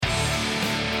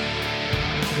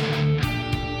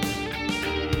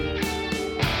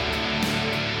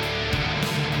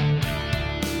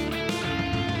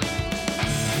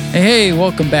Hey,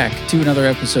 welcome back to another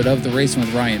episode of the Racing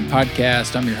with Ryan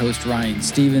podcast. I'm your host, Ryan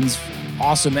Stevens.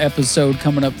 Awesome episode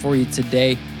coming up for you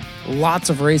today. Lots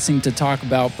of racing to talk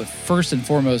about, but first and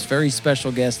foremost, very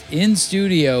special guest in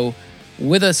studio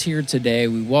with us here today.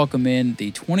 We welcome in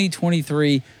the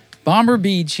 2023 Bomber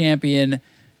B champion,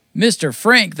 Mr.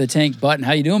 Frank the Tank Button.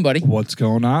 How you doing, buddy? What's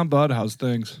going on, bud? How's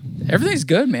things? Everything's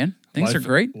good, man. Things are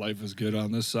great. Life is good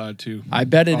on this side, too. I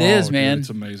bet it is, man. Dude, it's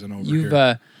amazing over You've,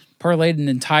 here. parlayed an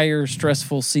entire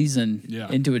stressful season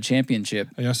into a championship.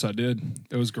 Yes, I did.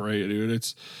 It was great, dude.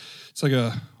 It's like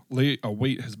a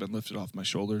weight has been lifted off my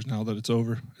shoulders now that it's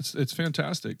over. It's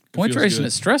fantastic. Points racing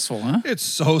is stressful, huh? It's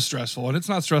so stressful, and it's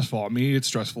not stressful on me. It's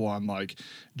stressful on like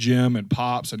Jim and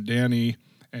Pops and Danny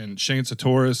and Shane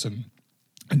Satoris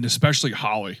and especially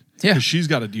Holly. Yeah, because she's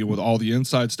got to deal with all the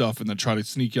inside stuff and then try to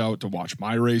sneak out to watch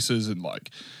my races and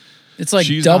like. It's like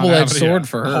double-edged sword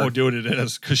for her. Oh, dude, it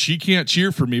is. Because she can't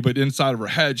cheer for me, but inside of her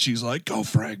head, she's like, go,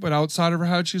 Frank. But outside of her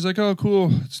head, she's like, oh, cool.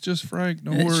 It's just Frank.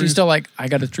 No worries. She's still like, I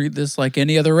got to treat this like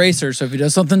any other racer, so if he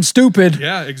does something stupid.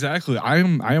 Yeah, exactly. I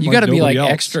am. You got to be like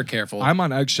extra careful. I'm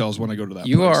on eggshells when I go to that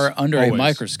place. You are under a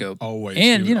microscope. Always.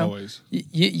 And, dude, always.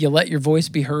 You let your voice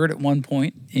be heard at one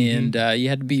point, and you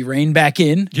had to be reined back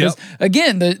in. Yep.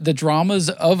 Again, the dramas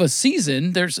of a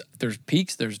season, there's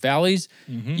peaks, there's valleys.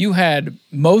 Mm-hmm. You had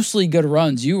mostly good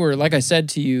runs. You were, like I said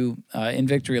to you in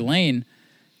Victory Lane,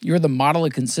 you're the model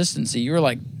of consistency. You were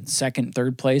like second,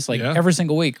 third place, every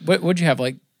single week. What'd you have,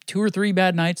 like 2 or 3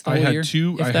 bad nights the whole year?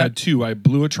 I had two. I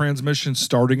blew a transmission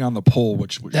starting on the pole,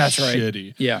 which was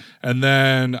shitty. Yeah. And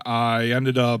then I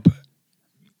ended up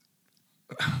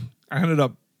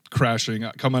crashing,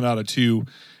 coming out of 2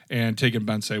 and taking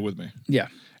Bensay with me. Yeah.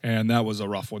 And that was a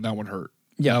rough one. That one hurt.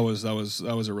 Yeah, that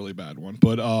was a really bad one.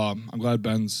 But I'm glad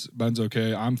Ben's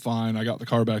okay. I'm fine. I got the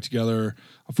car back together.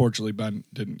 Unfortunately, Ben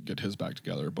didn't get his back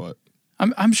together, but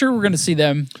I'm sure we're going to see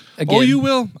them again. Oh, you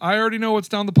will. I already know what's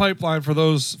down the pipeline for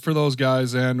those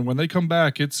guys, and when they come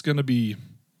back, it's going to be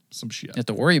some shit. You have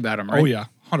to worry about them, right? Oh yeah,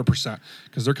 100%,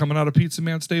 because they're coming out of Pizza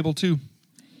Man stable too.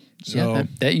 So yeah,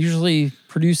 that usually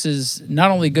produces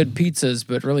not only good pizzas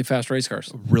but really fast race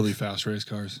cars. Really fast race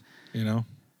cars,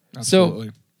 Absolutely.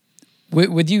 So,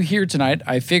 with you here tonight,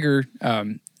 I figure,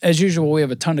 as usual, we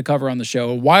have a ton to cover on the show.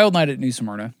 A wild night at New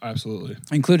Smyrna. Absolutely.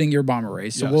 Including your Bomber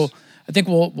race. So yes. I think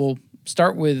we'll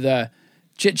start with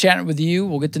chit-chatting with you.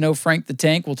 We'll get to know Frank the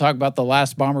Tank. We'll talk about the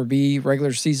last Bomber B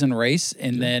regular season race.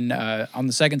 And then on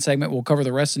the second segment, we'll cover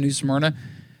the rest of New Smyrna.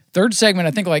 Third segment,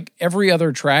 I think like every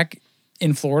other track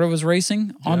in Florida was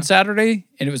racing on Saturday.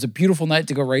 And it was a beautiful night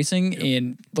to go racing. Yep.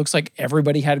 And looks like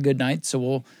everybody had a good night.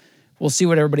 So we'll see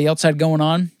what everybody else had going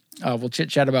on. We'll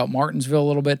chit-chat about Martinsville a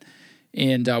little bit,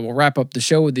 and we'll wrap up the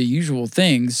show with the usual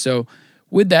things. So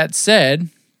with that said,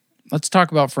 let's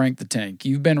talk about Frank the Tank.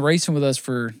 You've been racing with us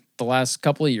for the last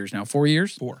couple of years now. 4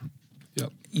 years? 4.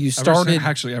 Yep. You started...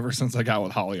 Ever since I got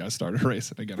with Holly, I started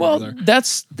racing again over there.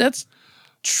 That's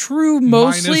true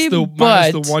mostly,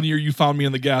 minus the 1 year you found me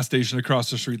in the gas station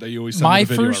across the street that you always send my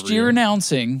the video first year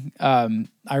announcing, I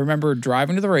remember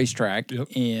driving to the racetrack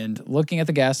and looking at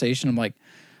the gas station. I'm like,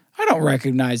 I don't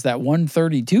recognize that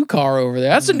 132 car over there.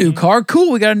 That's a new car.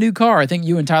 Cool, we got a new car. I think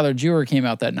you and Tyler Jewer came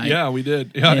out that night. Yeah, we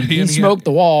did. Yeah, and he smoked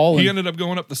the wall. He ended up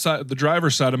going up the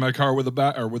driver's side of my car with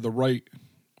the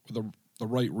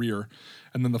right rear,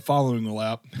 and then the following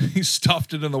lap, he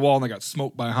stuffed it in the wall, and I got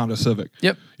smoked by a Honda Civic.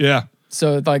 Yep. Yeah.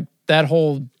 So like that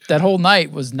whole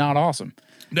night was not awesome.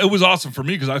 It was awesome for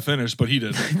me because I finished, but he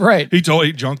didn't. Right. He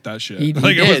junked that shit. It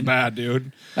was bad,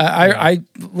 dude. I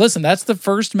listen, that's the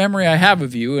first memory I have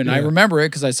of you, and I remember it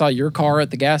because I saw your car at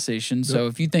the gas station. So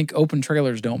if you think open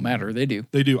trailers don't matter, they do.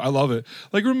 They do. I love it.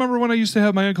 Like, remember when I used to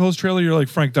have my enclosed trailer? You're like,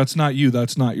 Frank, that's not you.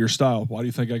 That's not your style. Why do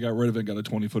you think I got rid of it and got a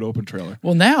 20-foot open trailer?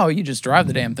 Well, now you just drive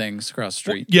the damn things across the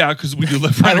street. Well, yeah, because we do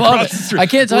live right across the street. I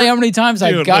can't tell you how many times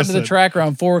I've gotten to the track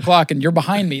around 4 o'clock and you're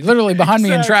behind me, literally behind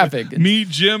me in traffic. Me,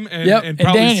 Jim, and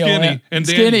probably Daniel, Skinny. And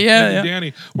Skinny,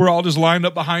 Danny, we're all just lined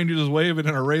up behind you, just waving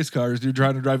in our race cars, dude,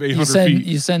 trying to drive 800 feet.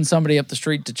 You send somebody up the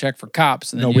street to check for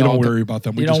cops. And then we don't worry about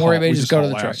them. You don't worry about it. You just go to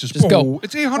the track. Just go.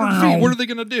 It's 800 feet. What are they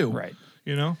going to do? Right.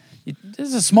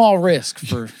 It's a small risk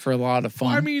for a lot of fun.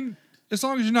 Well, I mean, as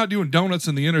long as you're not doing donuts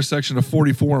in the intersection of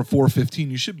 44 and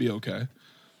 415, you should be okay.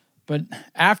 But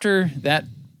after that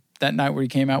night where you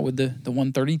came out with the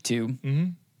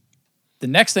 132, the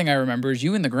next thing I remember is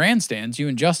you in the grandstands, you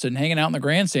and Justin hanging out in the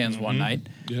grandstands one night.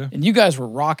 Yeah. And you guys were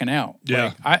rocking out.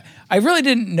 Yeah. Like, I really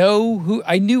didn't know who,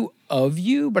 I knew of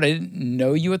you, but I didn't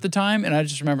know you at the time. And I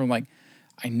just remember, like,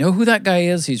 I know who that guy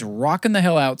is. He's rocking the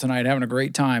hell out tonight, having a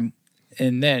great time.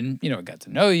 And then, I got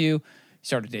to know you. You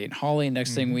started dating Holly. And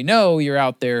next thing we know, you're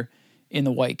out there in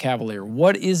the White Cavalier.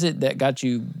 What is it that got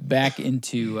you back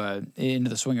into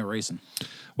the swing of racing?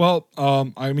 Well,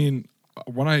 I mean,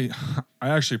 when I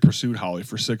actually pursued Holly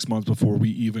for 6 months before we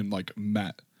even like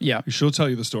met. Yeah, she'll tell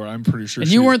you the story. I'm pretty sure.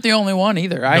 And you weren't the only one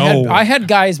either. I had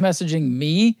guys messaging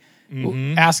me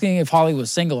asking if Holly was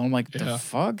single. I'm like, the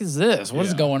fuck is this? What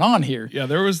is going on here? Yeah,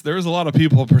 there was a lot of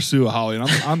people to pursue Holly, and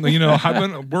I'm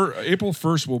we're April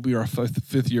 1st will be our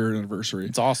fifth year anniversary.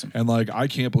 It's awesome, and like I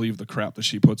can't believe the crap that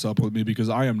she puts up with me because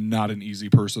I am not an easy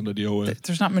person to deal with.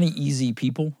 There's not many easy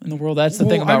people in the world. That's the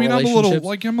thing about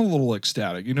relationships. I'm a little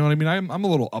ecstatic. You know what I mean? I'm a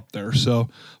little up there. So,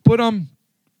 but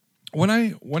when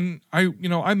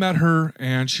I met her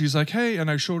and she's like, hey,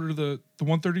 and I showed her the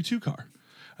 132 car.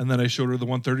 And then I showed her the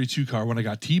 132 car when I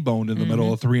got T-boned in the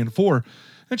middle of 3 and 4.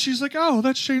 And she's like, oh,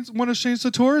 that's one of Shane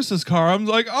Satoris's car. I'm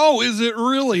like, oh, is it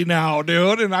really now,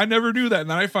 dude? And I never knew that. And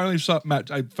then I finally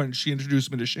she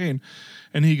introduced me to Shane.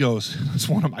 And he goes, it's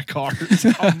one of my cars.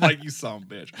 I'm like, you son of a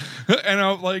bitch. And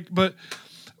I'm like, but...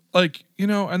 like,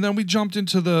 and then we jumped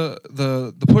into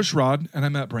the push rod, and I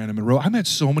met Brandon Monroe. I met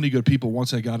so many good people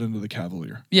once I got into the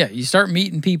Cavalier. Yeah, you start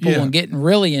meeting people and getting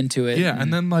really into it. Yeah,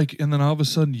 and then all of a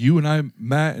sudden you and I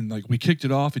met, and like we kicked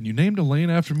it off, and you named a lane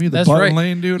after me, the button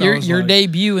lane, dude. Your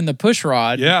debut in the push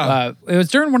rod. Yeah, it was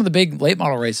during one of the big late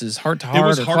model races, Heart to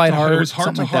Heart or Clyde Heart. It was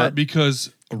Heart to Heart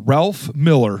because Ralph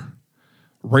Miller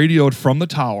radioed from the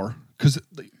tower because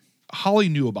Holly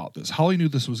knew about this. Holly knew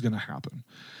this was going to happen.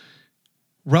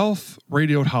 Ralph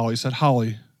radioed Holly, said,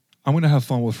 Holly, I'm going to have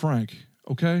fun with Frank.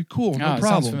 Okay, cool, no problem.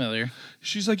 Sounds familiar.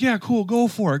 She's like, yeah, cool, go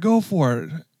for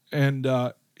it. And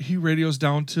he radios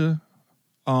down to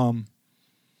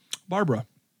Barbara.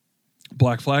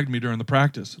 Black flagged me during the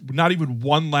practice. Not even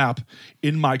one lap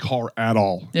in my car at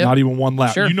all. Yep. Not even one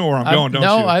lap. Sure. You know where I'm going, don't you?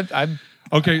 No,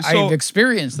 I've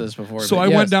experienced this before. So I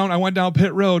went down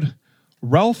pit road.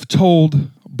 Ralph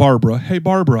told Barbara, hey,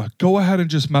 Barbara, go ahead and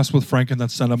just mess with Frank and then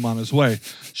send him on his way.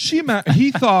 He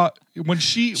thought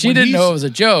she didn't know it was a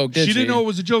joke, did she? She didn't know it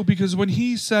was a joke because when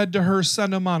he said to her,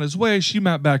 send him on his way, she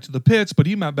meant back to the pits, but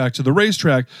he meant back to the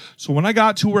racetrack. So when I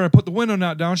got to where I put the window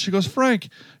net down, she goes, Frank,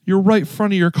 your right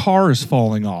front of your car is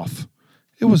falling off.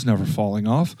 It was never falling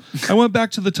off. I went back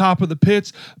to the top of the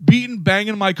pits,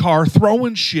 banging my car,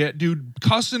 throwing shit, dude,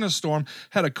 cussing a storm,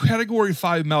 had a Category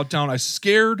 5 meltdown. I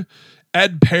scared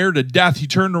Ed Pear to death. He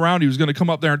turned around. He was going to come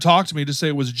up there and talk to me to say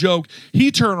it was a joke. He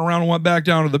turned around and went back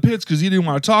down to the pits because he didn't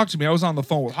want to talk to me. I was on the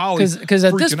phone with Holly. Because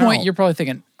at this point, you're probably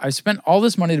thinking, I spent all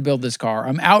this money to build this car.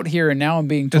 I'm out here and now I'm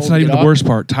being told That's not even the worst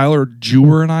part. Tyler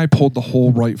Jewer and I pulled the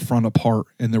whole right front apart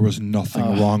and there was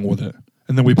nothing wrong with it.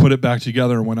 And then we put it back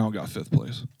together and went out and got 5th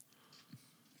place.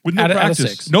 With no practice. Out of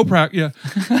 6. No practice.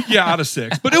 Yeah. Yeah, out of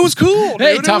 6. But it was cool.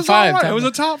 Hey, dude. top 5. Right. It was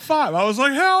a top 5. I was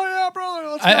like, hell yeah, brother.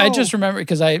 Let's go. I just remember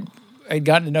because I'd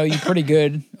gotten to know you pretty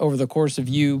good over the course of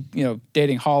you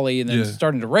dating Holly and then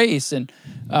starting to race. And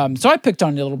so I picked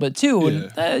on you a little bit too.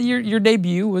 And your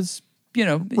debut was, you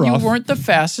weren't the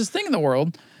fastest thing in the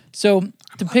world. So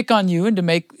to pick on you and to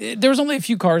make, there was only a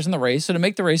few cars in the race. So to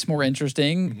make the race more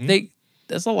interesting,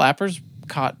 as the lappers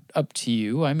caught up to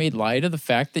you, I made light of the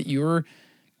fact that you were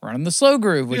running the slow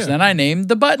groove, which then I named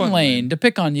the button lane to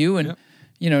pick on you. And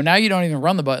now you don't even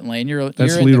run the button lane. You're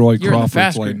Leroy you're in the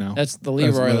Crawford's lane now. That's the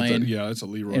Leroy lane. That's a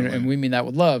Leroy lane. And we mean that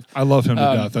with love. I love him to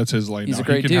death. That's his lane. He's now. a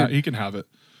great dude. He can have it.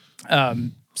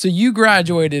 So you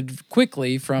graduated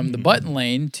quickly from the button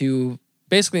lane to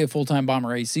basically a full-time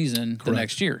Bomber A season the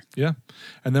next year. Yeah.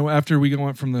 And then after we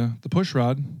went from the push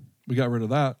rod, we got rid of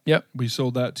that. Yep. We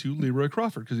sold that to Leroy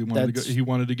Crawford because he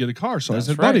wanted to get a car. So I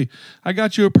said, buddy, I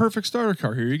got you a perfect starter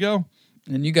car. Here you go.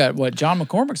 And you got John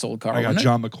McCormick's old car. I got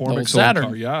John McCormick's old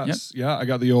car. Yes. Yep. Yeah. I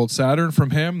got the old Saturn from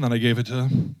him. Then I gave it to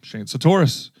Shane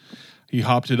Satoris. He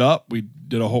hopped it up. We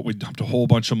dumped a whole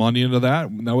bunch of money into that.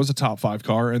 And that was a top 5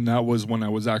 car. And that was when I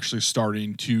was actually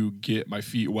starting to get my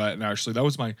feet wet. And actually, that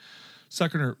was my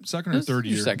second or third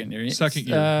year. Second year. Second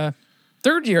year.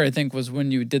 Third year, I think, was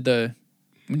when you got the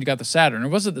Saturn. Or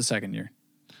was it the second year?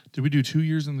 Did we do 2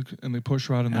 years in the push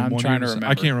rod and then I'm 1 trying year? To remember.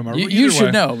 I can't remember. You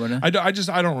should know, but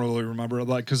I don't really remember,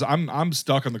 like, because I'm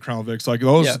stuck on the Crown Vics, like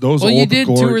those. Well, you did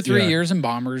 2 or 3 years in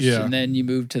Bombers, and then you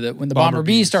moved to when the Bomber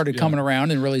B started coming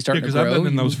around and really starting to grow. Because I've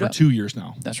been in those for 2 years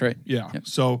now. That's right. Yeah. Yep.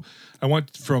 So I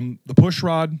went from the push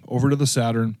rod over to the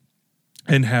Saturn,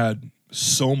 and had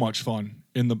so much fun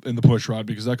in the push rod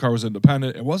because that car was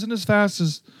independent. It wasn't as fast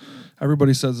as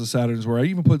everybody says the Saturns were. I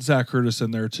even put Zach Curtis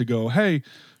in there to go, hey,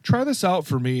 try this out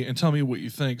for me and tell me what you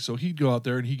think. So he'd go out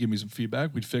there and he'd give me some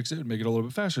feedback. We'd fix it and make it a little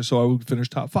bit faster. So I would finish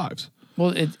top 5s.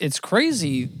 Well, it's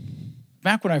crazy.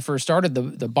 Back when I first started,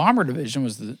 the Bomber division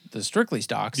was the strictly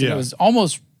stocks. Yeah. It was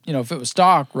almost, if it was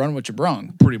stock, run what you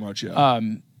brung. Pretty much, yeah.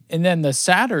 And then the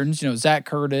Saturns, Zach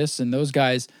Curtis and those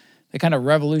guys, they kind of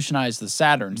revolutionized the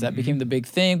Saturns. That became the big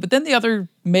thing. But then the other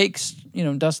makes,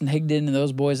 Dustin Higdon and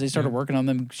those boys, they started working on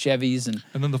them Chevys.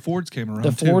 And then the Fords came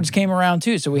around, Fords came around,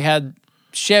 too. So we had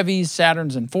Chevys,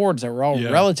 Saturns, and Fords that were all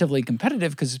relatively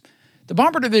competitive because the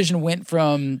Bomber division went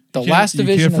from the last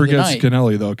division of the night. You can't forget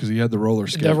Scanelli, though, because he had the roller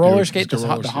skate. The roller skate, the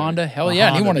Honda. Hell yeah.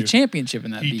 And he won a championship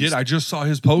in that He beast. did. I just saw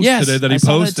his post today that he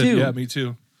posted. Yeah, me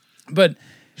too. But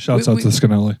shouts out to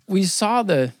Scanelli. We saw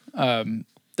the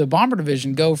Bomber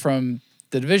division go from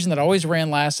the division that always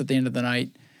ran last at the end of the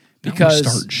night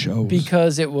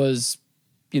because it was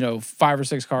 5 or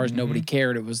 6 cars, nobody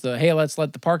cared. It was let's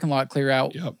let the parking lot clear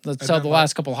out. Let's sell the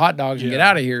last couple of hot dogs and get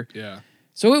out of here. Yeah.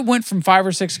 So it went from 5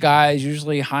 or 6 guys,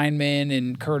 usually Heineman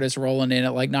and Curtis rolling in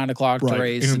at like 9 o'clock to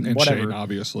race and whatever. Shane,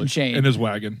 obviously. And Shane. In his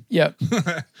wagon. Yep.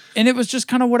 And it was just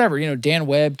kind of whatever. Dan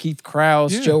Webb, Keith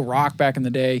Krause, Joe Rock back in the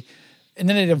day. And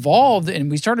then it evolved,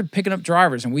 and we started picking up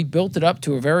drivers, and we built it up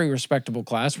to a very respectable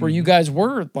class where you guys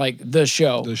were like the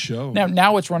show. The show.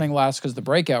 Now it's running last because the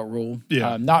breakout rule.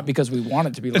 Yeah. Not because we want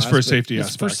it to be last. It's for safety aspect.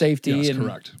 It's for safety. Yes, and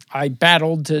correct. I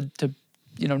battled to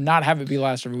not have it be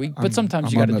last every week, but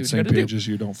sometimes you got to do what you got to do. I'm on that same page as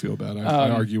you. Don't feel bad.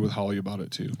 I argue with Holly about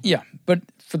it too. Yeah, but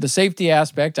for the safety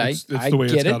aspect, it's I the way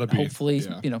get it's gotta it. be. Hopefully,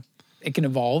 it can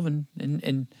evolve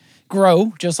and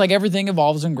grow, just like everything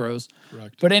evolves and grows.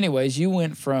 Correct. But anyways, you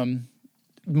went from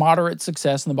moderate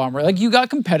success in the bomber. Like you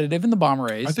got competitive in the bomber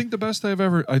race. I think the best I've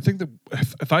ever. I think that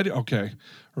if I did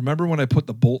remember when I put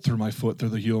the bolt through my foot, through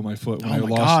the heel of my foot when I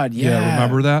lost. God, yeah.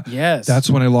 Remember that? Yes. That's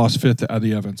when I lost 5th to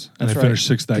Eddie Evans, and I finished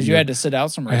 6th that year. Because you had to sit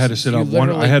out some races. I had to sit out one.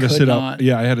 I had to sit out.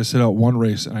 Yeah, I had to sit out one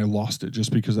race, and I lost it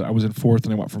just because I was in 4th,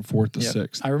 and I went from 4th to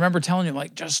 6th. I remember telling you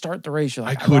just start the race. You're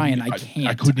like, Ryan, I can't.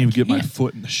 I couldn't even get my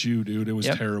foot in the shoe, dude. It was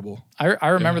terrible. I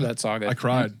remember that saga. I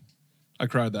cried. I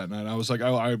cried that night. I was like,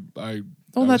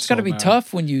 Well, that's got to be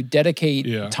tough when you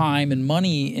dedicate time and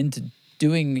money into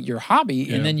doing your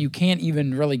hobby, and then you can't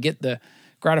even really get the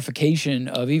gratification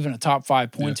of even a top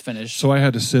 5 points finish. So I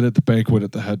had to sit at the banquet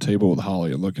at the head table with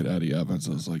Holly and look at Eddie Evans.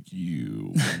 I was like,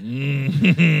 you.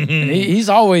 He's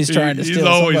always trying to steal He's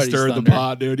always stirring thunder. the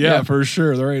pot, dude. Yeah, for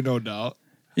sure. There ain't no doubt.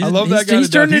 I love that guy.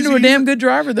 He's turned into a damn good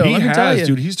driver, though. Let me tell you,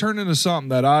 dude. He's turned into something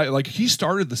that he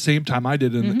started the same time I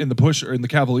did in the push or in the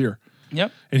Cavalier.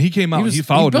 Yep. And he came out. He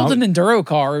followed. He built an enduro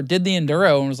car, did the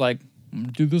enduro, and was like, "I'm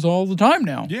gonna do this all the time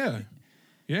now." Yeah.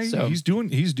 Yeah. So, he's doing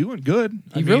good.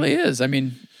 He really is. I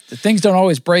mean, things don't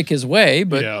always break his way,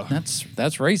 but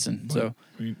that's racing. So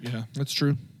that's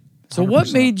true. 100%. So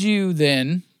what made you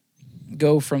then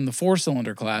go from the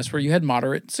 4-cylinder class where you had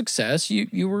moderate success?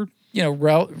 You were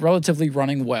relatively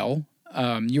running well.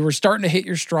 You were starting to hit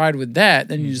your stride with that.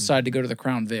 Then you decided to go to the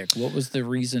Crown Vic. What was the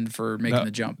reason for making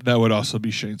the jump? That would also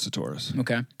be Shane Satoris.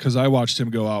 Okay. Because I watched him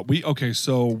go out.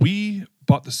 So we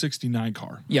bought the 69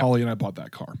 car. Yeah. Holly and I bought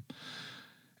that car.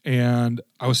 And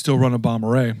I was still running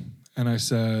Bomber A. And I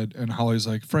said, and Holly's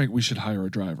like, Frank, we should hire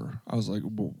a driver. I was like,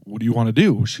 well, what do you want to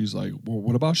do? She's like, well,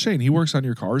 what about Shane? He works on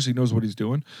your cars. He knows what he's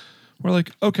doing. We're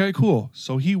like, okay, cool.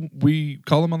 So we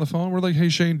call him on the phone. We're like, hey,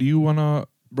 Shane, do you want to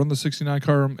run the 69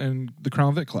 car in the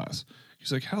Crown Vic class?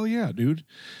 He's like, hell yeah, dude.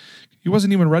 He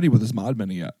wasn't even ready with his mod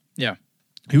mini yet. Yeah.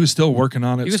 He was still working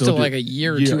on it. He was still like a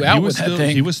year or two out with that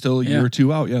thing. He was still a year or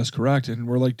two out. Yes, correct. And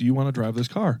we're like, do you want to drive this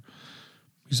car?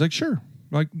 He's like, sure.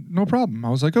 Like, no problem. I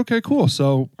was like, okay, cool.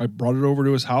 So I brought it over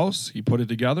to his house. He put it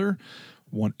together,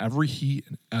 won every heat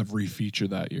and every feature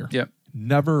that year. Yep.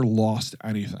 Never lost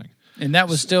anything. And that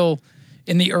was still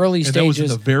in the early stages. That was in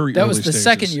the very That early was the stages.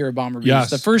 second year of Bomber Beast. Yes,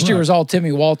 the first year was all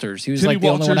Timmy Walters. He was Timmy like the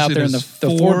only one out there in the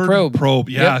Ford Probe.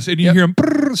 Yes. Yep. And you hear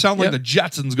him sound like the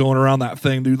Jetsons going around that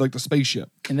thing, dude, like the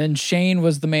spaceship. And then Shane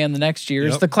was the man the next year.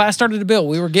 As the class started to build,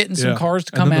 we were getting some cars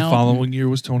to come and then out. The following year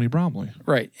was Tony Bromley.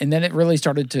 Right. And then it really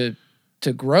started to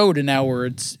grow to now where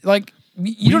it's like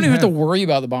you don't even have to worry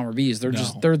about the Bomber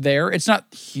Bs. They're there. It's not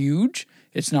huge.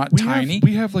 It's not tiny.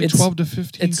 We have like 12 to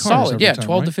 15 it's cars. Solid. Every time,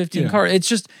 12 to 15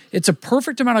 cars. It's a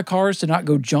perfect amount of cars to not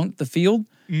go junk the field,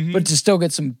 but to still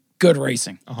get some good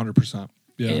racing. 100%.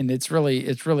 Yeah. And it's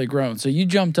really grown. So you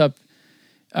jumped up.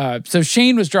 So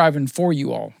Shane was driving for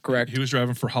you all, correct? He was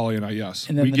driving for Holly and I, yes.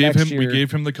 And then we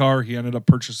gave him the car. He ended up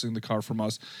purchasing the car from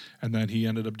us, and then he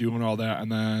ended up doing all that.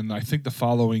 And then I think the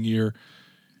following year,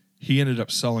 he ended up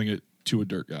selling it to a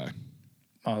dirt guy.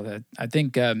 Oh, I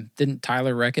think didn't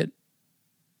Tyler wreck it?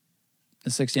 The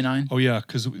 69. Oh yeah,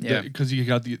 because he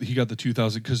got the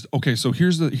 2000. Because so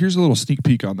here's a little sneak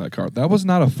peek on that car. That was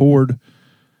not a Ford,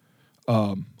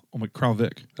 Crown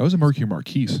Vic. That was a Mercury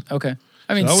Marquise. Okay.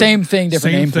 I mean, So that same thing,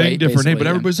 different same nameplate. thing, different name. But basically,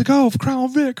 everybody's like, "Oh,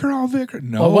 Crown Vic, Crown Vic."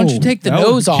 No, well, once you take the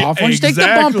nose off, once you take the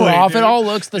bumper off, it all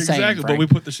looks the same. Exactly. But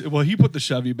Frank. we put he put the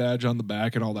Chevy badge on the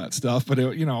back and all that stuff. But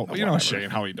you know Shane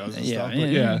how he does and stuff.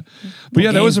 But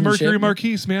yeah, that was a Mercury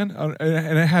Marquise, man,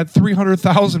 and it had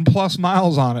 300,000 plus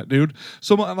miles on it, dude.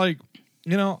 So like.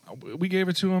 You know, we gave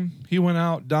it to him. He went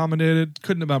out, dominated.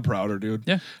 Couldn't have been prouder, dude.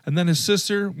 Yeah. And then his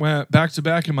sister went back to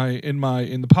back in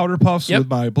the powder puffs with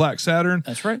my black Saturn.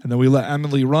 That's right. And then we let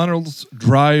Emily Reynolds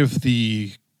drive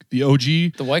the OG,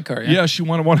 the white car. Yeah, she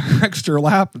wanted one extra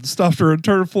lap and stuffed her in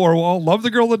turn 4. Well, love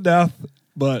the girl to death,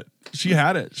 but she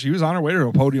had it. She was on her way to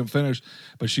a podium finish,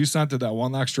 but she sent it that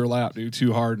one extra lap, dude,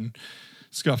 too hard and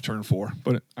scuffed turn 4.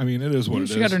 But I mean, it is what it is.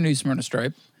 She got her new Smyrna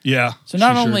stripe. Yeah. So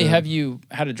not only have you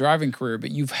had a driving career,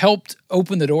 but you've helped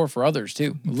open the door for others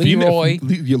too. Leroy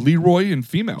and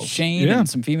females. Shane and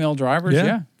some female drivers.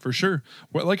 Yeah, for sure.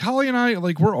 Well, like Holly and I,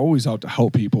 like we're always out to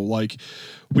help people. Like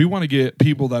we want to get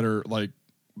people that are like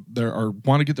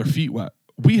want to get their feet wet.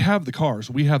 We have the cars,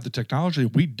 we have the technology,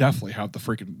 we definitely have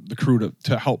the crew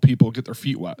to help people get their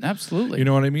feet wet. Absolutely. You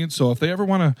know what I mean? So if they ever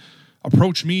want to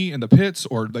approach me in the pits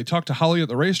or they talk to Holly at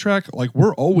the racetrack, like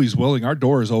we're always willing. Our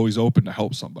door is always open to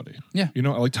help somebody. Yeah. You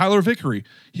know, like Tyler Vickery,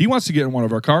 he wants to get in one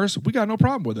of our cars. We got no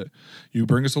problem with it. You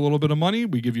bring us a little bit of money.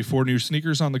 We give you 4 new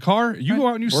sneakers on the car. You go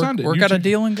out and you send it. Work out a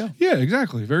deal and go. Yeah,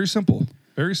 exactly. Very simple.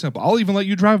 Very simple. I'll even let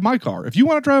you drive my car. If you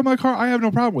want to drive my car, I have no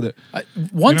problem with it.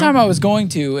 One time I was going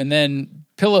to, and then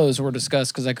pillows were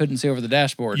discussed because I couldn't see over the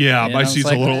dashboard. Yeah, my seat's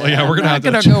a little. Yeah, we're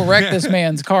gonna go wreck this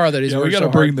man's car that he's. Yeah, we got to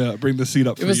bring the seat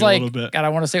up. It was like, a little bit. God, I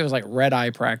want to say it was like red eye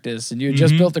practice, and you had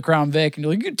just built the Crown Vic, and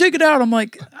you're like, you take it out. I'm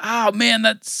like, oh man,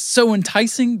 that's so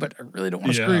enticing, but I really don't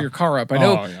want to screw your car up. I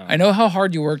know how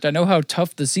hard you worked. I know how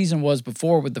tough the season was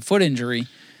before with the foot injury.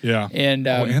 Yeah, and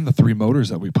and the 3 motors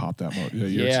that we popped that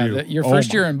year too. Your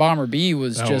first year in Bomber B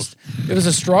was it was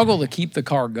a struggle to keep the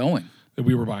car going.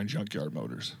 We were buying junkyard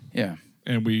motors. Yeah.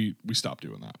 And we stopped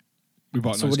doing that. We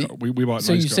bought so nice car. We bought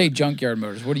so nice you car. say junkyard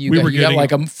motors. What do you got? You got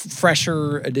like a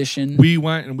fresher edition? We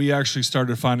went and we actually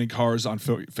started finding cars on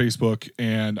Facebook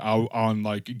and on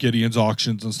like Gideon's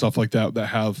auctions and stuff like that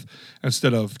have,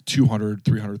 instead of 200,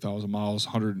 300,000 miles,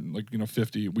 100,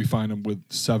 50, we find them with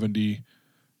 70,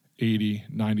 80,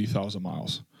 90,000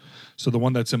 miles. So the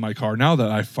one that's in my car now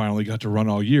that I finally got to run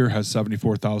all year has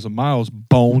 74,000 miles,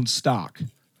 bone stock.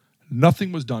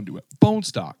 Nothing was done to it. Bone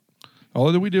stock. All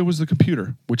that we did was the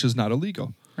computer, which is not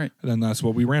illegal. Right. And then that's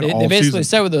what we ran all season. They basically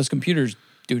said with those computers,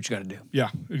 do what you got to do.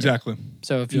 Yeah, exactly.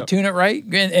 So if you tune it right,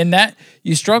 and that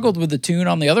you struggled with the tune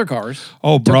on the other cars.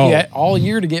 Oh, bro. Took you all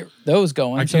year to get those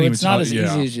going. So it's not as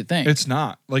easy as you think. It's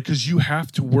not. Like, because you have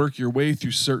to work your way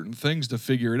through certain things to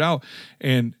figure it out.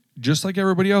 And just like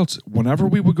everybody else, whenever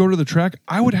we would go to the track,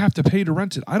 I would have to pay to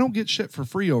rent it. I don't get shit for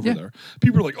free over there.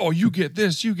 People are like, "Oh, you get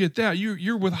this, you get that.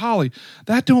 You're with Holly."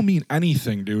 That don't mean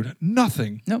anything, dude.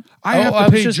 Nothing. No, I have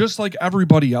to pay just like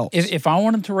everybody else. If I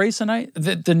wanted to race a night,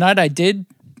 the night I did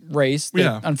race,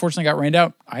 that unfortunately got rained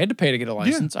out, I had to pay to get a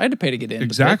license. I had to pay to get in.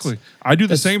 Exactly. I do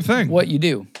the same thing. What you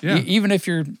do, even if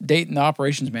you're dating the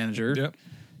operations manager,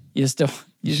 you still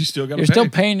got. You're still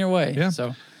paying your way. Yeah.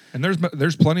 So. And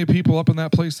there's plenty of people up in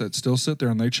that place that still sit there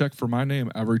and they check for my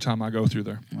name every time I go through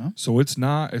there. Well, so it's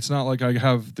not like I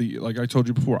have like I told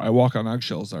you before, I walk on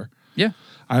eggshells there. Yeah.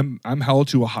 I'm held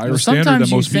to a higher standard than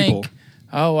most people.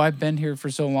 Oh, I've been here for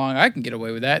so long, I can get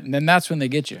away with that. And then that's when they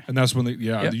get you. And that's when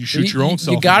you shoot your own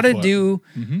self. You got to do,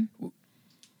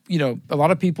 a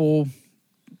lot of people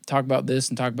talk about this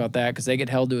and talk about that because they get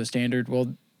held to a standard.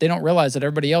 Well, they don't realize that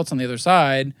everybody else on the other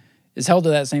side is held to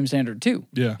that same standard too.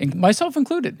 Yeah. And myself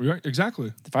included. Right,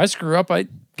 exactly. If I screw up, I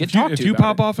get talked to. If you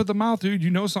pop off at the mouth, dude, you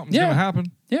know something's going to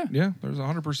happen. Yeah. Yeah, there's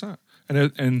 100%.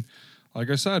 And like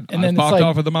I said, and then I popped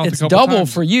off at the mouth a couple times. It's double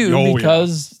for you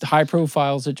because high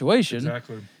profile situation.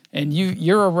 Exactly. And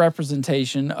you're a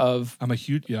representation of I'm a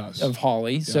huge of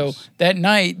Holly. Yes. So that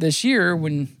night this year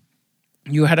when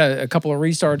you had a couple of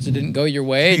restarts that didn't go your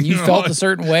way and you felt a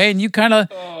certain way and you kind of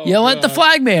let the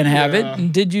flagman have it,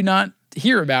 and did you not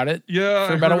hear about it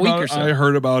for about a week or so? I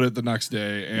heard about it the next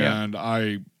day, and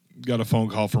I got a phone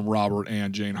call from Robert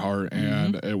and Jane Hart,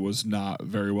 and it was not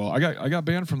very well. I got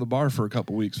banned from the bar for a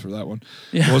couple weeks for that one.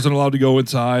 Yeah. I wasn't allowed to go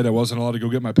inside. I wasn't allowed to go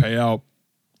get my payout.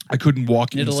 I couldn't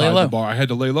walk inside the bar. I had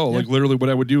to lay low. Yeah. Like literally what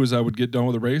I would do is I would get done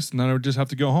with the race, and then I would just have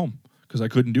to go home because I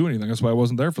couldn't do anything. That's why I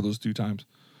wasn't there for those 2 times.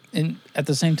 And at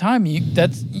the same time,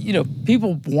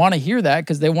 people want to hear that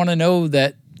because they want to know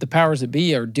that the powers that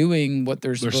be are doing what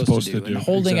they're supposed to do and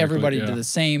holding everybody to the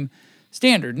same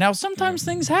standard. Now, sometimes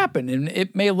things happen, and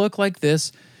it may look like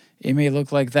this, it may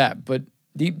look like that, but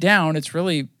deep down, it's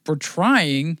really we're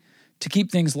trying to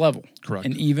keep things level Correct.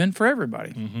 and even for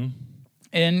everybody. Mm-hmm.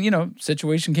 And,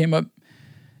 situation came up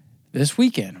this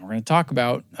weekend. We're going to talk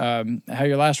about how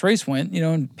your last race went,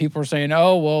 and people are saying,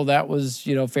 oh, well, that was,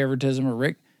 favoritism or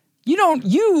Rick. You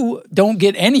don't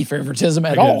get any favoritism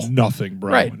at all. Nothing,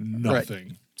 bro. Right. Nothing.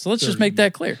 Right. So let's just make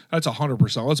that clear. That's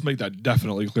 100%. Let's make that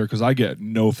definitely clear because I get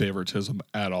no favoritism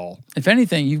at all. If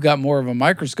anything, you've got more of a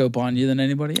microscope on you than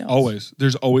anybody else. Always.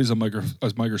 There's always a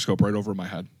microscope right over my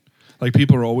head. Like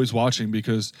people are always watching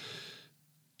because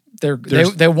they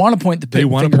want to point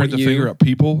the finger at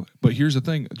people. But here's the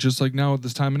thing: just like now at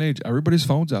this time and age, everybody's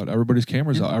phones out, everybody's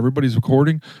cameras out, everybody's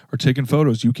recording or taking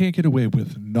photos. You can't get away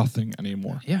with nothing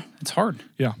anymore. Yeah, it's hard.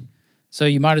 Yeah. So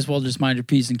you might as well just mind your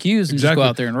P's and Q's and just go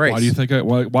out there and race. Why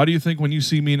do you think when you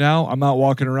see me now, I'm not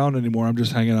walking around anymore? I'm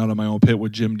just hanging out in my own pit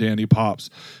with Jim, Danny, Pops,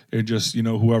 and just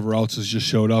whoever else has just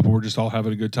showed up, and we're just all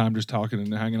having a good time, just talking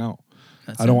and hanging out.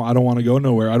 I don't want to go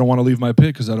nowhere. I don't want to leave my pit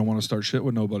because I don't want to start shit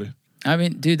with nobody. I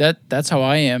mean, dude, that's how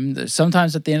I am.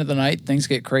 Sometimes at the end of the night, things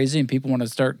get crazy and people want to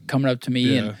start coming up to me.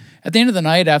 Yeah. And at the end of the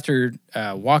night, after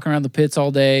walking around the pits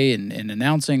all day and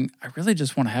announcing, I really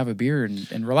just want to have a beer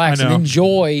and relax and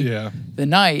enjoy the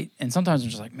night. And sometimes I'm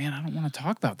just like, man, I don't want to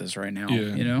talk about this right now.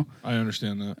 Yeah. I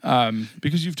understand that.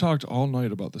 Because you've talked all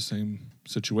night about the same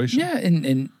situation. Yeah.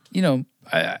 And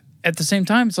at the same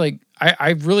time, it's like,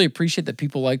 I really appreciate that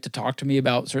people like to talk to me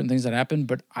about certain things that happen,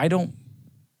 but I don't.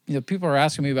 People are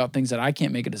asking me about things that I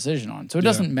can't make a decision on. So it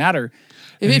doesn't matter.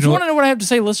 If you want to know what I have to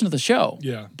say, listen to the show.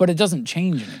 Yeah. But it doesn't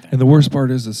change anything. And the worst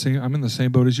part is I'm in the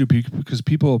same boat as you because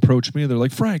people approach me and they're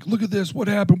like, Frank, look at this. What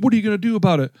happened? What are you going to do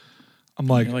about it? I'm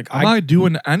like I'm not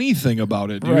doing anything about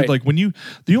it, dude. Right. Like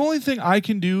the only thing I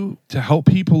can do to help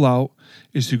people out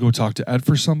is to go talk to Ed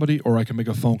for somebody, or I can make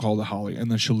a phone call to Holly,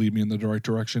 and then she'll lead me in the right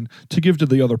direction to give to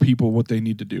the other people what they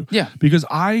need to do. Yeah. Because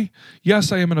I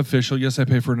am an official. Yes, I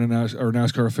pay for a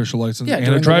NASCAR official license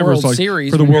and a driver's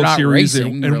license for the World Series,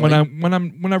 racing,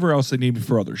 and whenever else they need me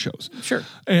for other shows. Sure.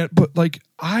 But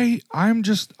I'm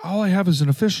just all I have is an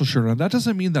official shirt on. That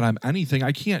doesn't mean that I'm anything.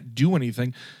 I can't do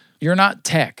anything. You're not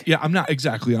tech. Yeah, I'm not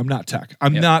exactly. I'm not tech.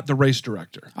 I'm not the race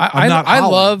director. I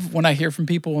love when I hear from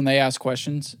people when they ask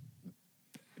questions,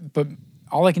 but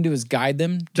all I can do is guide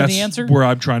them to the answer. That's where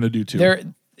I'm trying to do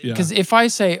too. Because if I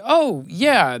say, oh,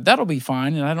 yeah, that'll be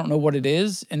fine, and I don't know what it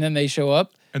is, and then they show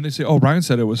up. And they say, oh, Ryan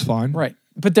said it was fine. Right.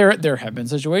 But there have been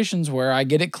situations where I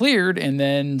get it cleared, and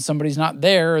then somebody's not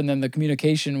there, and then the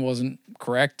communication wasn't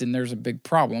correct, and there's a big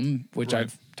problem, which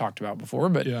I've talked about before.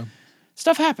 But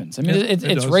stuff happens. I mean,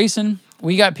 it's racing.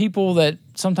 We got people that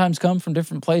sometimes come from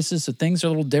different places, so things are a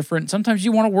little different. Sometimes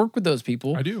you want to work with those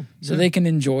people. I do. So they can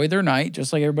enjoy their night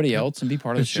just like everybody else and be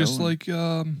part of the show. It's just like,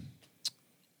 oh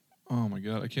my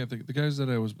God, I can't think. The guy that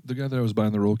I was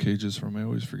buying the roll cages from, I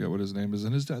always forget what his name is.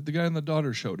 And his dad, the guy and the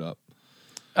daughter showed up.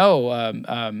 Oh,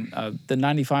 the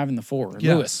 95 and the 4.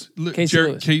 Yes. Lewis.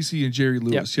 Casey and Jerry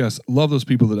Lewis. Yep. Yes. Love those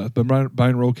people to death. Been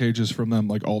buying roll cages from them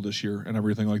like all this year and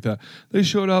everything like that. They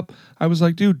showed up. I was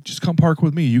like, dude, just come park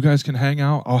with me. You guys can hang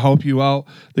out. I'll help you out.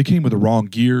 They came with the wrong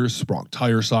gears, wrong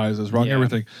tire sizes, wrong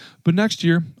everything. But next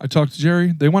year, I talked to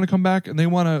Jerry. They want to come back and they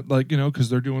want to, because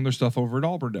they're doing their stuff over at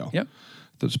Auburndale. Yep.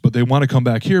 But they want to come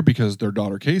back here because their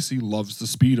daughter Casey loves the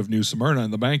speed of New Smyrna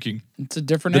and the banking. It's a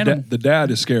different animal. The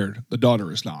dad is scared. The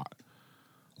daughter is not.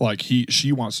 Like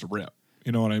she wants to rip.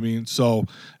 You know what I mean? So,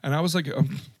 and I was like,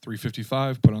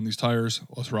 355, put on these tires,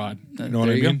 let's ride. You know what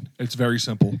I mean? It's very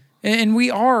simple. And we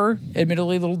are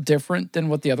admittedly a little different than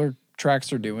what the other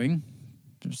tracks are doing.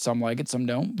 Some like it, some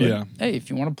don't. But hey, if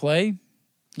you want to play,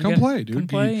 come play, dude. Come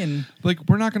play and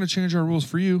we're not going to change our rules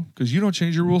for you because you don't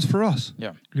change your rules for us.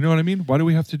 Yeah. You know what I mean? Why do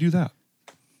we have to do that?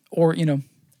 Or,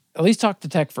 at least talk to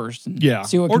tech first and see what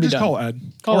can be done. Or just call Ed.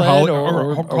 Call Ed Holly,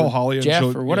 or call Holly. And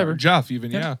Jeff or whatever. Jeff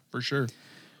even, for sure.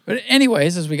 But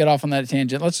anyways, as we get off on that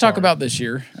tangent, let's talk about this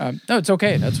year. No, it's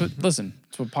okay. That's what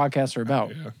podcasts are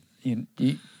about.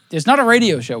 It's not a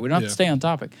radio show. We don't have to stay on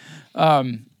topic.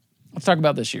 Let's talk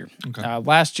about this year. Okay.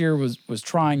 Last year was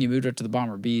trying. You moved up to the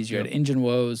Bomber Bs. You had engine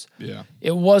woes. Yeah.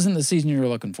 It wasn't the season you were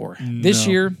looking for. No. This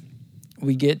year,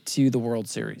 we get to the World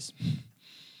Series.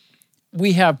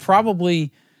 We have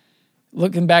probably,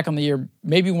 looking back on the year,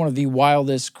 maybe one of the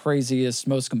wildest, craziest,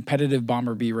 most competitive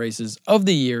Bomber B races of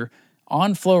the year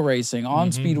on Flow Racing,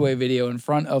 on Speedway Video, in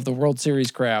front of the World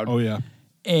Series crowd. Oh, yeah.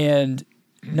 And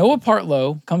Noah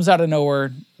Partlow comes out of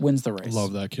nowhere, wins the race.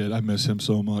 Love that kid. I miss him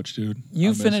so much, dude.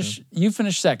 You finish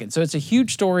second. So it's a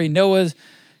huge story. Noah's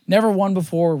never won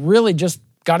before, really just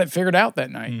got it figured out that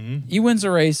night. Mm-hmm. He wins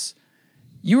the race.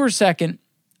 You were second.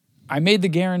 I made the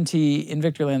guarantee in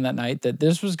Victoryland that night that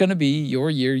this was going to be your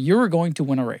year. You were going to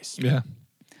win a race. Yeah.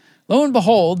 Lo and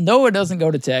behold, Noah doesn't go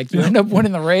to Tech. You end up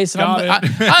winning the race.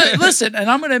 And listen, and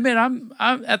I'm going to admit, I'm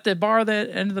at the bar at the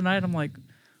end of the night. I'm like,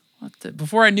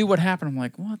 before I knew what happened, I'm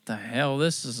like, what the hell?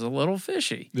 This is a little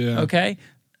fishy. Yeah. Okay?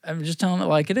 I'm just telling it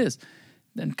like it is.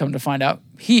 Then come to find out,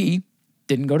 he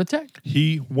didn't go to Tech.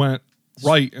 He went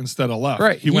right instead of left.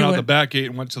 Right. He went out the back gate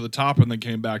and went to the top and then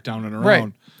came back down and around.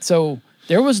 Right. So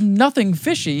there was nothing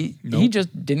fishy. Nope. He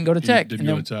just didn't go to Tech. Didn't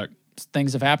go to Tech.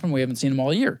 Things have happened. We haven't seen him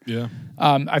all year. Yeah.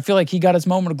 I feel like he got his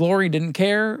moment of glory, didn't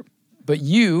care, but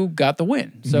you got the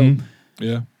win. So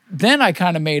yeah. Then I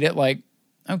kind of made it like,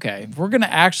 okay, we're going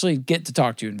to actually get to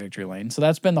talk to you in Victory Lane. So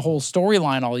that's been the whole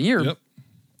storyline all year. Yep.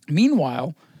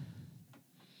 Meanwhile,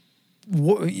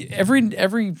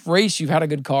 every race you've had a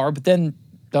good car, but then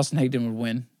Dustin Higdon would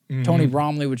win. Tony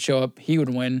Bromley would show up. He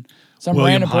would win.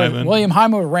 William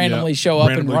Hyman would randomly show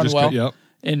up and run well. Yep.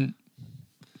 And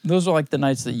those are like the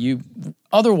nights that you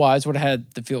otherwise would have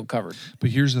had the field covered. But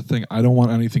here's the thing. I don't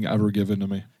want anything ever given to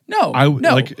me. No.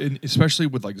 Like, especially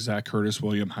with like Zach Curtis,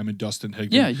 William Hyman, Dustin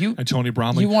Higdon, and Tony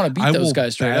Bromley. You want to beat those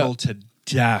guys straight up. I will battle to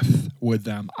death with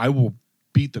them. I will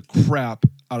beat the crap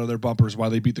out of their bumpers while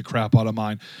they beat the crap out of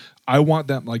mine. I want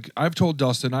them, like I've told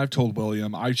Dustin, I've told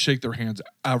William, I shake their hands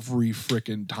every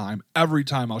freaking time. Every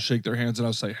time I'll shake their hands and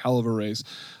I'll say, hell of a race.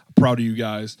 I'm proud of you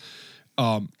guys.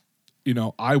 I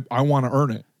want to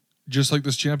earn it. Just like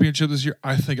this championship this year,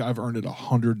 I think I've earned it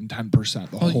 110%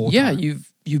 the whole time. Yeah,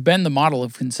 you've been the model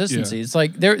of consistency. Yeah. It's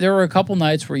like there were a couple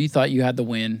nights where you thought you had the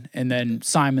win, and then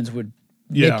Simons would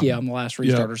nick you on the last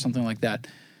restart or something like that.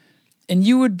 And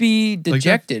you would be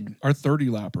dejected. Like our 30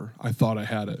 lapper, I thought I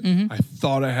had it. I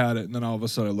thought I had it, and then all of a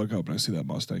sudden I look up and I see that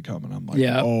Mustang coming. I'm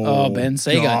like, Ben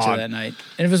Say got you that night.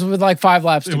 And it was with like 5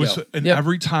 laps to go. And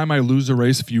every time I lose a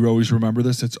race, if you always remember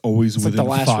this, it's always within like the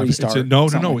last 5. restart, No,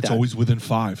 like it's that. always within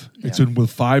 5. Yeah. It's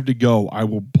with 5 to go, I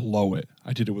will blow it.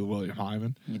 I did it with William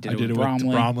Hyman. I did it with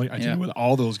Bromley. I did it with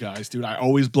all those guys, dude. I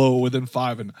always blow it within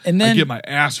 5, and then I get my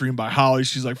ass reamed by Holly.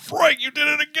 She's like, Frank, you did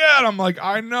it again. I'm like,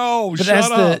 I know. But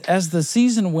shut up. As the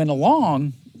season went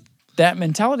along, that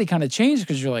mentality kind of changed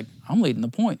because you're like, I'm leading the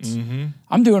points.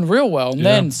 I'm doing real well. And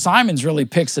then Simons really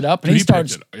picks it up, and he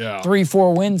starts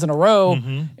 3-4 wins in a row,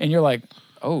 and you're like,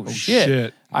 oh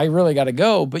shit. I really got to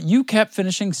go. But you kept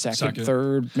finishing second,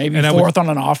 third, maybe fourth on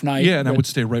an off night. Yeah, and I would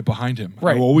stay right behind him.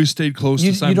 Right. I always stayed close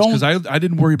to Simons because I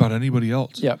didn't worry about anybody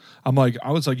else. Yep. I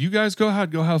was like, you guys go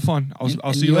ahead, go have fun.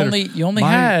 I'll see you later. You only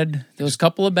had those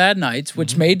couple of bad nights,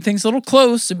 which made things a little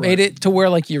close. It made it to where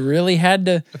like you really had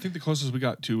to. I think the closest we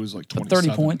got to was like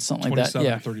 30 points, something like that.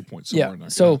 Yeah, 30 points. Somewhere in there.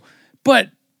 So, but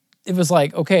it was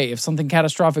like, okay, if something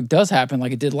catastrophic does happen,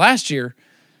 like it did last year,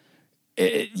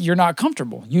 you're not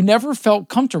comfortable. You never felt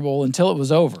comfortable until it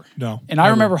was over. No. And I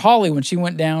remember Holly, when she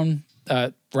went down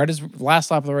right as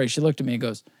last lap of the race, she looked at me and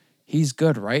goes, he's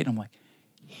good, right? And I'm like,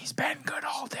 he's been good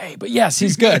all day. But yes,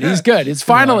 he's good. He's good. It's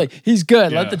finally, he's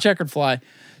good. Let the checkered fly.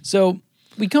 So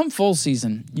we come full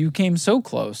season. You came so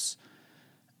close.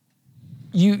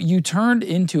 You turned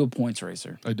into a points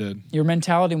racer. I did. Your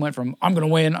mentality went from, I'm going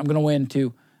to win,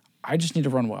 to, I just need to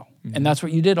run well. And that's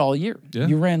what you did all year. Yeah.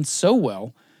 You ran so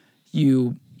well.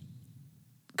 You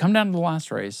come down to the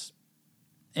last race,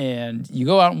 and you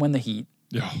go out and win the heat.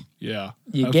 Yeah.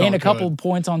 You gain a couple of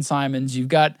points on Simons. You've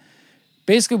got,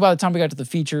 basically by the time we got to the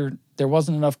feature, there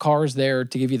wasn't enough cars there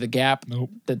to give you the gap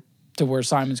to where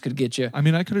Simons could get you. I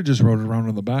mean, I could have just rode around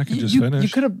in the back and just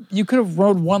finished. You could have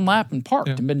rode one lap and parked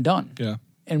and been done. Yeah.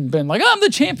 And been like, I'm the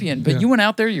champion. But you went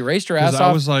out there, you raced your ass off.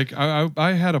 I was like,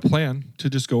 I had a plan to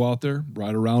just go out there,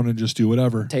 ride around, and just do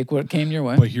whatever. Take what came your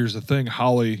way. But here's the thing.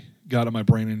 Holly got in my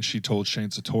brain, and she told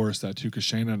Shane Satoris that too, because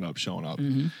Shane ended up showing up.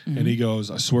 And he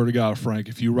goes, I swear to God, Frank,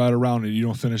 if you ride around and you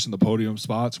don't finish in the podium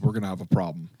spots, we're going to have a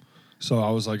problem. So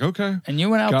I was like, okay. And you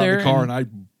went out got there. In the car, and I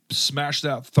smashed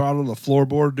that throttle to the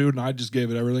floorboard, dude, and I just gave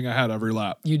it everything I had every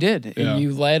lap. You did. And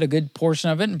you led a good portion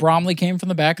of it. And Bromley came from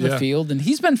the back of the field, and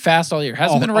he's been fast all year.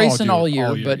 Hasn't been racing all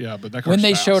year. But that when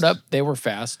they fast. showed up, they were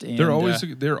fast. And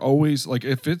they're always like,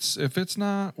 if it's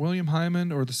not William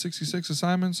Hyman or the 66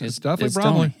 assignments, it's definitely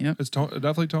Bromley. Tony. Yep. It's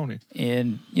definitely Tony.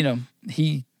 And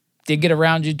he did get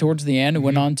around you towards the end and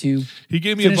went on to He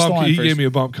gave me a bump. He gave me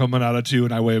a bump coming out of 2,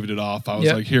 and I waved it off. I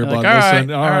was like, "Here, bud,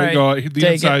 listen. All right, go.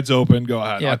 The inside's open. Go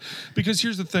ahead." Yeah. Because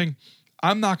here's the thing.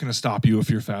 I'm not going to stop you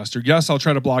if you're faster. Yes, I'll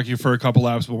try to block you for a couple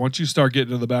laps, but once you start getting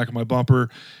to the back of my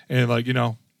bumper and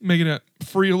making it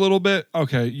free a little bit,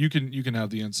 okay, you can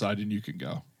have the inside and you can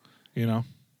go.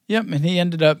 Yep, and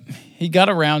he got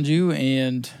around you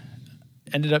and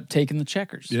ended up taking the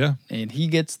checkers. Yeah. And he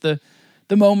gets the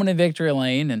moment in victory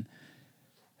lane, and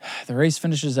the race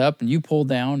finishes up, and you pull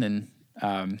down, and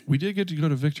We did get to go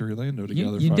to Victory Lando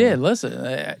together. You did.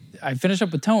 Listen, I finished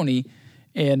up with Tony,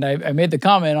 and I made the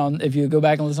comment on, if you go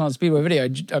back and listen on the Speedway video,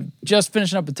 I'm just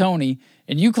finishing up with Tony,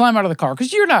 and you climb out of the car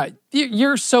because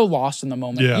you're so lost in the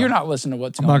moment. Yeah. You're not listening to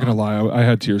what's going I'm on. not going to lie. I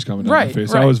had tears coming down my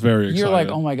face. I was very excited. You're like,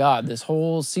 oh my God, this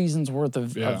whole season's worth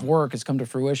of work has come to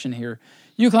fruition here.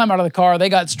 You climb out of the car. They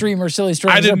got silly streamers.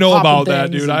 I didn't know about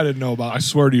that, dude. I didn't know about it. I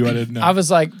swear to you, I didn't know. I was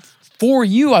like, for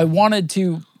you, I wanted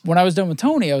to, when I was done with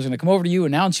Tony, I was going to come over to you,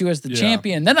 announce you as the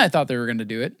champion. And then I thought they were going to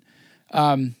do it.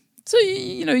 So,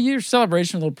 your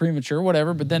celebration was a little premature,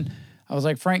 whatever. But then I was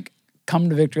like, Frank, come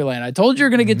to Victory Lane. I told you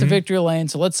you're going to get to Victory Lane,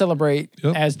 so let's celebrate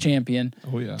as champion.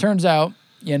 Oh, yeah. Turns out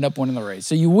you end up winning the race.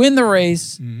 So you win the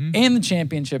race and the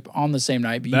championship on the same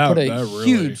night, but you put a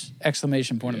huge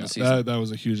exclamation point in the season. That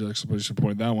was a huge exclamation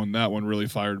point. That one really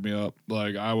fired me up.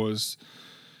 Like I was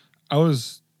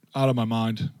out of my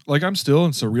mind. Like I'm still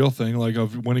in surreal thing, like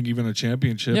of winning even a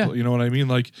championship. Yeah. You know what I mean?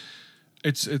 Like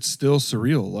it's still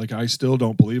surreal. Like I still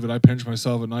don't believe it. I pinch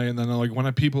myself at night, and then like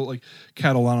when people like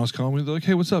Catalano's calling me, they're like,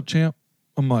 "Hey, what's up, champ?"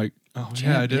 I'm like, "Oh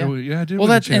yeah, I did. Yeah, I did." Well,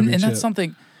 win a and championship. that's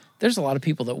something. There's a lot of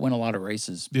people that win a lot of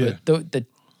races, Yeah. but the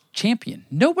champion,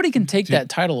 nobody can take that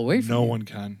title away from you. No one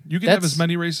can. You can have as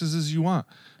many races as you want,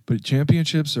 but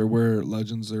championships are where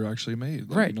legends are actually made.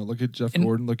 Like, Right. Look at Jeff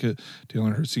Gordon. Look at Dale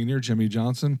Earnhardt Sr., Jimmy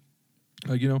Johnson.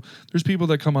 Like, there's people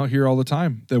that come out here all the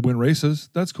time that win races.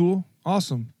 That's cool.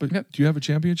 Awesome. But do you have a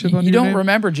championship on You your don't name?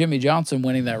 remember Jimmy Johnson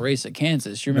winning that race at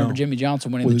Kansas. You remember Jimmy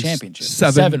Johnson winning the championship.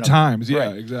 Seven times. Right.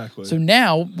 Yeah, exactly. So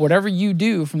now, whatever you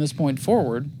do from this point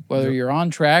forward, whether you're on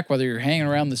track, whether you're hanging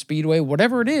around the speedway,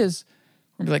 whatever it is,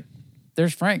 we're going to be like,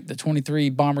 there's Frank, the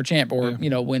 23 Bomber champ. Or,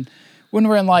 when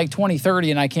we're in like 2030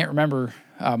 and I can't remember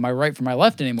my right from my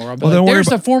left anymore, I'll be like, there's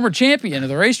the former champion of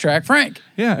the racetrack, Frank.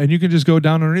 Yeah, and you can just go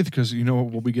down underneath because you know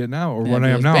what we'll be getting out, or what I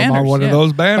am now. Banners, I'm on one of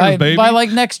those banners, baby. By like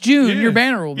next June, your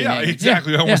banner will be hanging.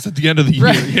 Exactly. Almost at the end of the year.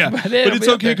 Right. Yeah, but it's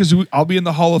okay because I'll be in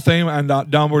the Hall of Fame and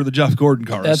down board the Jeff Gordon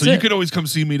car. That's so you can always come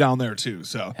see me down there too.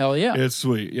 So hell yeah, it's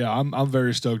sweet. Yeah, I'm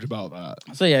very stoked about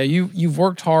that. So yeah, you've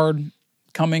worked hard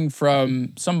coming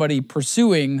from somebody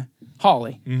pursuing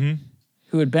Holly.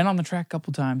 Who had been on the track a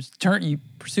couple times. You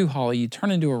pursue Holly, you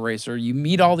turn into a racer, you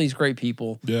meet all these great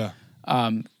people. Yeah.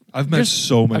 I've met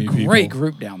so many people. A great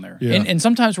group down there. Yeah. And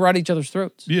sometimes we're at each other's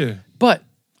throats. Yeah. But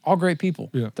all great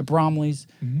people. Yeah. The Bromleys,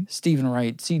 Stephen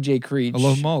Wright, CJ Creech. I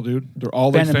love them all, dude. They're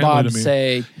all Ben like and family Bob to me.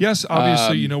 Say. Yes,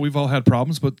 obviously, we've all had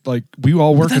problems, but like we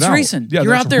all work it out. That's racing. Yeah,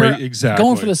 you're that's out there exactly.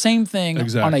 going for the same thing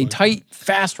on a tight,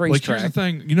 fast racetrack. Here's the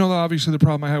thing. Obviously the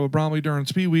problem I had with Bromley during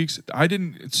speed weeks, I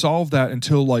didn't solve that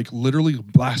until like literally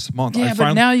last month. Yeah,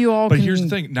 but now you all But here's the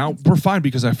thing. Now we're fine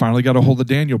because I finally got a hold of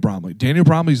Daniel Bromley. Daniel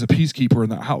Bromley's a peacekeeper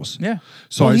in that house. Yeah.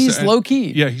 So he's low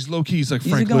key. Yeah, he's low key. He's like,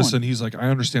 Frank, listen. He's like, I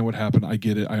understand what happened. I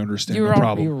get it. I understand the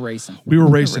problem. You were racing. We were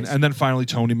racing. And then finally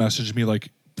Tony messaged me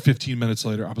like 15 minutes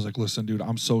later. I was like, listen, dude,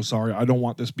 I'm so sorry. I don't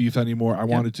want this beef anymore. I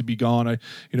want it to be gone.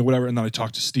 Whatever. And then I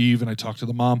talked to Steve and I talked to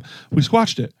the mom. We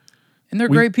squashed it. And they're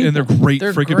great people. And they're great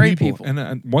freaking great people.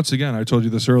 And once again, I told you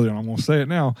this earlier, and I'm going to say it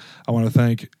now. I want to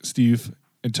thank Steve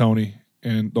and Tony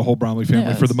and the whole Bromley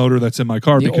family for the motor that's in my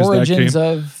car because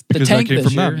that came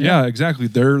from them. Yeah, exactly.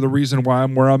 They're the reason why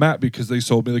I'm where I'm at because they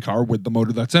sold me the car with the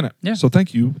motor that's in it. Yeah. So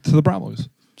thank you to the Bromleys.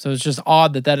 So it's just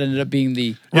odd that ended up being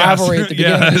the rivalry at the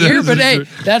beginning of the year. But hey,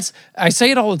 I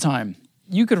say it all the time.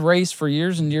 You could race for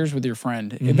years and years with your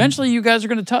friend. Eventually, you guys are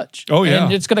going to touch. Oh, yeah.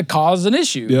 And it's going to cause an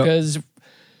issue because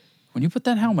when you put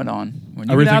that helmet on, when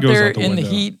you get out there in the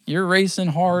heat, you're racing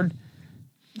hard.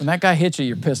 When that guy hits you,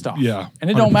 you're pissed off. Yeah. And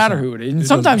it don't matter who it is. And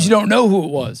sometimes you don't know who it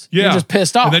was. Yeah. You're just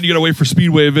pissed off. And then you got to wait for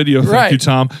Speedway video, thank you,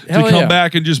 Tom, to come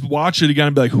back and just watch it again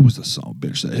and be like, who was the son of a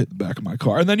bitch that hit the back of my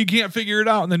car? And then you can't figure it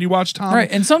out. And then you watch Tom.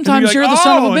 Right. And sometimes you're the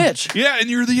son of a bitch. Yeah. And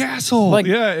you're the asshole. Like,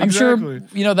 yeah, I'm sure,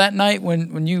 that night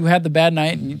when you had the bad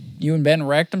night and you and Ben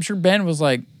wrecked, I'm sure Ben was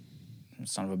like,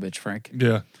 son of a bitch, Frank.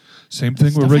 Yeah. Same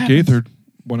thing with Rick Gaithard.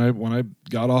 When I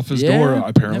got off his door,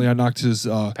 apparently I knocked his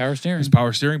power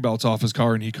steering belts off his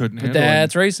car and he couldn't handle it.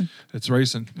 That's racing. It's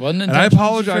racing. Wasn't it? And I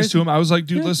apologized to him. I was like,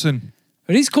 dude, listen.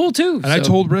 But he's cool too. And I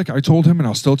told Rick, him, and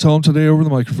I'll still tell him today over the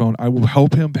microphone, I will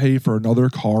help him pay for another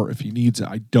car if he needs it.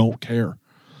 I don't care.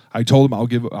 I told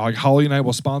him Holly and I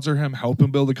will sponsor him, help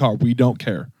him build a car. We don't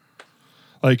care.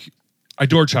 Like, I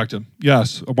door checked him.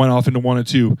 Yes, I went off into 1 and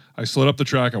 2. I slid up the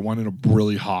track. I went in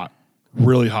really hot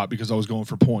because I was going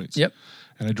for points. Yep.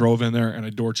 And I drove in there and I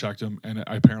door checked him, and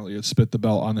apparently it spit the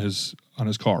belt on his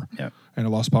car. Yep. And it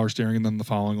lost power steering, and then the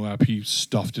following lap he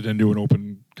stuffed it into an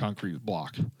open concrete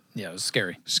block. Yeah, it was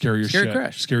scary. Scary shit.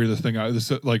 Crash. Scary the thing.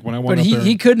 Like when I went up there.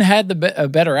 He couldn't have had a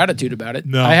better attitude about it.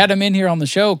 No. I had him in here on the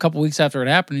show a couple weeks after it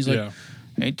happened. He's like,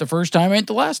 Ain't the first time, ain't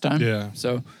the last time. Yeah.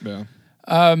 So, Yeah.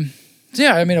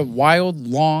 yeah, I mean, a wild,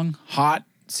 long, hot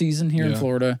season here in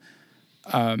Florida.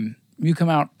 You come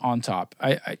out on top.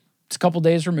 It's a couple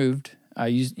days removed.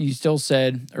 You still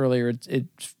said earlier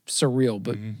it's surreal,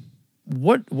 but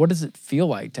what does it feel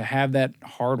like to have that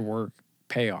hard work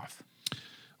pay off?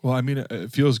 Well, I mean,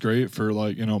 it feels great for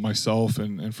like, myself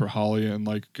and for Holly and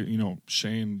like,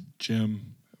 Shane,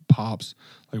 Jim, Pops.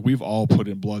 Like we've all put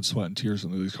in blood, sweat, and tears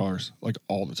into these cars like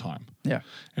all the time. Yeah.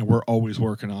 And we're always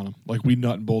working on them. Like we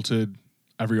nut and bolted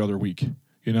every other week,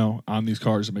 on these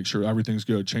cars to make sure everything's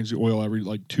good. Change the oil every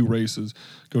like 2 races,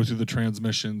 go through the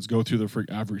transmissions, go through the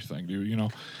everything,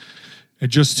 dude, And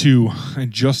just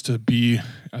to be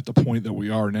at the point that we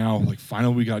are now, like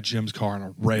finally we got Jim's car on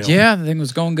a rail. Yeah, the thing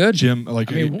was going good. Jim, like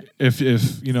if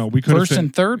we could first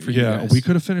and third for you guys. We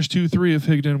could have finished 2-3 if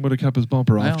Higdon would have kept his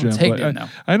bumper off, Jim.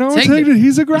 I know it's Higdon. Higdon.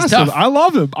 He's aggressive. He's tough. I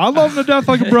love him. I love him to death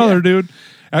like a brother, dude.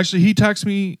 Actually, he texted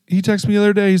me the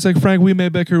other day. He's like, Frank, we may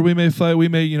bicker, we may fight, we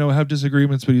may, have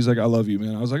disagreements, but he's like, I love you,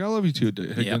 man. I was like, I love you too,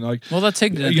 Higdon. Yeah. Like, well, that's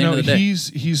Higdon at the end of the day.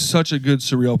 He's such a good,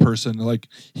 surreal person. Like,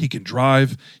 he can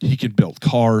drive, he can build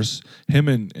cars. Him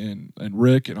and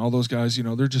Rick and all those guys,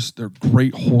 they're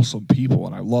great, wholesome people,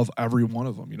 and I love every one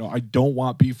of them. I don't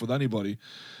want beef with anybody.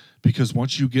 Because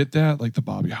once you get that, like the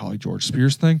Bobby Holly George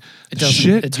Spears thing, it's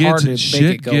hard to make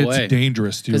it go away. It's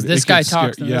dangerous, dude. Because this guy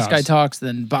talks, then this guy talks,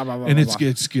 then blah blah blah. And blah,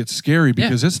 it gets scary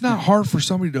because it's not hard for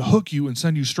somebody to hook you and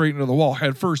send you straight into the wall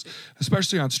head first,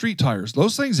 especially on street tires.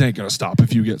 Those things ain't gonna stop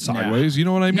if you get sideways. You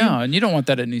know what I mean? No, and you don't want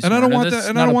that at New Smyrna. And I don't want that.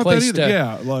 And I don't want that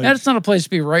either. That's not a place to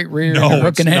be right rear and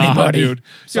hooking not, anybody, dude.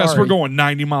 Sorry. Yes, we're going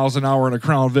 90 miles an hour in a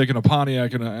Crown Vic and a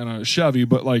Pontiac and a Chevy,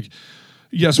 but like.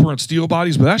 Yes, we're in steel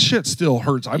bodies, but that shit still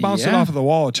hurts. I bounced it off of the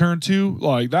wall at turn 2.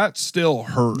 Like, that still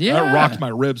hurt. Yeah. That rocked my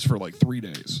ribs for like 3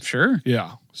 days. Sure.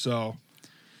 Yeah. So,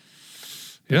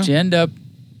 But you end up,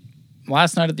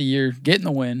 last night of the year, getting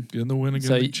the win. Getting the win against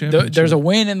So the championship. there's a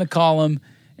win in the column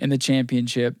in the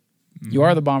championship. You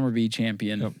are the Bomber B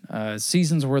champion. Yep.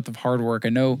 Season's worth of hard work. I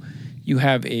know you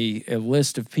have a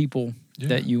list of people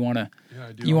that you want to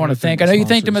thank. I know you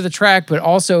thanked them at the track, but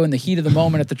also in the heat of the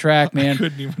moment at the track,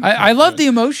 man. I love the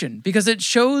emotion because it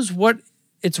shows what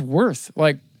it's worth.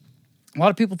 Like, a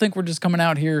lot of people think we're just coming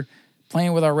out here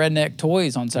playing with our redneck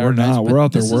toys on Saturday nights. We're not. We're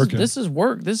out there working. This is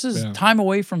work. This is time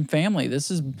away from family. This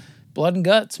is blood and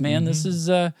guts, man. This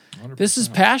is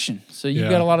passion. So you've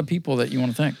got a lot of people that you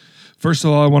want to thank. First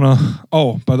of all, I want to.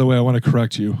 Oh, by the way, I want to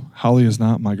correct you. Holly is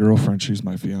not my girlfriend. She's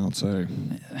my fiance.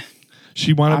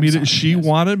 She wanted me to. She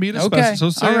wanted me to. Okay.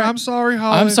 So say, I'm sorry,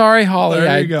 Holly. I'm sorry, Holly.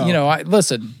 There you go.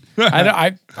 Listen.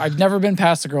 I've never been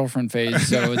past the girlfriend phase,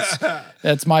 so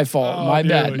that's my fault. My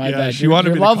bad. My bad. She wanted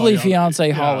your me to lovely call you out. fiance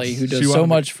Holly, who does so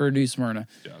much for New Smyrna.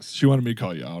 Yes, she wanted me to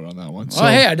call you out on that one. Well,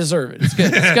 hey, I deserve it. It's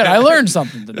good. It's good. I learned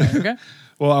something today. Okay.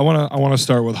 Well, I want to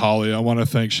start with Holly. I want to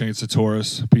thank Shane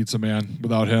Satoris, Pizza Man.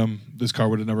 Without him, this car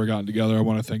would have never gotten together. I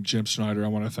want to thank Jim Schneider. I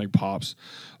want to thank Pops.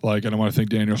 And I want to thank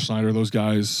Daniel Schneider. Those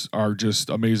guys are just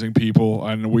amazing people,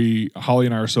 and Holly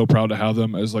and I are so proud to have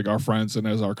them as like our friends and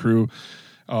as our crew.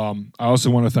 I also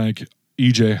want to thank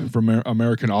EJ from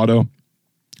American Auto.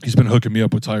 He's been hooking me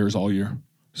up with tires all year,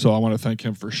 so I want to thank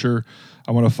him for sure.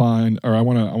 I want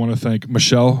to thank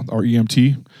Michelle, our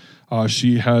EMT.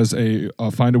 She has a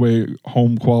Find Away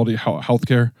home quality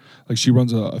healthcare. Like, she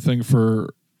runs a thing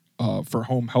for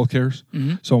home health cares.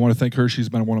 Mm-hmm. So I want to thank her. She's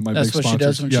been one of my big sponsors. That's what she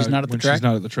does when she's not at the track? She's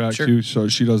not at the track, sure. too. So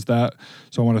she does that.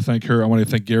 So I want to thank her. I want to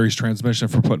thank Gary's Transmission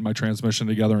for putting my transmission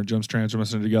together and Jim's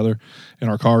transmission together in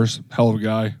our cars. Hell of a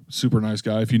guy. Super nice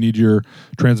guy. If you need your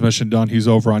transmission done, he's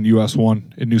over on US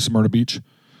 1 in New Smyrna Beach.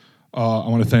 I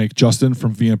want to thank Justin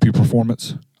from VMP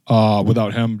Performance.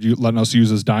 Without him letting us use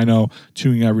his dyno,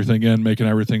 tuning everything in, making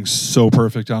everything so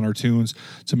perfect on our tunes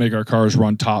to make our cars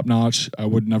run top notch. I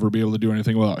would never be able to do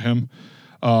anything without him.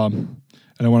 And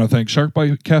I want to thank Shark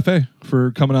Bite Cafe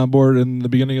for coming on board in the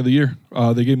beginning of the year.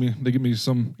 They gave me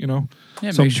some,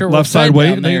 some left side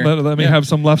weight. Let me have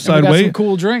some left side weight. Some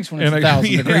cool drinks when it's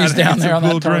 1,000 degrees down there on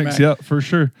that tarmac. Yeah, for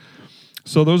sure.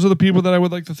 So those are the people that I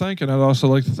would like to thank, and I'd also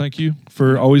like to thank you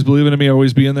for always believing in me,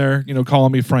 always being there,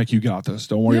 calling me Frank. You got this.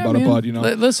 Don't worry about it, bud.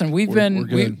 Listen, we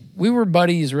were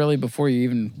buddies really before you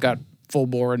even got full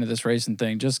bore into this racing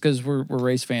thing, just because we're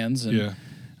race fans. And,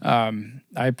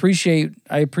 I appreciate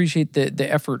the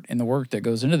effort and the work that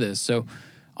goes into this. So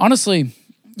honestly,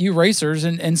 you racers,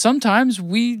 and sometimes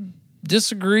we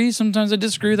disagree. Sometimes I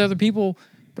disagree with other people.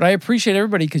 But I appreciate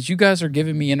everybody because you guys are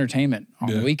giving me entertainment on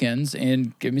the weekends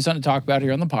and giving me something to talk about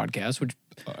here on the podcast, which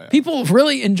people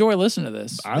really enjoy listening to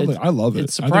this. I love it.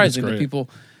 It's surprising that people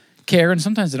care, and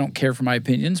sometimes they don't care for my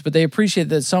opinions, but they appreciate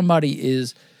that somebody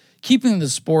is keeping the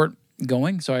sport,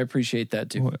 going. So I appreciate that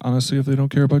too. Well, honestly, if they don't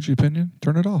care about your opinion,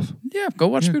 turn it off. Yeah, go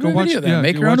watch Speedway video then.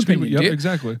 Make your own opinion. Yep,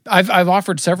 exactly. I've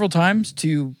offered several times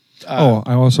to.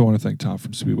 I also want to thank Tom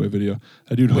from Speedway Video.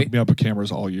 That dude hooked me up with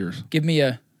cameras all years. Give me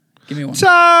one.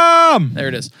 Tom! There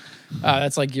it is.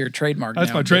 That's like your trademark.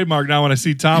 That's my trademark now. When I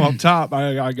see Tom up top,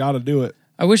 I got to do it.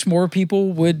 I wish more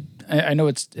people would. I know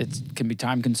it can be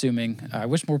time consuming. I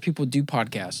wish more people would do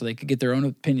podcasts so they could get their own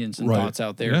opinions and thoughts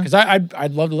out there. Because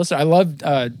I'd love to listen. I loved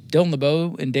Dylan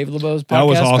LeBeau and David LeBeau's podcast. That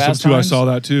was awesome Fast too. Times. I saw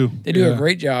that too. They do a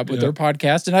great job with their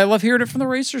podcast, and I love hearing it from the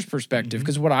racer's perspective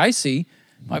because what I see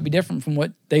might be different from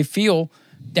what they feel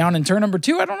down in turn number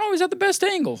 2. I don't always have the best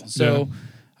angle, so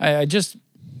I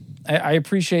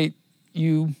appreciate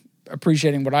you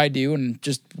appreciating what I do and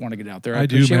just want to get out there. I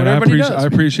do, man. I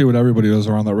appreciate what everybody does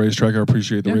around that racetrack. I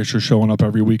appreciate the racers showing up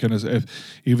every weekend,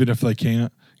 even if they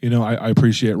can't. I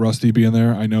appreciate Rusty being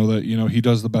there. I know that he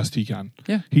does the best he can.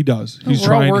 Yeah, he does. He's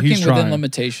trying. We're all working he's trying. within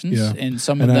limitations, and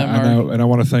some of them are. And I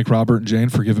want to thank Robert and Jane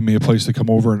for giving me a place to come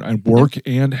over and work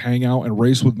and hang out and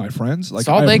race with my friends. Like,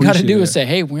 so all they got to do is say,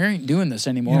 "Hey, we ain't doing this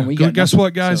anymore." Yeah. And we guess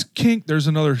what, guys? Kink. There's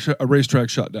another a racetrack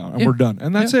shutdown, and we're done.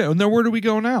 And that's it. And then where do we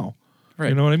go now? Right.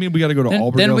 You know what I mean? We got to go to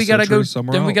Auburndale. Then we got to go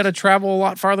somewhere. Then we got to travel a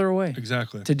lot farther away.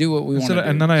 Exactly. To do what we want to do.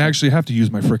 And then I actually have to use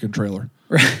my freaking trailer.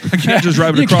 I can't just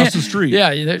drive it across the street.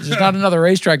 Yeah, there's not another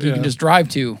racetrack you can just drive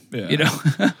to. Yeah.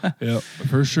 Yeah,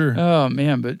 for sure. Oh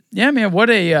man, but yeah, man,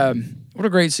 what a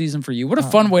great season for you. What a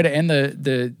fun way to end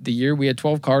the year. We had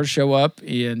 12 cars show up,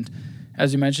 and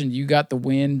as you mentioned, you got the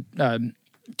win.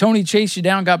 Tony chased you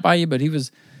down, got by you, but he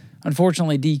was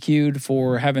unfortunately DQ'd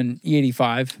for having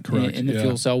E85 in the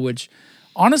fuel cell, which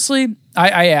honestly,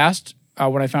 I asked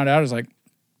when I found out, I was like,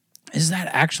 is that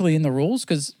actually in the rules?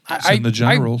 Because it's in the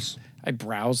general rules. I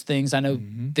browse things. I know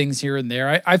things here and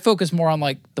there. I focus more on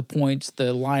like the points,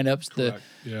 the lineups, the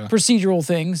procedural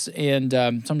things. And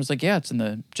someone's like, yeah, it's in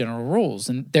the general rules.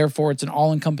 And therefore, it's an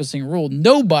all-encompassing rule.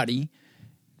 Nobody,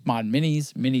 mod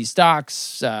minis, mini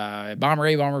stocks, Bomber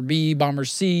A, Bomber B, Bomber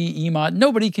C, E-mod,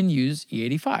 nobody can use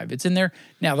E85. It's in there.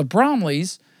 Now, the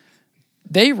Bromleys,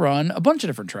 they run a bunch of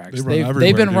different tracks.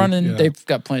 They've been running. They've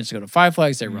got plans to go to Five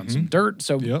Flags. They run some dirt.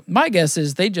 So my guess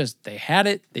is they had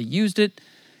it, they used it,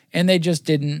 and they just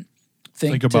didn't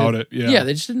think about it. Yeah,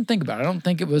 they just didn't think about it. I don't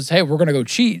think it was, hey, we're going to go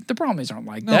cheat. The Bromleys aren't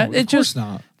like that. Of course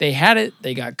not. They had it.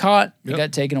 They got caught. They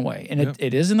got taken away, and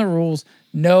it is in the rules.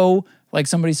 No, like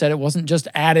somebody said, it wasn't just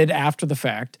added after the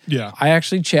fact. Yeah, I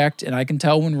actually checked, and I can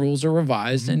tell when rules are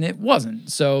revised, and it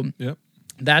wasn't. So. Yep.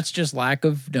 That's just lack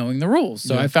of knowing the rules.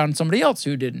 So I found somebody else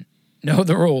who didn't know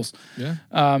the rules. Yeah.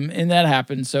 And that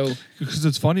happened. So because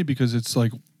it's funny because it's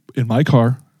like in my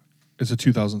car, it's a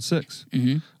 2006.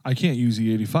 I can't use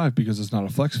E85 because it's not a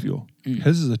flex fuel.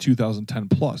 His is a 2010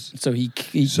 plus. So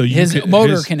his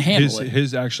motor can handle it.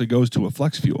 His actually goes to a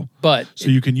flex fuel. But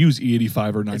you can use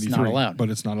E85 or 93. It's not allowed.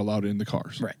 But it's not allowed in the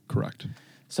cars. Right. Correct.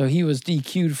 So he was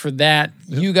DQ'd for that.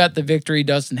 Yep. You got the victory.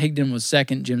 Dustin Higdon was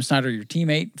second. Snyder Snyder, your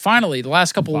teammate. Finally, the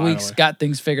last couple of weeks, got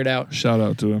things figured out. Shout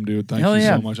out to him, dude. Thank you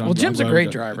so much. Well, Jim's a great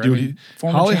driver. Dude,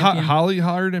 Holly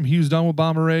hired him. He was done with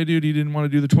Bomber A, dude. He didn't want to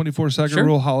do the 24-second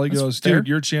rule. Holly goes, dude,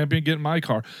 you're a champion. Get in my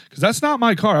car. Because that's not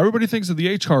my car. Everybody thinks that the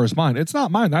H car is mine. It's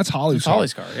not mine. That's Holly's car.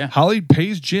 Holly's car, yeah. Holly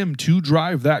pays Jim to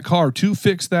drive that car, to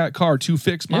fix that car, to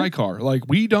fix my car. Like,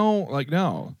 we don't,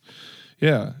 no.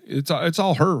 Yeah, it's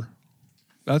all her.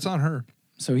 That's on her.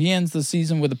 So he ends the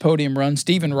season with a podium run.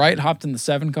 Stephen Wright hopped in the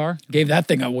 7 car, gave that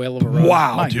thing a whale of a run.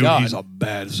 Wow, My dude, God. he's a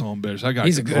bad son of a bitch.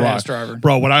 He's a good ass driver.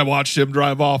 Bro, when I watched him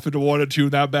drive off into 1 and 2,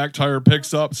 that back tire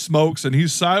picks up, smokes, and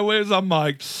he's sideways, I'm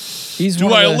like,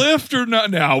 do I lift or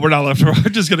not? No, we're not lifting. We're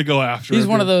just going to go after him. He's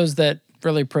one of those that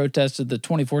really protested the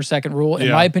 24-second rule, in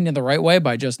my opinion, the right way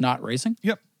by just not racing.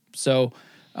 Yep. So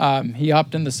he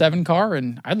hopped in the 7 car,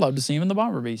 and I'd love to see him in the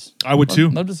Bomber Beast. I would too.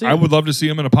 Love to see him. I would love to see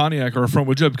him in a Pontiac or a front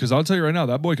wheel jib, because I'll tell you right now,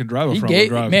 that boy can drive a front wheel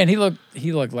drive. Man, he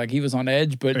looked like he was on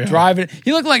edge, but driving.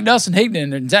 He looked like Dustin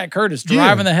Higdon and Zach Curtis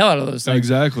driving the hell out of those things.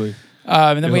 Exactly.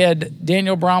 And then we had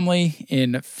Daniel Bromley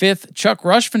in 5th. Chuck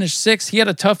Rush finished 6th. He had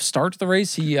a tough start to the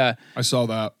race. He I saw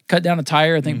that. Cut down a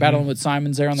tire, I think, battling with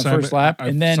Simons there on the first lap.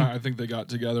 And then I think they got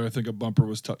together. I think a bumper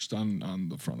was touched on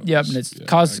the front of it. Yep, and it's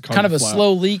caused kind of a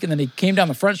slow leak, and then he came down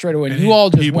the front straightaway, and you all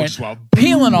just went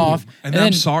peeling off. And then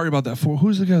I'm sorry about that.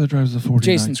 Who's the guy that drives the 49?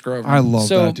 Jason Scrover. I love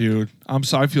that dude. I'm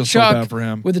sorry. I feel Chuck, so bad for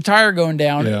him. With the tire going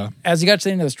down, as he got to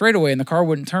the end of the straightaway and the car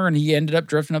wouldn't turn, he ended up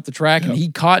drifting up the track, and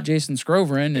he caught Jason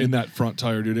Scrover in that front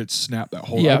tire, dude. It snapped that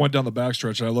whole. I went down the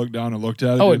backstretch, and I looked down and looked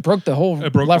at it. Oh, it broke the whole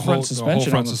left front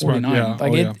suspension on the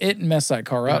 49. it messed that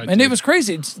car up. it And did. it was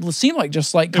crazy. It seemed like just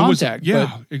slight contact.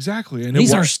 Yeah, exactly. And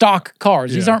these are stock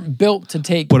cars. These Yeah. aren't built to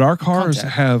take But our cars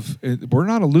contact. we're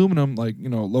not aluminum, like,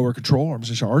 lower control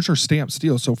arms. Ours are stamped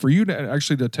steel. So for you to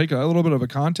actually to take a little bit of a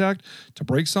contact to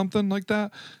break something like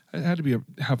that, it had to be a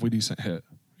halfway decent hit.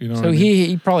 You know, So what I mean?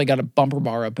 he probably got a bumper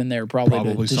bar up in there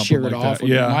probably to something shear like it off. that. Would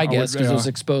be Yeah, my I guess would- because yeah. those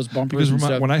exposed bumpers Because and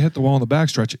stuff. when I hit the wall in the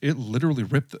backstretch, it literally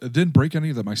ripped. It didn't break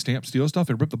any of my stamped steel stuff.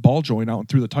 It ripped the ball joint out and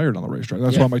threw the tire down the racetrack.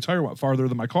 That's Yeah. why my tire went farther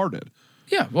than my car did.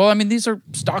 Yeah, well, I mean, these are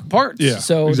stock parts. Yeah,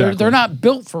 so exactly. they're not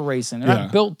built for racing. They're Yeah.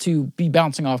 not built to be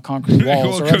bouncing off concrete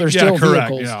walls or other yeah, steel correct.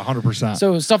 vehicles. Yeah, 100%.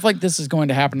 So stuff like this is going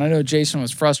to happen. I know Jason was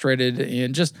frustrated,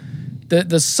 and just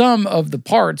the sum of the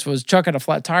parts was Chuck had a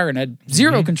flat tire and had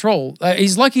zero control.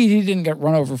 He's lucky he didn't get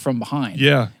run over from behind.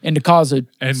 Yeah. And to cause a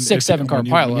And 6-7 car when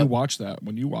you pileup. watch that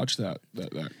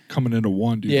coming into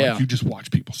one, dude, Yeah. like you just watch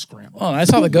people scramble. Well, I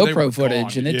saw the They were GoPro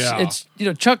footage, gone. and Yeah. it's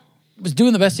Chuck was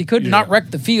doing the best he could to not Yeah.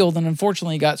 wreck the field, and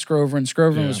unfortunately he got Scrover, and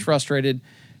Scrover Yeah. was frustrated.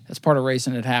 That's part of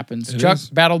racing. It happens. It Chuck is.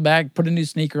 battled back, put a new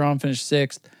sneaker on, finished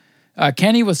 6th.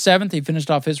 Kenny was 7th. He finished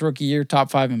off his rookie year,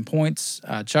 top 5 in points.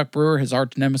 Chuck Brewer, his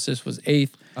arch nemesis, was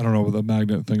 8th. I don't know what the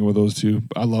magnet thing with those two.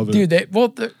 I love it. Dude,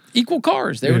 they're equal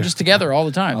cars. They were Yeah. just together all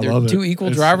the time. I They're love it. two equal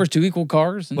It's- drivers, 2 equal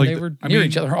cars, and Like they the- were I near mean,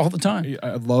 each other all the time.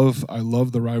 I love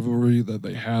the rivalry that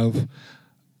they have.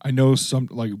 I know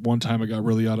one time it got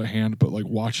really out of hand, but like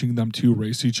watching them two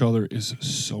race each other is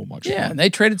so much Yeah, fun. and they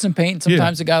traded some paint.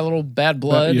 Sometimes it got a little bad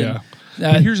blood. yeah.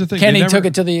 And, But here's the thing, Kenny they never- took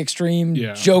it to the extreme,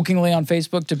 Yeah. jokingly on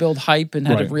Facebook to build hype and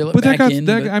had to reel it back in.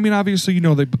 I mean, obviously,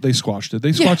 they squashed it.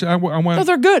 They squashed it. I went. No,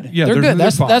 they're good. Yeah, they're good.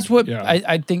 they're fine. That's what Yeah.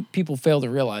 I think people fail to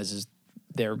realize is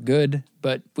they're good.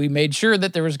 But we made sure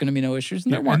that there was going to be no issues,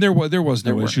 and there weren't. And there was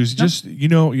no weren't. issues. No. Just you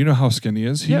know how Skinny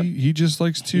is. Yep. He just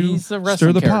likes to He's a stir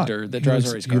wrestling the pot. character that He drives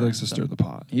likes- a race He car, likes to so. stir the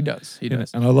pot. He does. He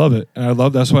does. And I love it.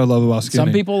 That's what I love about Skinny.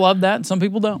 Some people love that, and some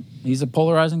people don't. He's a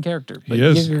polarizing character. But He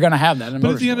is. You're going to have that.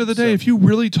 But at the end of the day, if you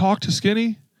really talk to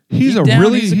Skinny, he's Deep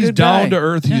down, he's a he's good down guy. to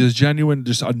earth. Yeah. He's a genuine,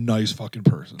 just a nice fucking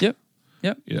person. Yep.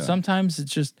 Yeah. Sometimes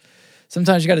it's just.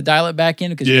 Sometimes you got to dial it back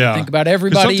in because you Yeah. think about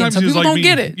everybody, and Sometimes some he's people like don't me.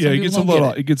 get it. Yeah, Some he people gets a don't little,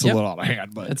 get it. it gets a Yep. little out of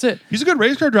hand. But That's it. He's a good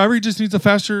race car driver. He just needs a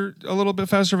little bit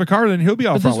faster of a car, then he'll be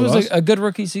out But front this with was us. a good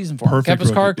rookie season for him. Perfect Kept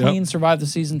his car rookie, yep. clean, survived the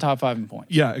season, top 5 in points.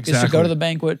 Yeah, Gets to exactly. go to the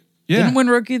banquet. Yeah. Didn't win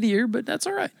rookie of the year, but that's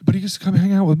all right. But he gets to come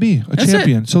hang out with me, a That's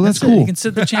champion. it. So that's it. cool. You can sit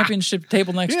at the championship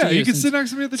table next Yeah, to you. you can since- sit next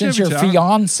to me at the since your championship.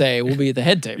 fiance will be at the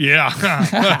head table. Yeah.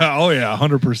 Oh yeah,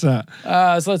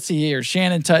 100%. So let's see here.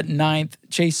 Shannon Tutton 9th.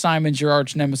 Chase Simons, your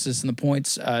arch nemesis in the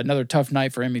points. Another tough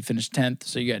night for him. He finished 10th,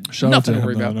 so you had Shout out nothing to to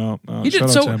him. worry about. No, He did shout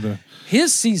out so. to him to-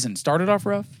 His season started off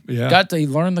rough. Yeah. Got to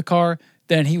learn the car.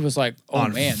 Then he was like, "Oh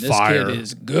On man, this fire. kid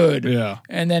is good." Yeah.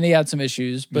 And then he had some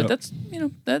issues, but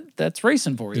Yep. that's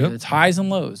racing for you. Yep. It's highs and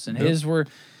lows, and Yep. his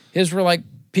were like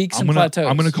peaks I'm and gonna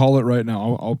plateaus. call it right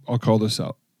now. I'll call this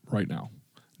out right now.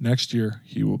 Next year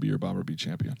he will be your Bomber B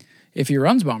champion. If he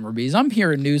runs Bomber Bees, I'm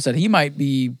hearing news that he might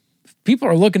be. People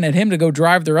are looking at him to go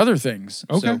drive their other things.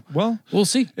 Okay, So, well, we'll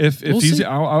see. if We'll he's, see.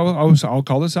 I'll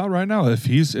call this out right now. If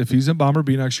he's in Bomber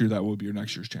B next year, that will be your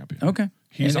next year's champion. Okay.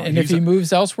 He's- and if he's- he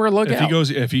moves elsewhere, look If out.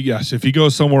 he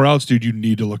goes somewhere else, dude, you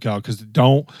need to look out because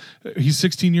he's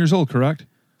 16 years old, correct?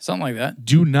 Something like that.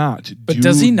 Do not. But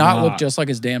does he not look just like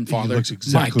his damn father? He looks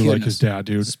exactly My like his goodness. dad,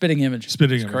 dude. Spitting image.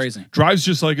 Spitting It's image. crazy. Drives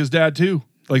just like his dad too.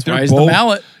 Like Why they're he's both. the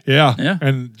mallet. Yeah. Yeah.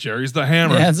 And Jerry's the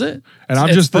hammer. Yeah, that's it. And I'm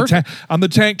It's just the perfect. tank. I'm the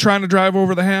tank trying to drive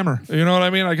over the hammer. You know what I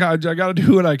mean? I got to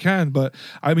do what I can. But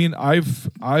I mean,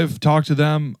 I've talked to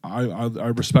them. I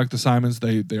respect the Simons.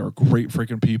 They are great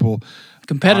freaking people.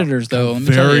 Competitors, though. Let me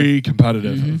tell you. Very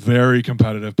competitive. Mm-hmm. Very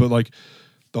competitive. But like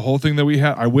the whole thing that we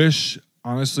had, I wish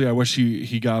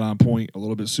he got on point a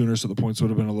little bit sooner, so the points would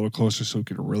have been a little closer, so we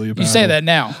could really have. You say that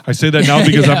now. I say that now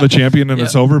because Yeah. I'm the champion and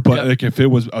it's Yeah. over. But Yeah. like if it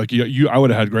was like you, I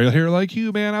would have had gray hair like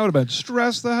you, man. I would have been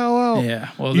stressed the hell out. Yeah.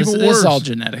 Well, Even this is all worse.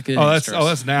 genetic. Oh,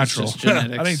 that's natural. It's just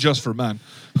genetics. That ain't just for men.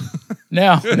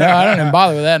 No, I don't even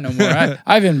bother with that no more.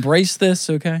 I've embraced this,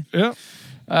 okay? Yeah.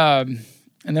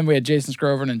 And then we had Jason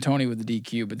Scrover and Tony with the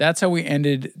DQ. But that's how we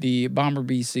ended the Bomber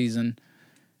B season.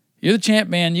 You're the champ,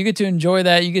 man. You get to enjoy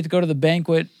that. You get to go to the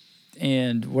banquet.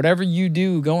 And whatever you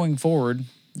do going forward,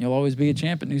 you'll always be a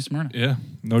champ at New Smyrna. Yeah,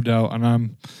 no doubt. And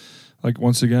I'm like,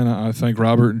 once again, I thank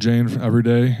Robert and Jane every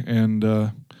day and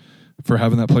for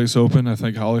having that place open. I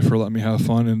thank Holly for letting me have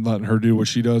fun and letting her do what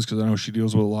she does because I know she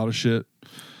deals with a lot of shit.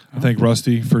 I thank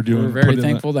Rusty for doing. We're very putting in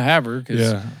thankful to have her because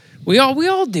Yeah. we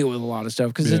all deal with a lot of stuff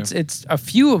because Yeah. it's a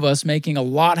few of us making a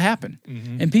lot happen,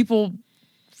 and people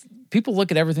look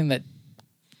at everything that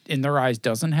in their eyes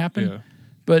doesn't happen. Yeah.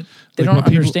 But they Like, don't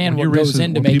understand what goes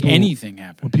in to make anything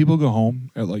happen. When people go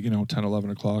home at 10, 11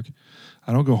 o'clock,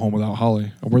 I don't go home without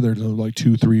Holly. We're there till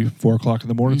 2, 3, 4 o'clock in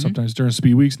the morning. Sometimes during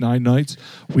speed weeks, 9 nights,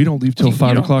 we don't leave till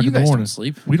 5 o'clock in the morning. Don't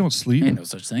sleep. We don't sleep. Ain't no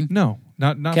such thing. No,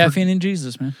 not caffeine and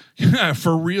Jesus, man. Yeah,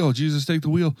 for real. Jesus, take the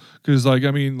wheel. Because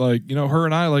her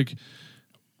and I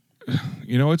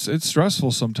it's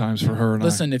stressful sometimes for her and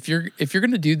Listen, if you're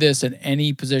going to do this at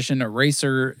any position, a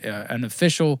racer, an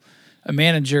official, a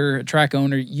manager, a track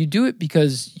owner, you do it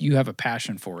because you have a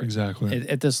passion for it. Exactly.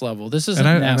 At this level, this isn't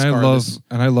NASCAR.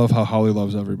 And I love how Holly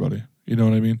loves everybody. You know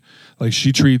what I mean? Like,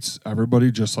 she treats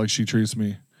everybody just like she treats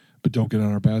me, but don't get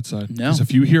on her bad side. No. Because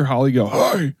if you hear Holly go,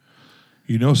 "Hey,"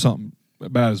 you know something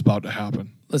bad is about to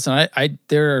happen. Listen,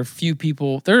 there are a few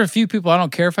people I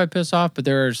don't care if I piss off, but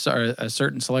there are a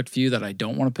certain select few that I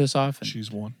don't want to piss off. And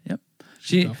she's one. Yep.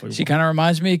 She kind of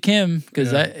reminds me of Kim,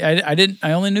 because I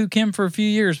only knew Kim for a few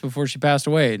years before she passed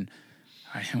away, and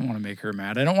I don't want to make her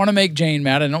mad. I don't want to make Jane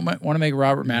mad. I don't want to make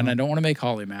Robert mad. And I don't want to make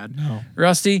Holly mad. No.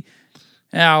 Rusty,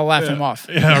 I'll laugh him off.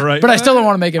 Yeah, right. But I still don't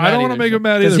want to make him mad. I don't want to make him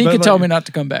mad either. Because he could tell me not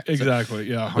to come back. Exactly.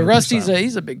 So. Yeah. 100%. But Rusty's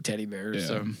he's a big teddy bear. Yeah.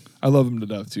 So I love him to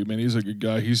death too, man. He's a good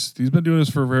guy. He's been doing this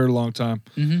for a very long time.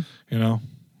 Mm-hmm. You know.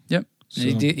 Yep. So.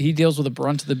 He deals with the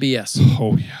brunt of the BS.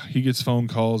 Oh yeah, he gets phone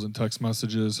calls and text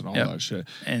messages and all that shit.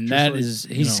 And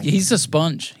he's a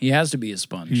sponge. He has to be a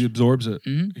sponge. He absorbs it.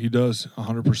 Mm-hmm. He does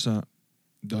 100%,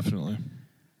 definitely.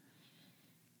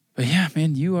 But yeah,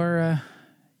 man, you're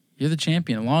the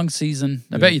champion. A long season.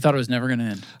 I bet you thought it was never going to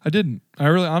end. I didn't. I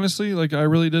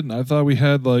really didn't. I thought we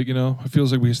had it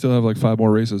feels like we still have 5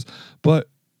 more races, but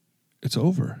it's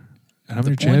over. And how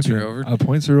many champions?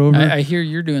 Points are over. I hear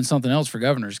you're doing something else for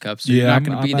Governor's Cup, so you're not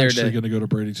going to be there. I'm actually going to go to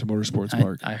Bradenton Motorsports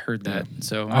Park. I heard that,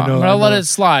 so I'm going to let it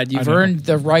slide. You've earned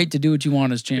the right to do what you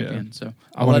want as champion, so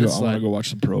I'll let it slide. I want to go watch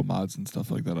some pro mods and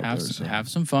stuff like that up there. So. Have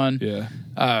some fun. Yeah.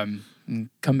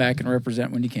 And come back and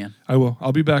represent when you can. I will.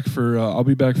 I'll be back for.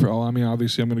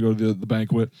 Obviously, I'm going to go to the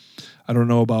banquet. I don't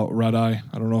know about Red Eye.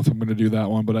 I don't know if I'm going to do that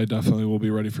one, but I definitely will be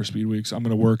ready for Speed Weeks. I'm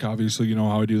going to work. Obviously, you know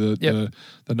how I do the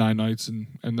 9 nights, and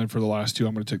then for the last 2,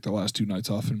 I'm going to take the last 2 nights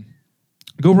off and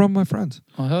go run with my friends.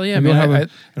 Well, hell yeah, man!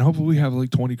 And hopefully we have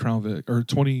 20 Crown Vic or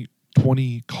 20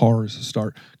 cars to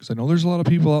start, because I know there's a lot of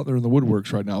people out there in the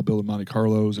woodworks right now building Monte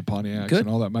Carlos and Pontiacs and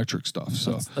all that metric stuff.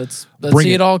 So let's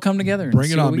see it all come together.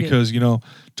 Bring it on, because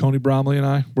Tony Bromley and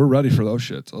I, we're ready for those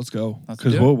shits. Let's go,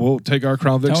 because we'll take our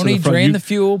Crown Vics. Tony, to the front. drain the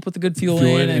fuel, put the good fuel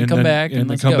in, and come back, and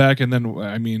let's come go. back, and then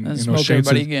smoke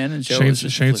everybody again, and Shane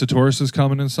Satoris is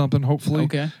coming in something hopefully.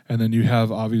 Okay, and then you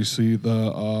have obviously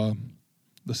the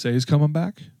Says coming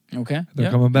back. Okay, they're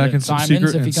coming back in some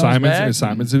secret, and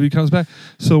Simons if he comes back.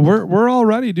 So we're all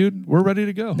ready, dude. We're ready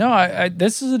to go. No,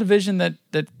 this is a division that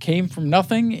came from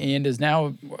nothing and is now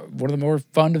one of the more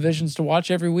fun divisions to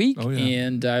watch every week. Oh, yeah.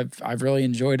 And I've really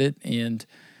enjoyed it. And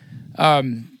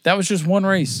that was just one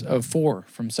race of 4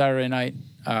 from Saturday night.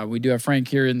 We do have Frank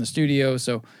here in the studio,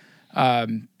 so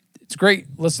it's great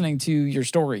listening to your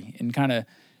story and kind of,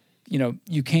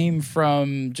 you came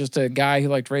from just a guy who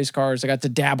liked race cars. I got to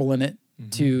dabble in it.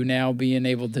 To now being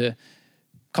able to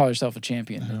call yourself a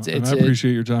champion. I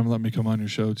appreciate your time. Let me come on your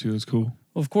show too. It's cool.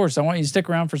 Well, of course. I want you to stick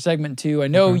around for segment 2. I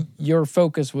know your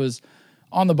focus was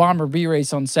on the Bomber B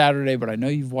race on Saturday, but I know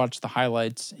you've watched the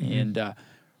highlights. And we're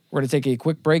going to take a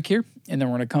quick break here, and then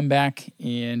we're going to come back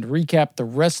and recap the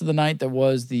rest of the night that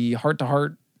was the Heart to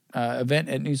Heart event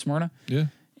at New Smyrna. Yeah.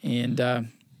 And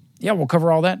we'll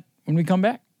cover all that when we come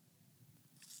back.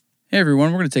 Hey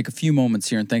everyone, we're going to take a few moments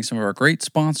here and thank some of our great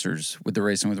sponsors with the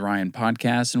Racing with Ryan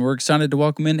podcast, and we're excited to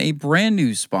welcome in a brand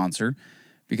new sponsor,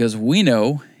 because we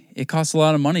know it costs a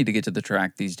lot of money to get to the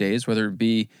track these days, whether it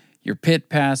be your pit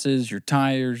passes, your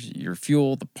tires, your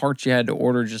fuel, the parts you had to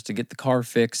order just to get the car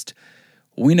fixed.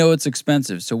 We know it's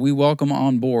expensive, so we welcome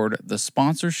on board the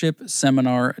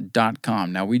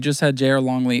sponsorshipseminar.com. Now, we just had JR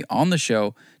Longley on the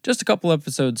show just a couple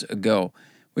episodes ago.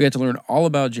 We got to learn all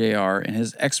about JR and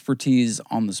his expertise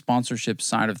on the sponsorship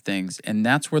side of things, and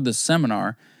that's where the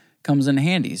seminar comes in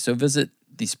handy. So visit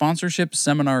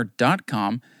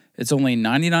thesponsorshipseminar.com. It's only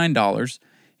 $99,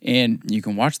 and you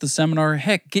can watch the seminar.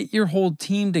 Heck, get your whole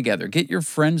team together. Get your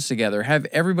friends together. Have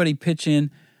everybody pitch in,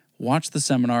 watch the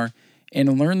seminar,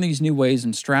 and learn these new ways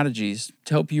and strategies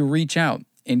to help you reach out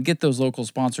and get those local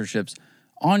sponsorships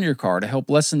on your car to help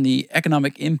lessen the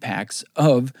economic impacts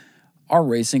of our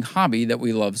racing hobby that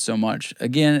we love so much.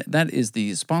 Again, that is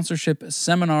the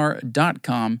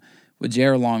sponsorshipseminar.com with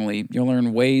JR Longley. You'll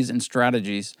learn ways and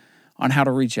strategies on how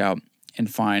to reach out and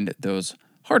find those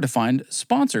hard-to-find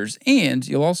sponsors. And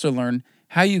you'll also learn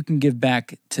how you can give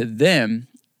back to them.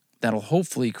 That'll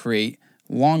hopefully create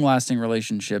long-lasting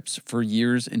relationships for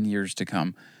years and years to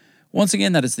come. Once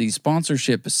again, that is the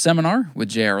Sponsorship Seminar with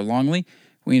J.R. Longley.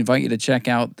 We invite you to check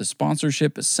out the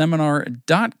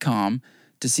sponsorshipseminar.com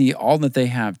to see all that they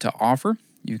have to offer.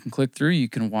 You can click through, you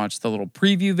can watch the little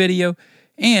preview video,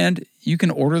 and you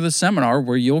can order the seminar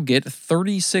where you'll get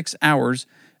 36 hours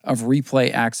of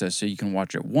replay access. So you can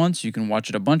watch it once, you can watch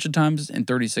it a bunch of times in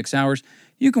 36 hours.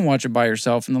 You can watch it by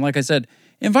yourself. And then, like I said,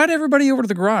 invite everybody over to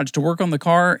the garage to work on the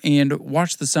car and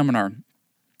watch the seminar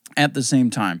at the same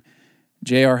time.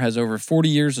 JR has over 40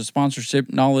 years of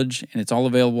sponsorship knowledge, and it's all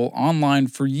available online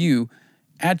for you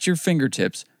at your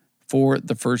fingertips for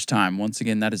the first time. Once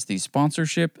again, that is the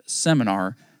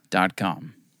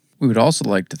sponsorshipseminar.com. We would also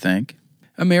like to thank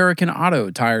American Auto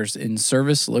Tires and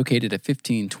Service, located at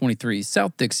 1523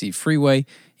 South Dixie Freeway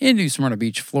in New Smyrna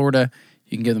Beach, Florida.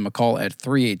 You can give them a call at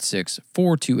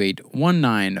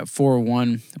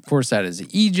 386-428-1941. Of course, that is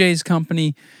EJ's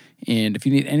company. And if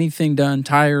you need anything done,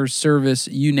 tires, service,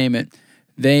 you name it,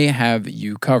 they have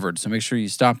you covered. So make sure you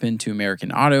stop into American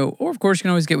Auto. Or, of course, you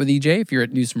can always get with EJ if you're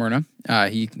at New Smyrna.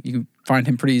 You can find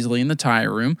him pretty easily in the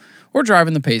tire room or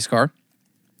driving the pace car.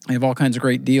 They have all kinds of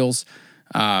great deals.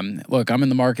 Look, I'm in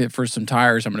the market for some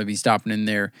tires. I'm going to be stopping in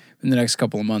there in the next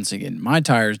couple of months and getting my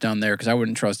tires down there because I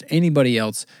wouldn't trust anybody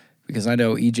else, because I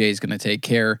know EJ is going to take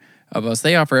care of us.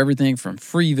 They offer everything from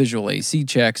free visual AC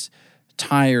checks,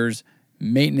 tires,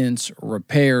 maintenance,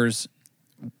 repairs,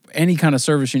 any kind of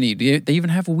service you need. They even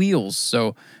have wheels.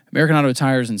 So American Auto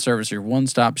Tires and Service, your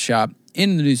one-stop shop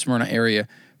in the New Smyrna area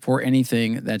for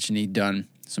anything that you need done.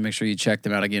 So make sure you check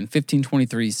them out again.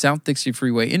 1523 South Dixie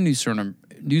Freeway in New Smyrna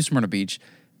Beach,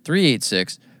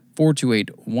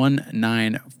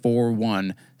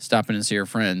 386-428-1941. Stop in and see our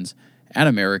friends at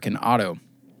American Auto.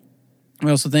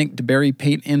 We also thank DeBerry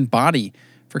Paint and Body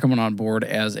for coming on board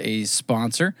as a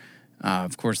sponsor.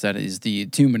 Of course, that is the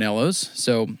two Manellos.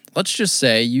 So let's just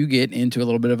say you get into a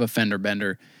little bit of a fender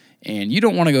bender and you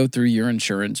don't want to go through your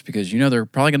insurance because you know they're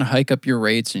probably going to hike up your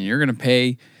rates and you're going to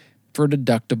pay for a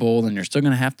deductible and you're still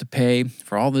going to have to pay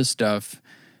for all this stuff.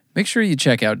 Make sure you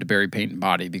check out DeBerry Paint and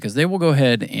Body because they will go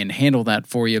ahead and handle that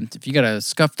for you. If you got a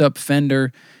scuffed up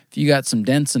fender, if you got some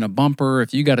dents in a bumper,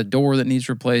 if you got a door that needs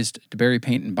replaced, DeBerry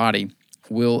Paint and Body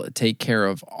will take care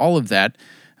of all of that.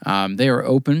 They are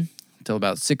open until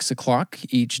about 6 o'clock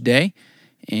each day,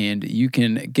 and you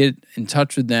can get in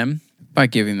touch with them by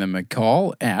giving them a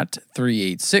call at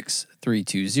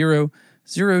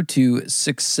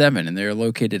 386-320-0267, and they're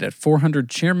located at 400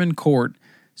 Chairman Court,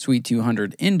 Suite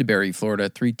 200 in DeBerry, Florida,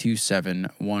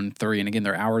 32713. And again,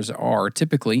 their hours are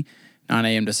typically 9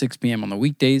 a.m. to 6 p.m. on the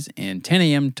weekdays and 10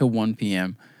 a.m. to 1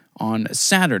 p.m. on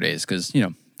Saturdays because, you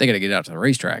know, they got to get out to the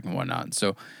racetrack and whatnot.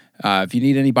 So if you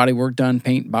need any body work done,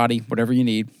 paint, body, whatever you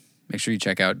need, make sure you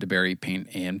check out DeBerry Paint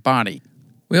and Body.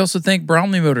 We also thank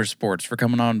Bromley Motorsports for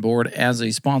coming on board as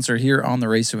a sponsor here on the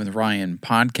Racing with Ryan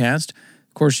podcast.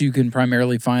 Of course, you can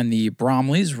primarily find the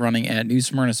Bromleys running at New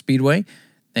Smyrna Speedway.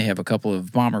 They have a couple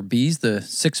of Bomber Bs, the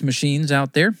 6 machines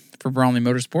out there for Bromley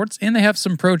Motorsports, and they have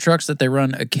some pro trucks that they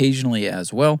run occasionally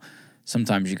as well.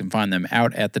 Sometimes you can find them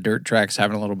out at the dirt tracks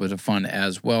having a little bit of fun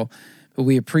as well. But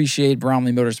we appreciate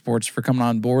Bromley Motorsports for coming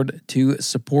on board to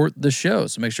support the show.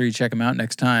 So make sure you check them out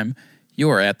next time you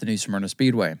are at the New Smyrna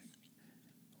Speedway.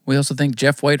 We also thank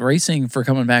Jeff White Racing for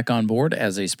coming back on board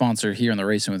as a sponsor here on the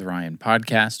Racing with Ryan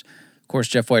podcast. Of course,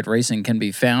 Jeff White Racing can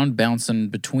be found bouncing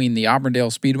between the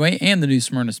Auburndale Speedway and the New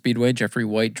Smyrna Speedway. Jeffrey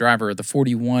White, driver of the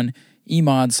 41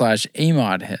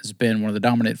 E-Mod/A-Mod, has been one of the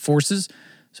dominant forces.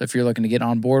 So if you're looking to get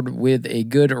on board with a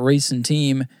good racing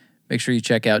team, make sure you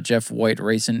check out Jeff White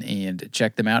Racing and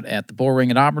check them out at the Bull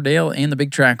Ring at Auburndale and the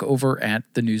big track over at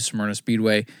the New Smyrna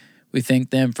Speedway. We thank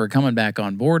them for coming back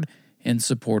on board and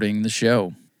supporting the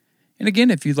show. And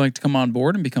again, if you'd like to come on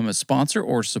board and become a sponsor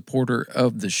or supporter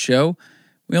of the show,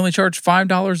 we only charge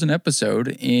 $5 an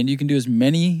episode, and you can do as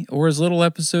many or as little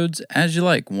episodes as you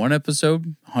like. 1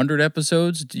 episode, 100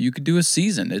 episodes, you could do a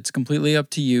season. It's completely up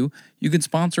to you. You can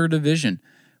sponsor a division.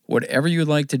 Whatever you would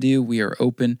like to do, we are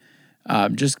open.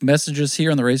 Just message us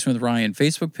here on the Racing with Ryan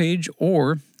Facebook page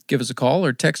or give us a call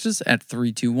or text us at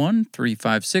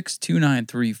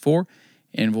 321-356-2934,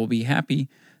 and we'll be happy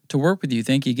to work with you.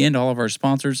 Thank you again to all of our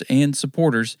sponsors and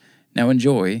supporters. Now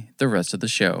enjoy the rest of the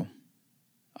show.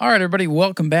 All right, everybody,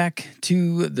 welcome back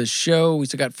to the show. We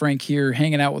still got Frank here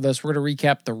hanging out with us. We're going to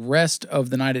recap the rest of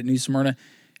the night at New Smyrna.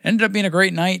 Ended up being a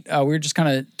great night. We were just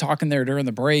kind of talking there during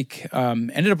the break.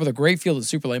 Ended up with a great field of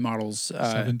Super Late models.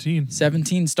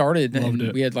 17 started, Loved and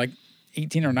it. we had like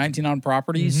 18 or 19 on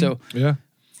property. So Yeah.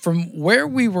 from where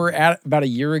we were at about a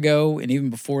year ago, and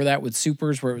even before that with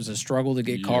Supers, where it was a struggle to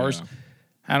get cars,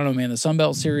 I don't know, man. The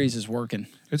Sunbelt Series is working.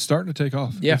 It's starting to take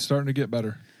off. Yeah. It's starting to get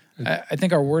better. I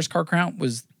think our worst car count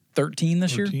was 13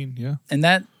 this year. 13, yeah. And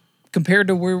that compared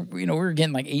to where, we were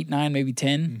getting like 8, 9, maybe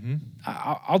 10,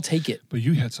 I'll take it. But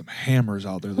you had some hammers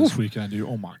out there this weekend, dude.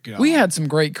 Oh, my God. We had some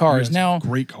great cars. Now,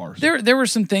 great cars. There were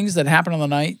some things that happened on the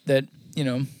night that,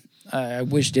 I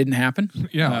wish didn't happen.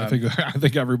 Yeah, I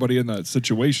think everybody in that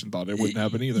situation thought it wouldn't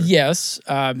happen either. Yes.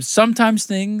 Sometimes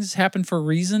things happen for a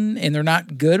reason, and they're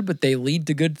not good, but they lead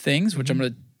to good things, which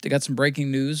I got some breaking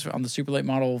news on the Super Late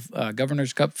Model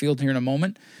Governor's Cup field here in a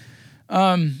moment.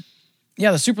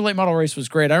 The Super Late Model race was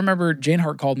great. I remember Jane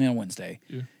Hart called me on Wednesday,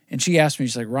 and she asked me,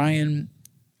 she's like, Ryan,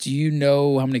 do you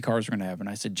know how many cars we're going to have? And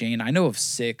I said, Jane, I know of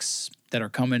 6 that are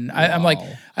coming. I'm like,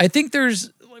 I think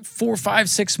there's 4, 5,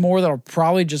 6 more that are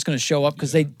probably just going to show up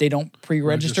because they don't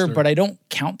pre-register, but I don't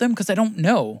count them because I don't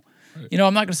know. Right.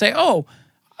 I'm not going to say, oh,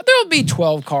 there'll be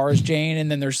 12 cars, Jane, and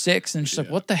then there's 6. And she's like,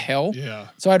 what the hell? Yeah.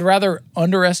 So I'd rather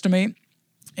underestimate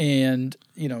and,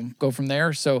 go from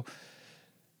there. So,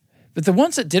 but the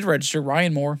ones that did register,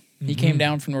 Ryan Moore, he came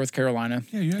down from North Carolina.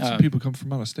 Yeah, you had some people come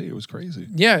from out of state. It was crazy.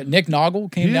 Yeah, Nick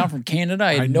Noggle came down from Canada.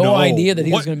 I had no idea that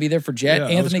he was going to be there for Jet.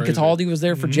 Yeah, Anthony Cataldi was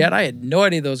there for Jet. I had no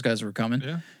idea those guys were coming.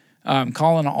 Yeah.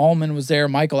 Colin Allman was there.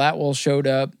 Michael Atwell showed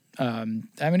up.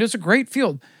 It was a great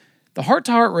field. The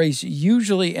heart-to-heart race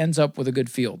usually ends up with a good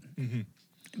field.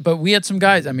 But we had some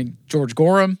guys. George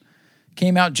Gorham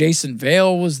came out. Jason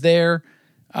Vale was there.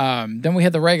 Then we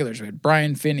had the regulars. We had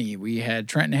Brian Finney. We had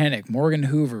Trenton Hennick, Morgan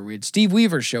Hoover. We had Steve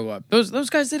Weaver show up. Those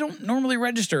guys, they don't normally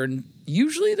register, and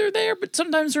usually they're there, but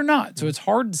sometimes they're not. So it's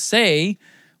hard to say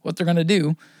what they're going to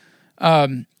do.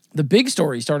 The big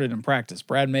story started in practice.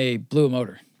 Brad May blew a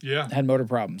motor. Yeah. Had motor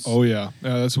problems. Oh, yeah.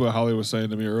 Yeah, that's what Holly was saying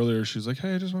to me earlier. She's like,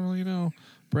 hey, I just want to let you know,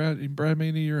 Brad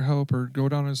may need your help or go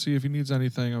down and see if he needs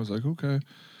anything. I was like, okay.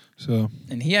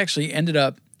 And he actually ended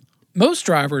up, most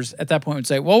drivers at that point would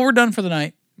say, well, we're done for the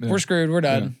night. Yeah. We're screwed. We're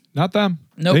done. Yeah. Not them.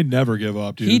 Nope. They never give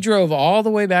up, dude. He drove all the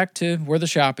way back to where the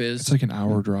shop is. It's like an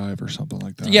hour drive or something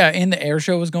like that. Yeah, and the air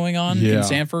show was going on in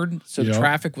Sanford, so the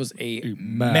traffic was a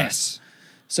mess.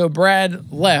 So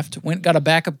Brad left, got a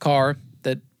backup car,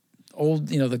 that old,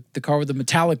 the car with the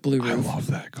metallic blue roof. I love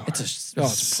that car. It's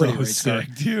a pretty race car,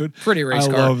 dude. Pretty race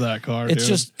car. I love that car. It's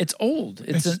just old.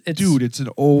 It's an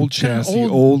old chassis,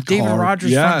 old car. David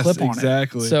Rogers front clip on it.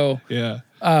 Exactly. So yeah.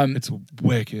 It's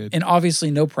wicked. And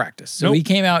obviously no practice. So he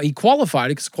came out, he qualified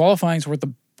because qualifying's worth a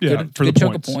good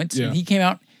chunk of points. Yeah. And he came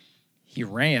out, he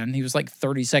ran. He was like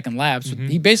 30-second laps.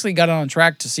 He basically got on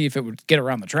track to see if it would get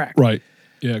around the track. Right.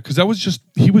 Yeah, because that was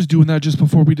he was doing that just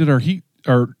before we did our heat.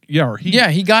 Our heat. Yeah,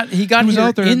 he got here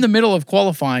out there in the middle of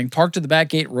qualifying, parked at the back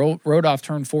gate, rode off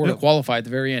turn 4 to qualify at the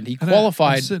very end. He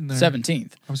qualified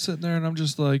 17th. I'm sitting there and I'm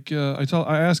just like, I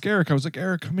asked Eric, I was like,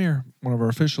 Eric, come here, one of our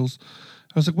officials.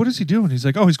 I was like, what is he doing? He's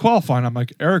like, oh, he's qualifying. I'm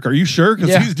like, Eric, are you sure?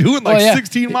 Because he's doing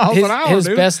 16 miles an hour. His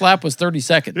best lap was 30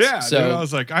 seconds. Yeah, so dude, I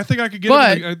was like, I think I could get him.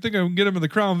 I think I can get him in the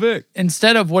Crown Vic.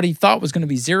 Instead of what he thought was going to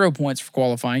be 0 points for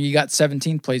qualifying, you got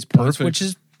 17th place points, which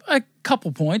is a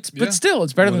couple points, but still,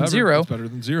 it's better than 0. It's better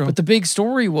than 0. But the big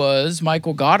story was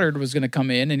Michael Goddard was going to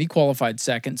come in, and he qualified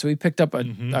second, so he picked up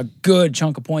a good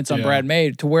chunk of points on Brad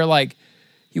May to where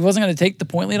he wasn't going to take the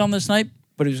point lead on this night,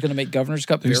 but he was going to make Governor's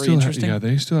Cup very interesting.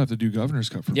 They still have to do Governor's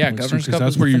Cup for points. Governor's Cup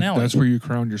that's is the finale. That's where you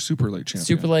crown your Super Late champion.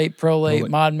 Super Late, Pro Late,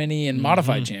 Mod Mini, and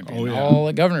Modified champion, all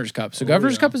at Governor's Cup. So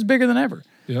Governor's Cup is bigger than ever.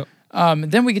 Yep.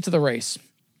 Then we get to the race,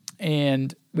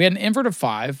 and we had an invert of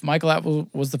 5. Michael Atwell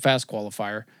was the fast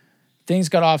qualifier. Things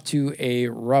got off to a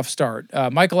rough start.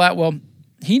 Michael Atwell,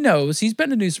 he knows. He's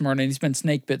been to New Smyrna, and he's been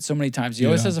snake bit so many times. He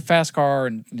always has a fast car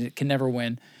and can never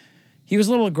win. He was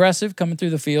a little aggressive coming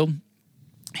through the field.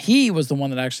 He was the one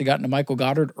that actually got into Michael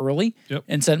Goddard early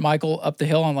and sent Michael up the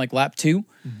hill on lap 2.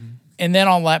 And then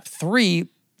on lap 3,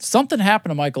 something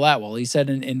happened to Michael Atwell. He said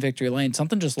in Victory Lane,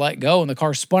 something just let go, and the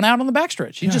car spun out on the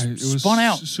backstretch. He just spun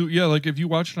out. So, like if you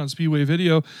watch it on Speedway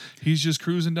video, he's just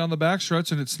cruising down the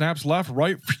backstretch, and it snaps left,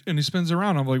 right, and he spins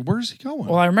around. I'm like, where's he going?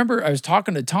 Well, I remember I was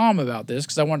talking to Tom about this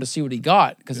because I wanted to see what he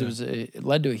got because it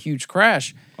led to a huge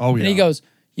crash. Oh, yeah. And he goes,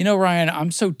 Ryan,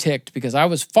 I'm so ticked because I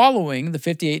was following the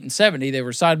 58 and 70. They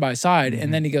were side by side.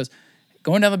 And then he goes,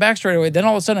 going down the back straightaway. Then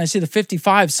all of a sudden I see the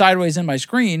 55 sideways in my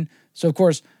screen. So, of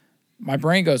course, my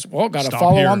brain goes, well, got to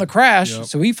follow on the crash. Yep.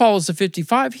 So he follows the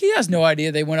 55. He has no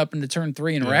idea they went up into turn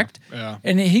 3 and wrecked. Yeah.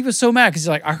 And he was so mad because he's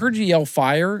like, I heard you yell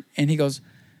fire. And he goes,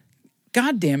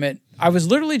 God damn it. I was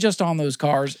literally just on those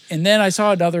cars. And then I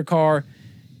saw another car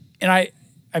and I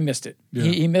missed it. Yeah.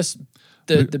 He missed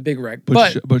the big wreck.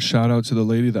 But shout out to the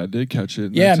lady that did catch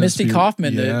it. Yeah, Misty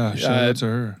Kaufman. Shout out to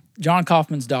her. John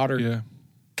Kaufman's daughter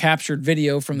captured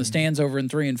video from the stands over in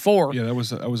 3 and 4. Yeah, that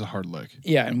was a hard lick.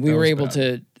 Yeah, and we were able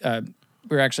to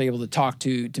we were actually able to talk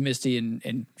to Misty,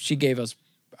 and she gave us,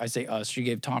 I say us, she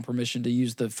gave Tom permission to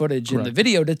use the footage in the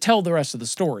video to tell the rest of the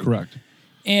story. Correct.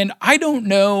 And I don't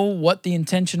know what the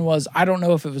intention was. I don't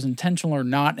know if it was intentional or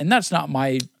not, and that's not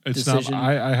my decision.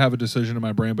 I have a decision in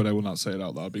my brain, but I will not say it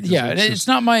out loud because it's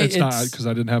not my. It's not because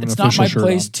I didn't have an it's official not my shirt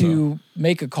place on, to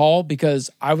make a call because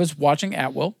I was watching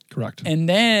Atwell. Correct. And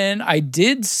then I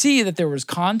did see that there was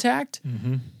contact.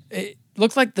 Mm-hmm. It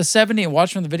looked like the 70, and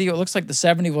watching the video, it looks like the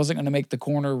 70 wasn't going to make the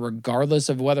corner regardless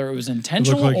of whether it was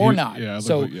intentional or not. Yeah,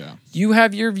 so you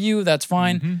have your view. That's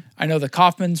fine. Mm-hmm. I know the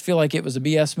Kaufmans feel like it was a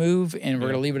BS move, and we're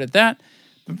going to leave it at that.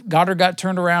 Goddard got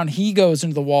turned around. He goes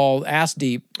into the wall, ass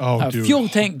deep, fuel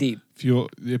tank deep.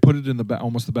 They put it in the back,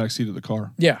 almost the back seat of the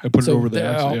car. Yeah, they put it over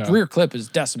the rear clip is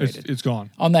decimated. It's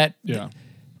gone on that. Yeah.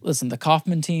 Listen, the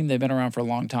Kaufman team, they've been around for a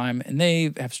long time, and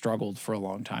they have struggled for a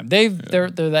long time. They're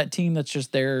that team that's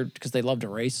just there because they love to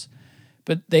race,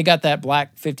 but they got that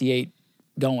black 58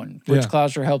 going. Rich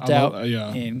Clouser helped out,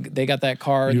 and they got that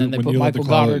car, and then they put Michael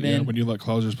Goddard in. When you let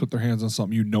Clausers put their hands on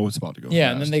something, you know it's about to go fast.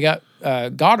 And then they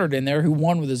got Goddard in there, who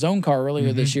won with his own car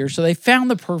earlier this year, so they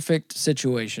found the perfect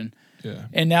situation. Yeah.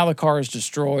 And now the car is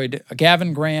destroyed.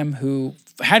 Gavin Graham, who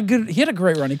had a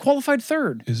great run. He qualified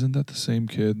third. Isn't that the same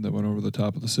kid that went over the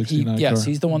top of the 69 Yes, car?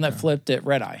 he's the one that flipped at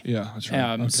Red Eye. Yeah, that's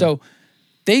right. So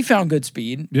they found good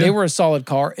speed. Yeah. They were a solid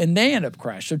car, and they ended up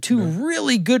crashing. So two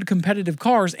really good competitive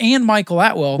cars, and Michael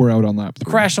Atwell were out on lap 3.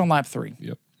 Crashed on lap 3.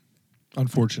 Yep.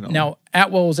 Unfortunately. Now,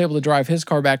 Atwell was able to drive his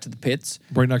car back to the pits.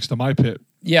 Right next to my pit.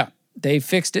 Yeah. They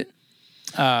fixed it.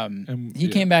 He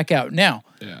came back out. Now,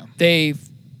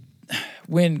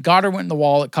 when Goddard went in the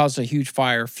wall, it caused a huge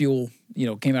fire. Fuel,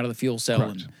 came out of the fuel cell.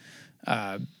 Correct.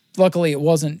 And luckily,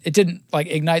 it didn't like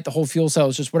ignite the whole fuel cell. It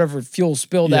was just whatever fuel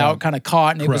spilled out kind of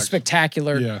caught, and it was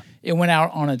spectacular. Yeah. It went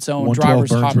out on its own. 112 Drivers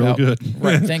burns hopped really out. good.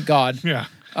 Right, thank God. Yeah.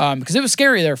 Because it was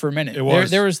scary there for a minute. It was.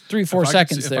 There was 3-4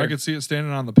 seconds there. If I could see it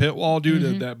standing on the pit wall,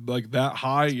 dude, that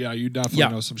high, you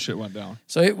definitely know some shit went down.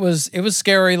 So it was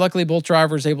scary. Luckily, both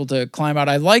drivers able to climb out.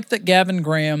 I like that Gavin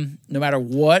Graham, no matter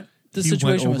what the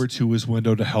situation went over to his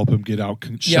window to help him get out.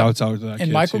 Shouts out to that kid,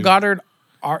 and Michael too. Goddard,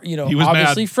 he was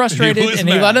obviously mad. frustrated, and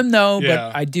he let him know.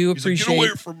 But I do appreciate Get away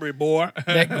from me, boy.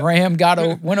 that Graham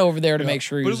went over there to make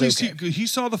sure he was okay. But at least he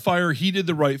saw the fire. He did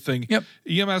the right thing. Yep.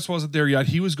 EMS wasn't there yet.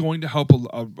 He was going to help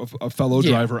a fellow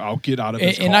driver out, get out of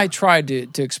his car. And I tried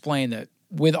to explain that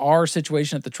with our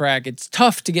situation at the track, it's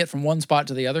tough to get from one spot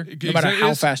to the other, no matter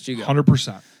how fast you go.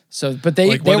 100%. So, but they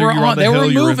were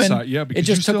moving. It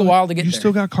just took a while to get there. You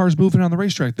still got cars moving on the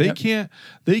racetrack. They can't.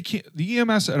 The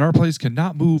EMS at our place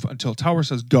cannot move until Tower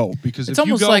says go, because it's if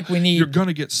almost you go, like we need you're going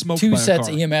to get smoked. 2 by sets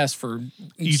a car. EMS for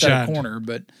each side of corner.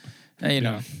 But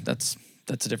that's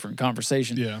a different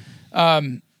conversation. Yeah.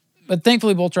 But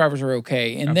thankfully, both drivers are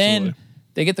okay. And then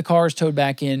they get the cars towed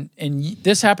back in, and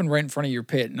this happened right in front of your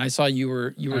pit. And I saw you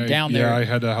were down there. Yeah, I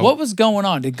had to help. What was going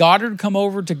on? Did Goddard come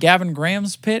over to Gavin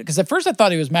Graham's pit? Because at first I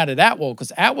thought he was mad at Atwell,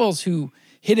 because Atwell's who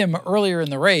hit him earlier in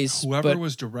the race. Whoever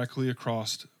was directly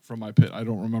across from my pit, I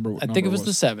don't remember what I think it was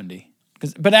the 70.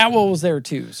 But Atwell was there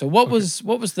too. So what was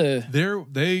the?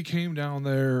 They came down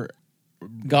there.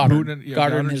 Goddard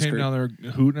came down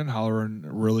there hooting and hollering,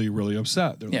 really, really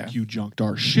upset. They're like, "You junked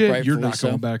our shit. Rightfully You're not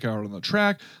going back out on the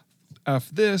track. F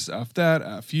this, F that,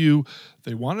 F you."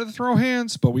 They wanted to throw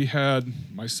hands, but we had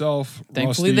myself.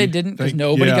 Thankfully, Rusty, they didn't, because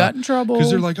nobody got in trouble.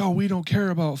 Because they're like, "Oh, we don't care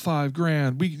about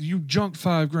 $5,000. You junked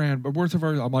 $5,000, but worth of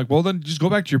our." I'm like, "Well, then just go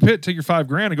back to your pit, take your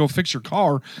 $5,000, and go fix your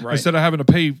car instead of having to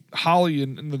pay Holly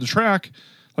and the track."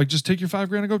 Like, just take your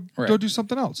 $5,000 and go do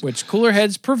something else. Which cooler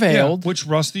heads prevailed. Yeah, which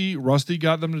Rusty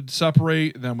got them to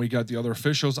separate. Then we got the other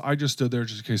officials. I just stood there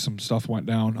just in case some stuff went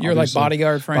down. You're like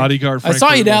bodyguard Frank. Bodyguard Frank. I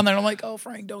saw you down there, and I'm like, oh,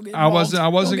 Frank, don't get involved. I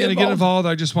wasn't going to get involved.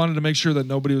 I just wanted to make sure that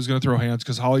nobody was going to throw hands,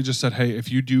 because Holly just said, "Hey,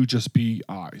 if you do, just be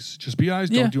eyes. Just be eyes.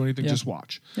 Don't do anything. Just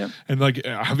watch." Yep. And like,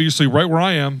 obviously, right where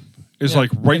I am is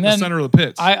like right in the center of the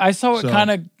pits. I saw it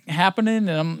kind of happening,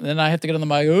 and then I have to get on the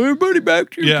mic. Everybody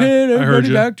back to your pit.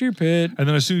 Everybody back to your pit. And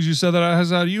then as soon as you said that, I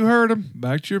said, "You heard him.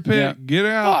 Back to your pit. Get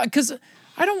out." Because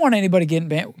I don't want anybody getting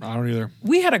banned. I don't either.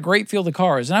 We had a great field of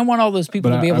cars, and I want all those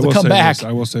people to be able to come back.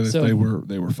 I will say that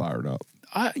they were fired up.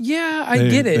 I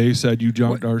get it. They said you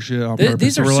junked our shit on purpose.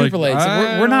 These are super late.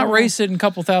 So we're not racing a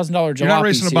couple $1,000 jalopies. You're not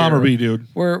racing a Bomber B, dude.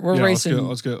 We're racing.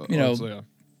 Let's get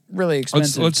really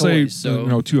expensive. Let's toys, say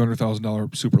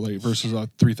 $200,000 super late versus a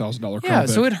 $3,000 Corvette. Yeah,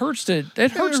 so it hurts to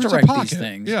wreck these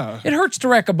things. Yeah, it hurts to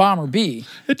wreck a Bomber B.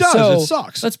 It does. So it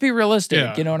sucks. Let's be realistic.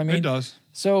 Yeah, you know what I mean? It does.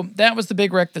 So that was the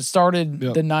big wreck that started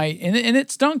the night, and it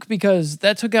stunk because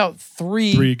that took out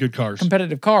three good cars,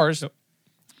 competitive cars. Yep.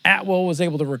 Atwell was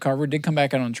able to recover, did come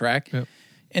back out on track, yep.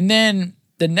 and then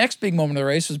the next big moment of the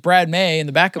race was Brad May in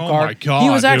the backup car. My God, he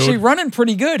was actually dude. running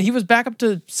pretty good. He was back up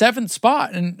to 7th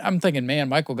spot. And I'm thinking, man,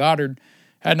 Michael Goddard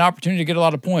had an opportunity to get a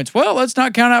lot of points. Well, let's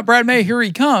not count out Brad May. Here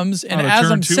he comes. And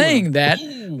as I'm saying that,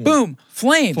 boom,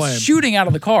 flames shooting out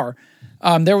of the car.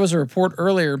 There was a report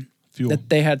earlier that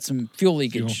they had some fuel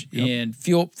leakage. And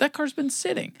fuel, that car's been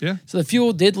sitting. Yeah. So the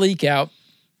fuel did leak out.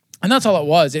 And that's all it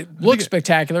was. It looked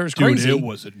spectacular. It was crazy. Dude, it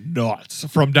was nuts.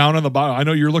 From down on the bottom. I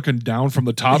know you're looking down from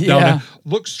the top down. And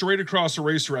look straight across the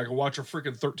racetrack and watch a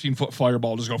freaking 13-foot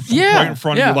fireball just go right in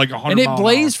front of you like 100 and it miles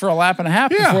blazed for a lap and a half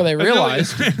before they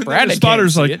realized. Brad the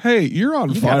spotter's like, hey, you're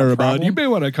on fire, bud. You may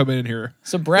want to come in here.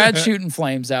 So Brad's shooting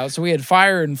flames out. So we had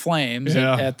fire and flames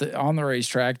on the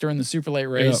racetrack during the super late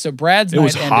race. So Brad's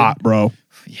night ended. Hot, bro.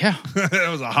 Yeah. That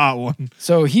was a hot one.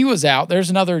 So he was out. There's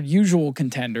another usual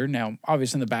contender. Now,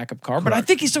 obviously in the backup car, but I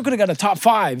think he still could have got a top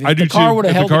 5. If I do the car would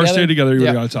have held together. If the car together, stayed together, he would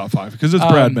have got a top 5. Because it's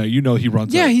Brad May. You know he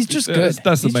runs Yeah, he's just good.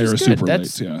 That's the mayor of super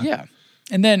lates. Yeah.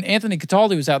 And then Anthony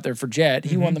Cataldi was out there for Jet.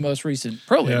 He won the most recent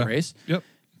Pro Late race. Yep.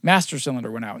 Master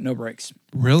cylinder went out, no brakes.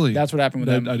 Really? That's what happened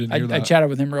with him. I didn't hear that. I chatted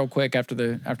with him real quick after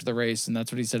the race, and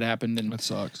that's what he said happened. And that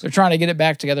sucks. They're trying to get it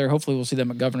back together. Hopefully, we'll see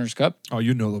them at Governor's Cup. Oh,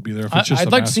 you know they'll be there. If it's just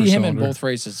I'd like to see him cylinder. in both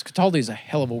races. Cataldi's a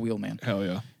hell of a wheel man. Hell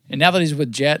yeah. And now that he's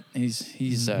with Jet, he's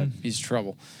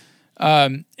trouble.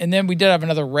 And then we did have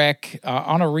another wreck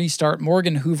on a restart.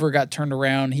 Morgan Hoover got turned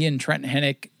around. He and Trent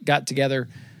Hennick got together.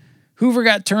 Hoover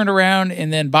got turned around,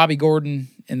 and then Bobby Gordon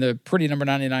in the pretty number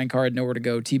 99 car had nowhere to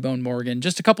go. T-Bone Morgan,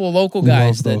 just a couple of local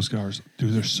guys. Love those cars,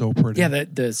 dude. They're so pretty. Yeah,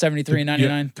 the 73 and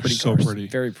 99, pretty so cars. pretty,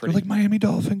 very pretty. They're like Miami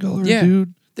Dolphin colors, yeah.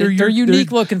 dude. They're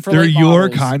unique looking for. They're late your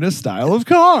models. kind of style of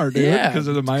car, dude. Yeah, because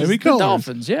of the Miami colors. The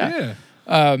Dolphins, yeah.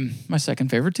 My second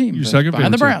favorite team. Your second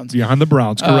behind favorite the Browns. Behind the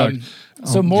Browns, correct.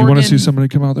 So do Morgan, you want to see somebody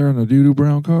come out there in a doo-doo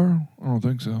brown car? I don't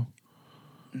think so.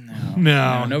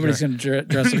 No, nobody's going to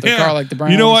dress up their car like the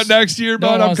Browns. You know what? Next year,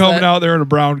 bud, I'm coming out there in a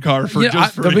brown car for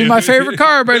It'll be my favorite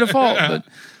car by default.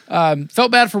 But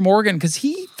felt bad for Morgan because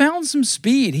he found some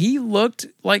speed. He looked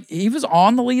like he was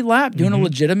on the lead lap doing a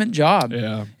legitimate job.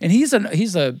 Yeah, and he's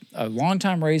a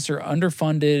longtime racer,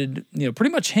 underfunded.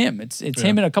 Pretty much him. It's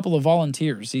him and a couple of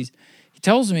volunteers. He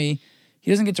tells me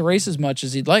he doesn't get to race as much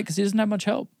as he'd like because he doesn't have much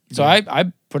help. So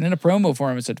I put in a promo for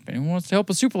him and said, if anyone wants to help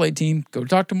a super late team, go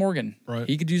talk to Morgan. Right.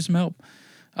 He could use some help.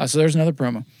 So there's another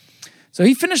promo. So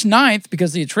he finished 9th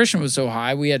because the attrition was so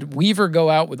high. We had Weaver go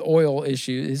out with oil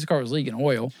issues. His car was leaking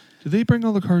oil. Did they bring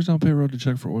all the cars down pay road to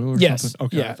check for oil or something?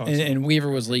 Okay, yeah. And Weaver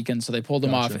was leaking, so they pulled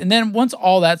him off. And then once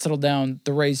all that settled down,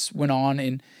 the race went on,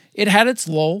 and it had its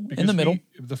lull in the middle.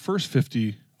 The first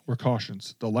 50 were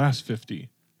cautions. The last 50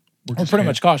 were pretty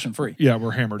much caution free. Yeah,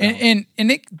 we're hammered down. And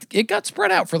it got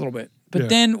spread out for a little bit. But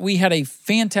then we had a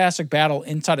fantastic battle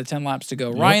inside of 10 laps to go.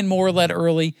 Yep. Ryan Moore led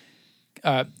early.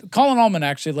 Colin Allman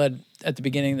actually led at the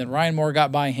beginning. Then Ryan Moore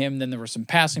got by him. Then there was some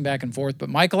passing back and forth. But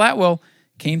Michael Atwell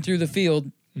came through the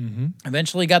field.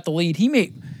 Eventually got the lead.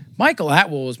 Michael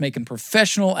Atwell was making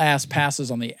professional ass passes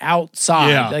on the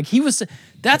outside. Yeah. Like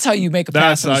that's how you make a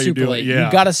pass in a super late. Yeah.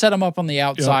 You got to set them up on the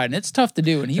outside, and it's tough to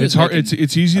do. And it's hard.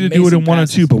 It's easy to do it in 1 and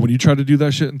 2, but when you try to do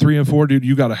that shit in 3 and 4, dude,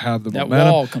 you got to have the momentum.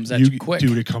 That wall comes at you quick,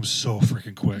 dude. It comes so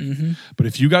freaking quick. But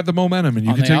if you got the momentum and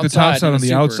you can take the top side on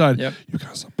the outside, you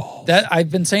got some balls.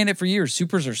 I've been saying it for years.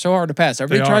 Supers are so hard to pass.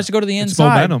 Everybody tries to go to the inside.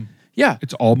 It's momentum. Yeah,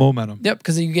 it's all momentum. Yep,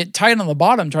 because you get tight on the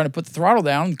bottom trying to put the throttle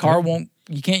down. The car won't.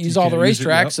 You can't use all the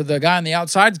racetrack, so the guy on the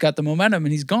outside's got the momentum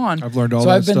and he's gone. I've learned all that.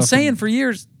 So I've been saying for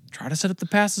years, try to set up the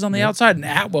passes on the outside, and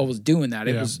Atwell was doing that.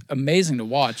 It was amazing to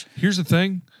watch. Here's the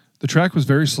thing: the track was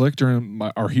very slick during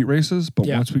our heat races, but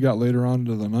once we got later on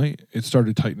into the night, it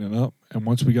started tightening up. And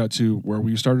once we got to where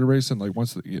we started racing, like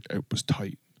it was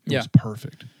tight. It was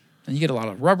perfect. And you get a lot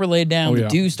of rubber laid down. The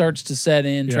dew starts to set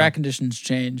in. Track conditions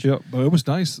change. Yeah, but it was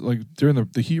nice. Like during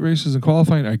the heat races and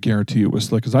qualifying, I guarantee it was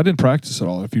slick because I didn't practice at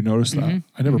all. If you noticed that,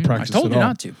 I never practiced. I told at you all.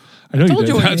 not to. I know you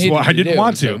did. That's why I didn't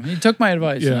want to. You took my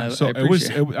advice. Yeah, and so I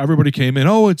appreciate it. Everybody came in.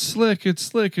 Oh, it's slick. It's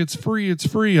slick. It's free. It's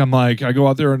free. I'm like, I go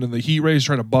out there and in the heat race,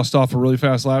 try to bust off a really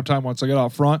fast lap time. Once I get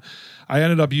out front, I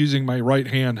ended up using my right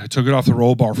hand. I took it off the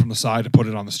roll bar from the side to put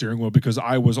it on the steering wheel because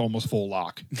I was almost full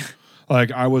lock.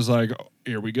 Like I was like,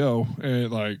 here we go.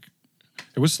 And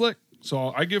it was slick.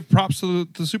 So I give props to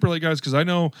the super late guys because I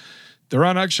know they're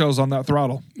on eggshells on that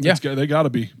throttle. Yeah, they got to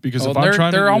be because if I'm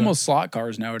trying to, they're almost slot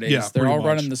cars nowadays. Yeah, they're all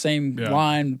running the same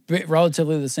line,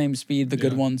 relatively the same speed. The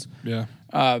good ones. Yeah.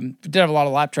 We did have a lot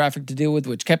of lap traffic to deal with,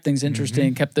 which kept things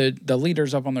interesting, kept the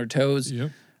leaders up on their toes.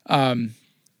 Yep.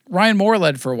 Ryan Moore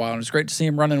led for a while, and it was great to see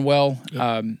him running well.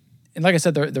 Yep. And like I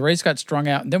said, the race got strung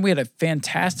out, and then we had a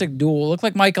fantastic duel. It looked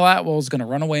like Michael Atwell was going to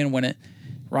run away and win it.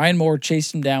 Ryan Moore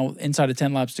chased him down inside of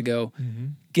 10 laps to go,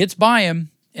 gets by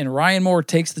him, and Ryan Moore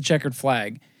takes the checkered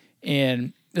flag.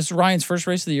 And this is Ryan's first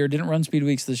race of the year. Didn't run Speed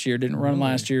Weeks this year. Didn't run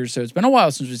last year. So it's been a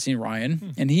while since we've seen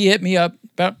Ryan. And he hit me up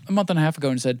about a month and a half ago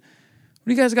and said, "What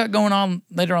do you guys got going on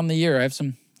later on in the year? I have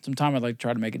some time I'd like to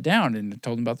try to make it down." And I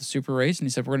told him about the super race, and he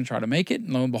said, "We're going to try to make it."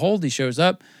 And lo and behold, he shows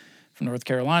up from North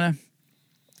Carolina.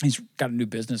 He's got a new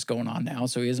business going on now,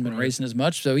 so he hasn't been racing as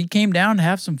much. So he came down to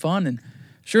have some fun, and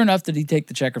sure enough, did he take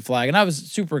the checker flag. And I was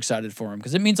super excited for him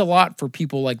because it means a lot for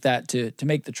people like that to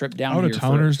make the trip down here.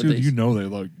 Out-of-towners, dude, you know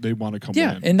they want to come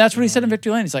in. And that's what he said in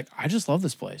Victory Lane. He's like, "I just love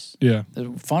this place. Yeah.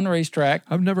 The fun racetrack."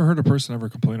 I've never heard a person ever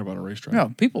complain about a racetrack.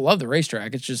 No, people love the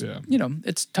racetrack. It's just,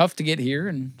 it's tough to get here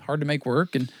and hard to make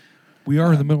work. And we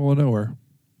are in the middle of nowhere.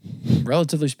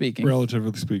 Relatively speaking.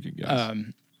 Yes.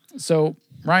 So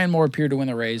Ryan Moore appeared to win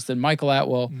the race. Then Michael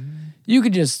Atwell, you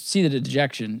could just see the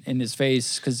dejection in his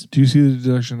face. Cause, do you see the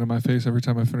dejection in my face every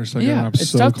time I finish second? Yeah, I'm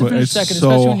it's so tough to finish second,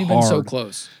 especially when you've been so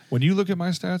close. When you look at my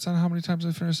stats on how many times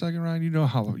I finished second, Ryan, you know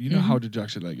how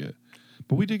dejected I get.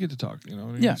 But we did get to talk, you know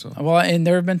what I mean? Yeah. So. Well, and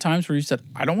there have been times where you said,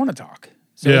 "I don't want to talk."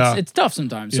 So it's tough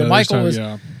sometimes. So Yeah, Michael was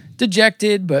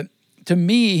dejected, but to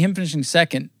me, him finishing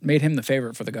second made him the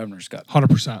favorite for the Governor's Cup.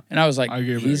 100%. And I was like,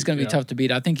 he's going to be tough to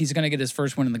beat. I think he's going to get his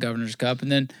first win in the Governor's Cup.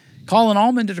 And then Colin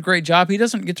Allman did a great job. He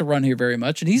doesn't get to run here very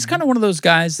much. And he's kind of one of those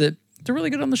guys that they're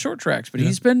really good on the short tracks, but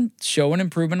he's been showing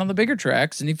improvement on the bigger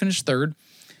tracks, and he finished third.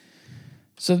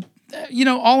 So,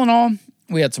 all in all,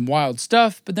 we had some wild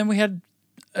stuff, but then we had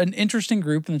an interesting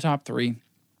group in the top three.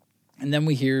 And then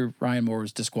we hear Ryan Moore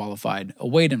was disqualified, a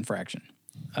weight infraction,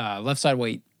 left side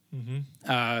weight.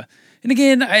 And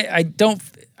again, I don't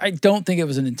think it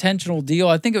was an intentional deal.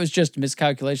 I think it was just a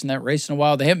miscalculation that race in a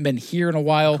while. They haven't been here in a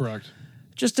while. Correct.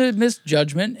 Just a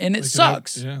misjudgment, and it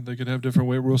sucks. They could have different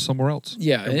weight rules somewhere else.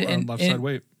 Yeah, and left side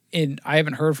weight. And I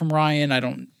haven't heard from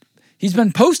Ryan. He's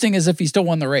been posting as if he still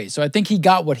won the race. So I think he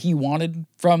got what he wanted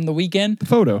from the weekend. The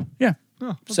photo. Yeah. Oh,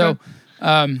 okay. So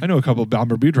I know a couple of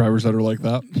Bomber B drivers that are like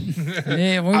that.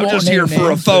 I'm just here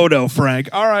for a photo, Frank.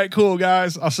 All right, cool,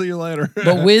 guys. I'll see you later.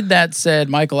 But with that said,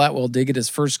 Michael Atwell did get his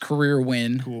first career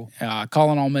win. Cool.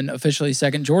 Colin Allman officially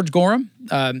second. George Gorham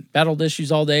battled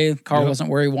issues all day. Car wasn't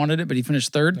where he wanted it, but he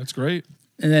finished third. That's great.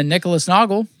 And then Nicholas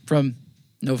Noggle from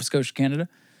Nova Scotia, Canada,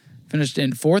 finished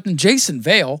in fourth. And Jason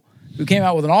Vale, who came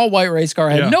out with an all-white race car,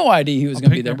 had no idea he was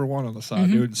going to be there. Number one on the side,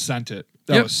 dude, and sent it.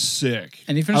 That was sick.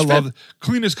 And he finished I love it.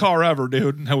 Cleanest car ever,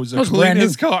 dude. That was the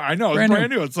cleanest car. I know. It was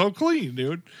brand new. It's so clean,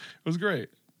 dude. It was great.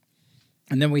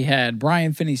 And then we had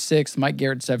Brian Finney sixth, Mike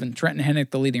Garrett seventh, Trenton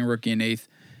Hennick, the leading rookie, in eighth,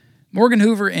 Morgan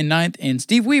Hoover in ninth, and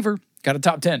Steve Weaver got a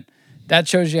top 10. That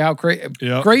shows you how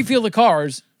great field of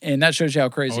cars, and that shows you how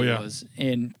crazy it was.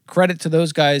 And credit to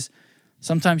those guys.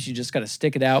 Sometimes you just got to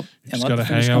stick it out and let the finish come to you. Just got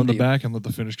to hang out in the back and let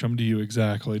the finish come to you.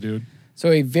 Exactly, dude. So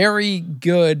a very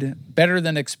good, better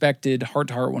than expected Heart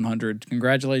to Heart 100.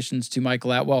 Congratulations to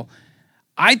Michael Atwell.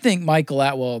 I think Michael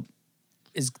Atwell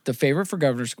is the favorite for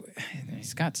Governor's.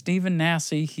 He's got Stephen Nasse.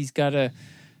 He's got a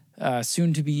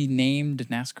soon-to-be-named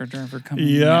NASCAR driver coming.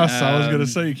 Yes, I was going to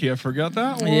say, you can't forget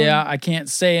that one. Yeah, I can't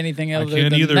say anything other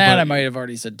than that. I might have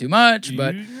already said too much,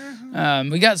 but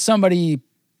we got somebody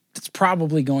that's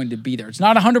probably going to be there. It's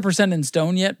not 100% in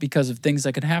stone yet because of things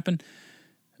that could happen.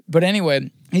 But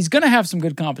anyway, he's going to have some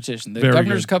good competition. The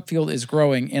Governor's Cup field is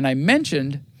growing. And I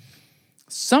mentioned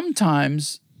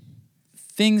sometimes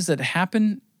things that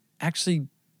happen actually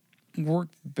work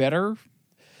better.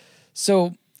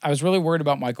 So I was really worried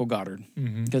about Michael Goddard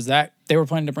because they were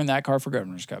planning to bring that car for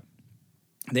Governor's Cup.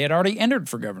 They had already entered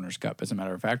for Governor's Cup, as a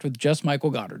matter of fact, with just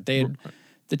Michael Goddard.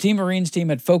 The Team Marines team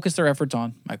had focused their efforts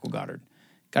on Michael Goddard.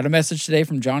 Got a message today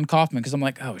from John Kaufman because I'm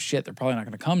like, oh, shit, they're probably not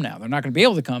going to come now. They're not going to be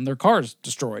able to come. Their car's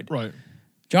destroyed. Right.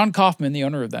 John Kaufman, the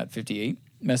owner of that 58,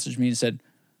 messaged me and said,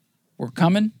 we're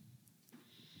coming.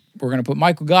 We're going to put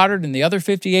Michael Goddard in the other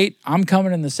 58. I'm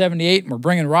coming in the 78, and we're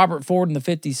bringing Robert Ford in the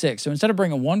 56. So instead of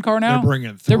bringing one car now,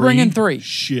 they're bringing three.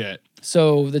 Shit.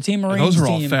 So the Team Marines those are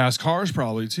all fast cars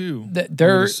probably, too.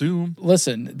 They're, I would assume.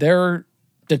 Listen, they're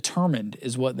determined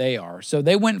is what they are. So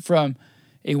they went from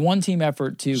a one-team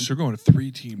effort to... So they're going to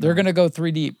three-team. They're going to go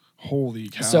three deep. Holy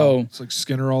cow. So, it's like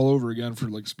Skinner all over again for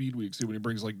like Speed Weeks when he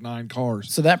brings like 9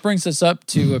 cars. So that brings us up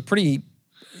to a pretty...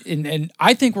 And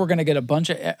I think we're going to get a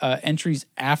bunch of entries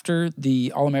after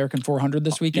the All-American 400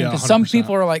 this weekend. Because some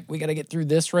people are like, we got to get through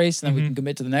this race and then we can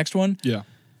commit to the next one. Yeah.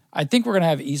 I think we're going to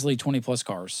have easily 20-plus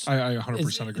cars. I 100% agree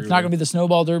with It's not going to be the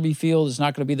Snowball Derby field. It's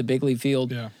not going to be the Big League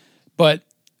field. Yeah. But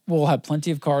we'll have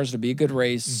plenty of cars to be a good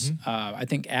race. I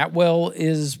think Atwell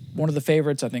is one of the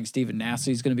favorites. I think Stephen Nasse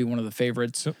is going to be one of the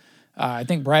favorites. Yep. I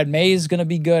think Brad May is going to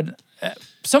be good.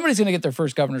 somebody's going to get their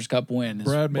first Governor's Cup win. Is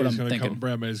Brad what May's I'm thinking.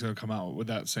 Brad May's going to come out with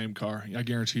that same car. I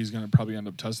guarantee he's going to probably end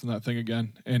up testing that thing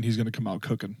again, and he's going to come out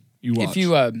cooking. You watch. If you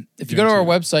go to our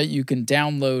website, you can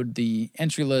download the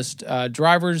entry list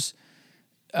drivers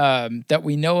that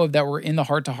we know of that were in the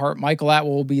Heart to Heart. Michael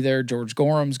Atwell will be there. George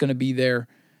Gorham's going to be there.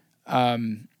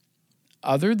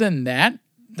 Other than that,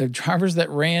 the drivers that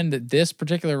ran this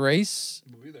particular race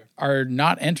are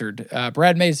not entered.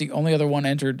 Brad May is the only other one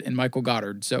entered, and Michael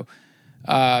Goddard. So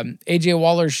AJ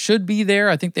Waller should be there.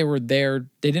 I think they were there.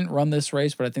 They didn't run this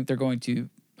race, but I think they're going to.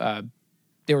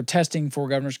 They were testing for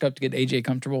Governor's Cup to get AJ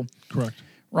comfortable. Correct.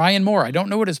 Ryan Moore, I don't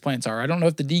know what his plans are. I don't know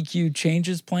if the DQ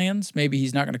changes plans. Maybe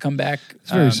he's not going to come back.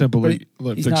 It's very simple. He's Fix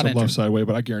not the entered. left side way,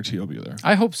 but I guarantee he'll be there.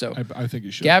 I hope so. I think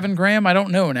he should. Gavin Graham, I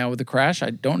don't know now with the crash.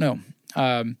 I don't know.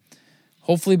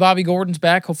 Hopefully Bobby Gordon's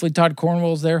back. Hopefully Todd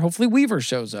Cornwell's there. Hopefully Weaver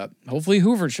shows up. Hopefully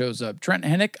Hoover shows up. Trent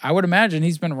Hennick, I would imagine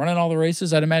he's been running all the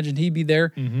races. I'd imagine he'd be there.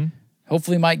 Mm-hmm.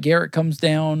 Hopefully Mike Garrett comes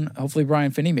down. Hopefully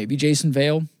Brian Finney, maybe Jason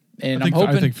Vale. And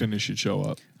I think Finney should show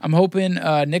up. I'm hoping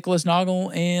Nicholas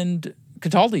Noggle and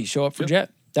Cataldi show up for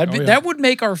Jet. Yeah. That would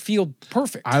make our field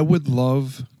perfect. I would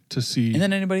love to see. And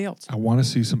then anybody else. I want to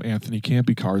see some Anthony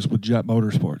Campy cars with Jet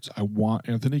Motorsports. I want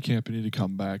Anthony Campy to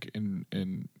come back and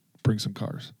bring some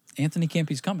cars. Anthony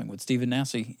Campy's coming with Stephen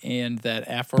Nassy and that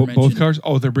aforementioned. Both cars?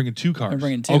 Oh, they're bringing two cars. They're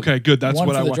bringing two. Okay, good. That's One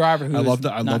what for I the want. driver who I love is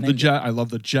the. I not love the named Jet. yet. I love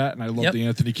the Jet, and I love Yep. the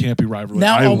Anthony Campy rivalry.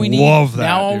 Now I all we need, love that.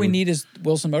 Now all dude. we need is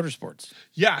Wilson Motorsports.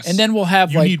 Yes, And then we'll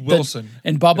have you like need Wilson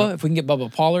and Bubba. If we can get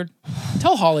Bubba Pollard,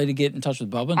 tell Holly to get in touch with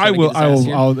Bubba. And try I to will. Get his ass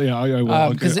here. I will.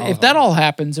 Because Okay, if that all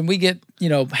happens and we get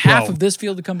half of this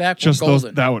field to come back, just we're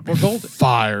golden. that would be we're golden.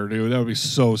 fire, dude. That would be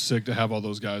so sick to have all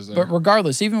those guys there. But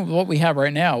regardless, even with what we have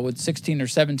right now with 16 or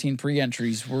 17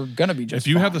 pre-entries, we're gonna be just. If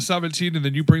you have the 17 and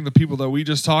then you bring the people that we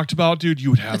just talked about, dude, you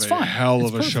would have That's a fine. hell It's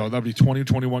of a perfect. show. That'd be 20,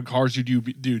 21 cars.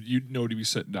 You'd nobody be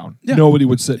sitting down. Yeah. Nobody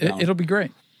would sit down. It'll be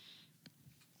great.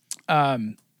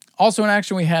 Also in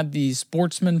action, we had the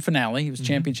Sportsman finale. It was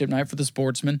championship night for the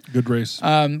Sportsman. Good race. We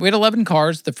had 11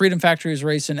 cars. The Freedom Factory was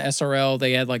racing SRL.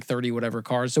 They had like 30 whatever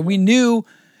cars. So we knew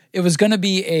it was going to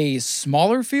be a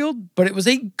smaller field, but it was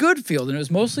a good field, and it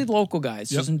was mostly local guys.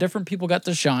 So some different people got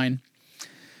to shine.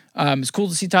 It's cool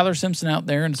to see Tyler Simpson out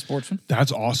there in the Sportsman.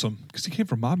 That's awesome because he came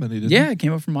from Mod Mini, didn't he? Yeah, it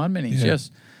came up from Odd Minis, yes.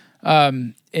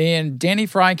 And Danny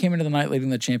Fry came into the night leading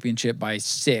the championship by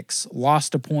 6,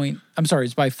 lost a point. I'm sorry,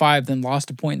 it's by 5, then lost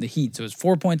a point in the heat. So it was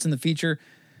 4 points in the feature.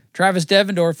 Travis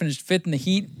Devendorf finished 5th in the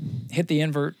heat, hit the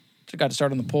invert, got to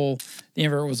start on the pole. The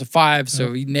invert was a 5,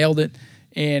 so he nailed it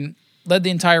and led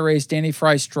the entire race. Danny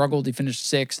Fry struggled. He finished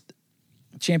 6th.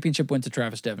 Championship went to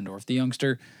Travis Devendorf, the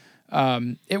youngster.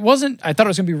 It wasn't, I thought it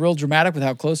was going to be real dramatic with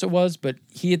how close it was, but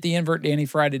he hit the invert. Danny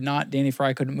Fry did not. Danny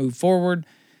Fry couldn't move forward.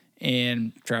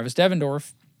 And Travis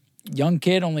Devendorf, young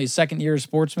kid, only his second year as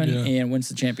sportsman, and wins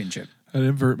the championship. That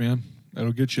invert, man.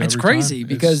 That'll get you It's every crazy time.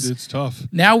 because it's tough.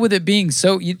 Now with it being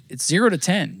it's 0 to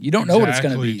 10. You don't know what it's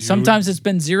going to be. Dude. Sometimes it's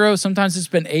been 0. Sometimes it's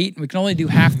been 8. We can only do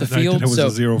half the field. It was so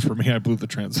a 0 for me. I blew the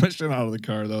transmission out of the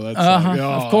car, though. That's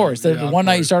of course. The one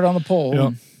night you started on the pole.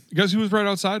 Yep. Guess who was right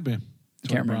outside me?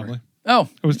 Can't remember. Bromley. Oh.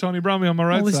 It was Tony Bromley on my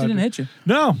right At least side. he didn't hit you.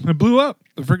 No, it blew up.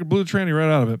 The freaking blew the tranny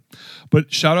right out of it.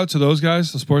 But shout out to those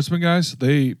guys, the Sportsman guys.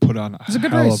 They put on a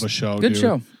good hell race. of a show. Good dude.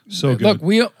 show. So good. Look,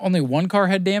 we only one car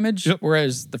had damage, Yep.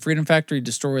 whereas the Freedom Factory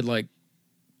destroyed like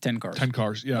 10 cars. 10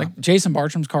 cars, yeah. Like Jason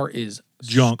Bartram's car is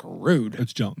Junk. screwed.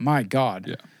 It's junk. My God.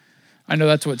 Yeah. I know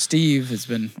that's what Steve has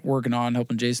been working on,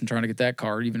 helping Jason trying to get that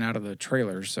car even out of the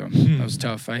trailer. So that was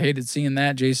tough. I hated seeing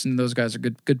that. Jason, those guys are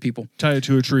good people. Tie it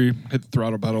to a tree, hit the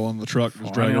throttle pedal on the truck,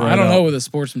 just drag it right I don't out. know with a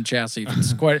Sportsman chassis. If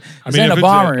it's quite, I mean, ain't if a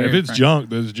bomber. if here, it's Frank. junk,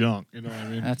 there's junk. You know what I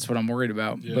mean? That's what I'm worried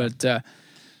about. Yeah. But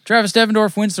Travis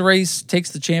Devendorf wins the race,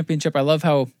 takes the championship. I love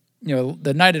how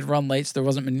the night had run late, so there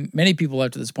wasn't many people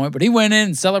left at this point. But he went in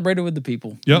and celebrated with the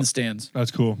people in the stands.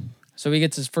 That's cool. So he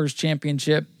gets his first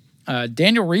championship.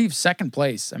 Daniel Reeves, second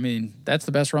place. I mean, that's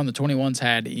the best run the 21's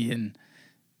had in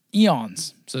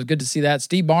eons. So it's good to see that.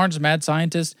 Steve Barnes, mad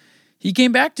scientist, he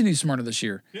came back to New Smyrna this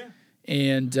year. Yeah.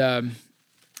 And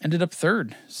ended up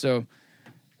 3rd. So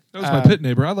That was my pit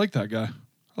neighbor. I like that guy.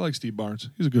 I like Steve Barnes.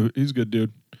 He's a good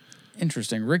dude.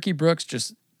 interesting. Ricky Brooks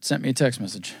just sent me a text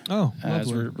message. Oh,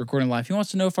 as we're recording live. He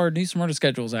wants to know if our New Smyrna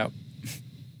schedule is out.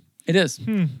 It is.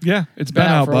 Yeah, it's been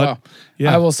out, for a bud. while.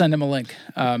 Yeah. I will send him a link.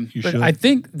 But should. I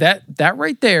think that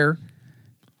right there,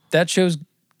 that shows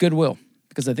goodwill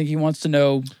because I think he wants to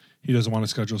know. He doesn't want to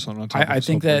schedule something on top. I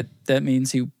think that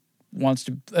means he wants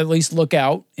to at least look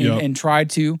out and try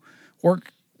to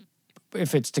work.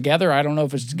 If it's together, I don't know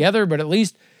if it's together, but at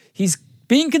least he's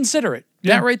being considerate.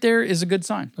 Yeah. That right there is a good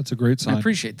sign. That's a great sign. I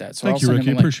appreciate that. So Thank I'll you, send Ricky.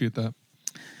 him a link. Appreciate that.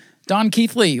 Don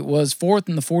Keithley was 4th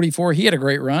in the 44. He had a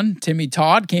great run. Timmy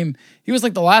Todd he was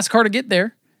like the last car to get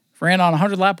there. Ran on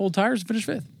 100-lap old tires and finished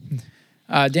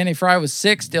 5th. Danny Fry was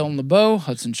 6th. Dylan LeBeau,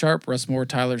 Hudson Sharp, Russ Moore,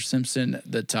 Tyler Simpson,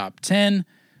 the top 10.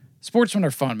 Sportsmen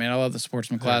are fun, man. I love the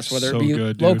sportsman class, whether it be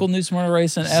local New Smyrna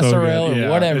Racing, SRL, or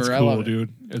whatever. It's cool, I love it.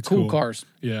 Dude. It's cool cars.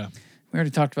 Yeah. We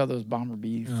already talked about those Bomber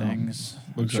B things.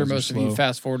 I'm sure most of you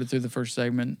fast-forwarded through the first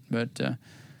segment. But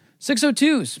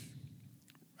 602s.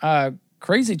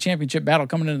 Crazy championship battle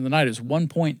coming into the night. It was 1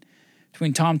 point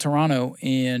between Tom Toronto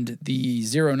and the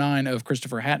 09 of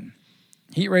Christopher Hatton.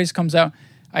 Heat race comes out.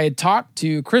 I had talked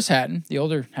to Chris Hatton, the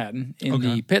older Hatton, in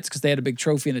the pits because they had a big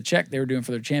trophy and a check they were doing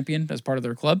for their champion as part of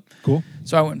their club. Cool.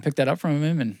 So I went and picked that up from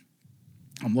him, and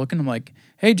I'm looking. I'm like,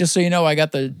 hey, just so you know, I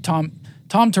got the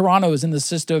Tom Toronto is in the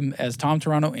system as Tom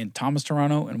Toronto and Thomas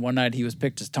Toronto, and one night he was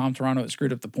picked as Tom Toronto. It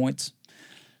screwed up the points.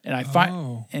 And I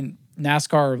find and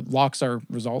NASCAR locks our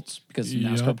results because of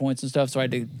NASCAR points and stuff. So I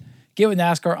had to get with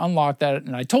NASCAR, unlock that,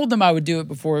 and I told them I would do it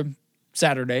before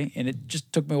Saturday, and it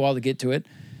just took me a while to get to it.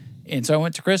 And so I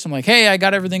went to Chris. I'm like, hey, I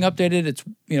got everything updated. It's,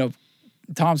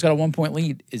 Tom's got a 1 point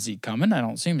lead. Is he coming? I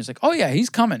don't see him. He's like, oh, yeah, he's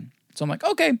coming. So I'm like,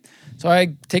 okay. So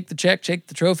I take the check, take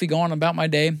the trophy, go on about my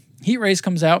day. Heat race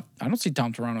comes out. I don't see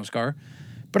Tom Toronto's car.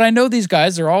 But I know these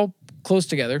guys. They're all close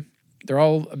together. They're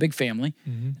all a big family.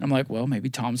 Mm-hmm. And I'm like, well, maybe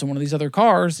Tom's in one of these other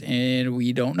cars, and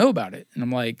we don't know about it. And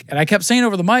I'm like, and I kept saying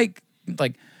over the mic,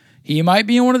 like, he might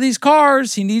be in one of these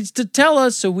cars. He needs to tell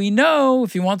us so we know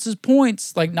if he wants his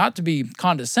points. Like, not to be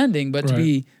condescending, but to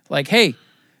be like, hey,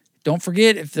 don't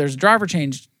forget if there's a driver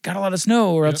change, got to let us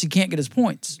know or else he can't get his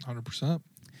points. 100%.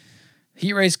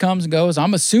 Heat race comes and goes.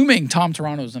 I'm assuming Tom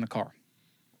Toronto's in a car.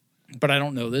 But I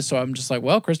don't know this, so I'm just like,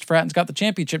 well, Christopher Hatton's got the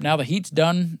championship now. The heat's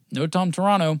done. No Tom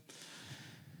Toronto.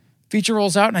 Feature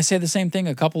rolls out, and I say the same thing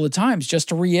a couple of times just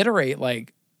to reiterate,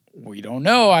 like, we don't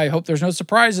know. I hope there's no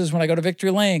surprises when I go to Victory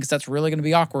Lane because that's really going to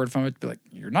be awkward if I'm going to be like,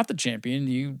 you're not the champion.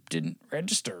 You didn't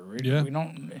register. We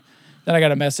don't. Then I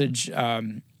got a message.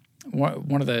 One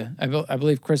of the, I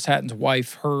believe Chris Hatton's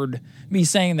wife heard me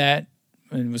saying that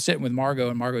and was sitting with Margot,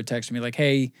 and Margot texted me like,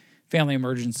 hey, family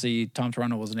emergency. Tom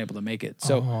Toronto wasn't able to make it.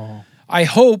 So I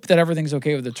hope that everything's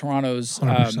okay with the Torontos.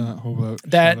 100%. Hope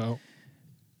that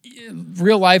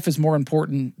real life is more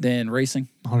important than racing.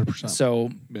 100%. So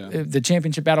the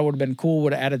championship battle would have been cool,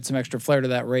 would have added some extra flair to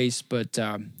that race, but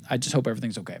I just hope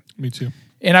everything's okay. Me too.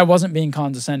 And I wasn't being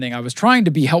condescending. I was trying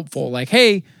to be helpful. Like,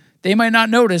 hey, they might not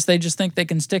notice. They just think they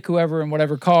can stick whoever in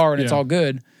whatever car and it's all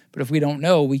good. But if we don't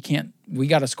know, we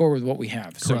got to score with what we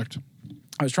have. Correct. So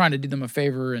I was trying to do them a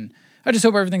favor, and I just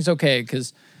hope everything's okay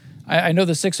because I know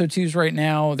the 602s right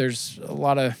now, there's a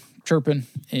lot of chirping,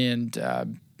 and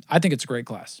I think it's a great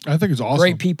class. I think it's awesome.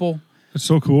 Great people. It's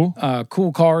so cool.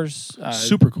 Cool cars.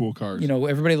 Super cool cars.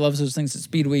 Everybody loves those things at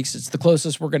Speed Weeks. It's the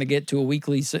closest we're going to get to a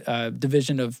weekly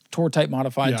division of tour-type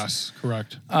modifieds. Yes,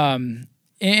 correct.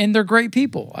 And they're great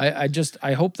people. I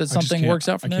hope that something works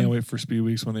out for them. I can't wait for Speed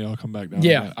Weeks when they all come back down.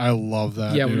 Yeah. I love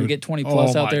that, Yeah, dude. when we get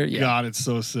 20-plus out there. Oh, my God, it's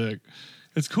so sick.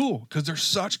 It's cool because they're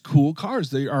such cool cars.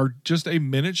 They are just a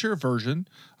miniature version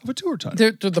of a tour type.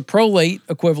 They're the Pro-Late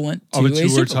equivalent to of a tour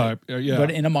tour type. Yeah,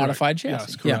 but in a modified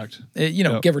chassis. Yes,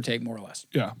 correct. Give or take more or less.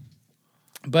 Yeah.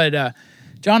 But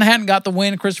John Hatton got the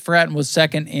win. Christopher Hatton was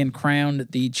second and crowned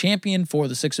the champion for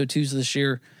the 602s this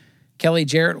year. Kelly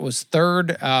Jarrett was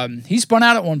third. He spun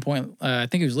out at one point. I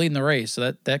think he was leading the race,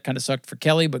 so that kind of sucked for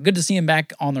Kelly, but good to see him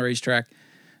back on the racetrack.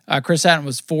 Chris Hatton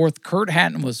was fourth. Kurt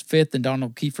Hatton was fifth, and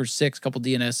Donald Kiefer sixth. A couple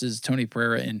DNSs, Tony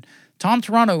Pereira, and Tom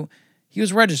Toronto, he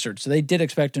was registered, so they did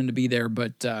expect him to be there,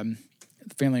 but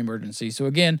family emergency. So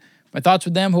again, my thoughts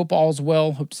with them. Hope all's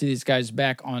well. Hope to see these guys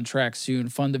back on track soon.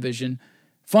 Fun division.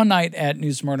 Fun night at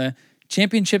New Smyrna.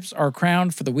 Championships are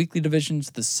crowned for the weekly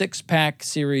divisions, the 6-pack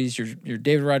series, your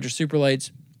David Rogers Super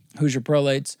Lights, Hoosier Pro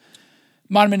Lights,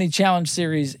 Mod Mini Challenge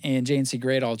Series, and JNC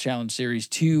Great All Challenge Series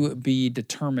to be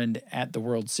determined at the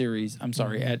World Series. I'm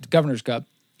sorry, at Governor's Cup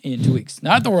in 2 weeks.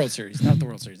 Not the World Series.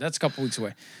 That's a couple weeks away.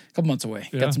 A couple months away.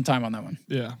 Yeah. Got some time on that one.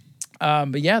 Yeah.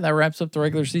 But yeah, that wraps up the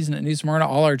regular season at New Smyrna.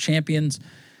 All our champions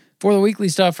for the weekly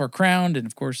stuff are crowned, and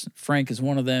of course, Frank is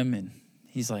one of them, and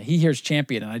he's like, he hears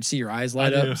champion, and I see your eyes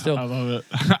light up. Still, I love it.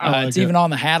 It's even on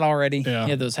the hat already. Yeah. He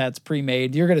had those hats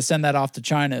pre-made. You're going to send that off to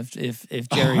China if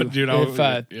Jerry,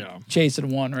 Chase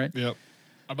had won, right? Yep.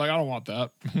 I'm like, I don't want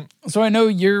that. So I know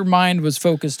your mind was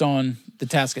focused on the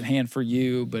task at hand for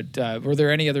you, but were there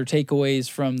any other takeaways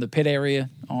from the pit area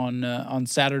on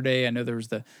Saturday? I know there was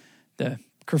the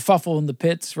kerfuffle in the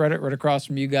pits right across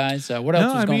from you guys. What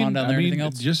else was going on down there? Anything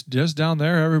else? Just down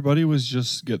there, everybody was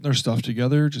just getting their stuff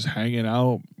together, just hanging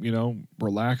out,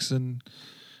 relaxing,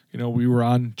 we were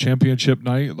on championship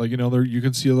night. Like, there you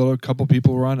can see a couple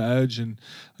people were on edge, and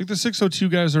like the 602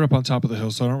 guys are up on top of the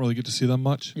hill, so I don't really get to see them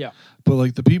much. Yeah. But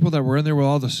like the people that were in there with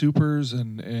all the supers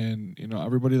and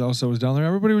everybody else that was down there,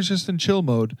 everybody was just in chill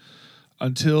mode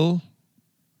until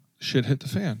shit hit the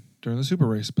fan during the super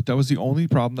race. But that was the only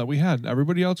problem that we had.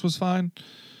 Everybody else was fine.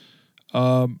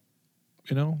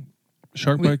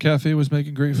 Shark Bite Cafe was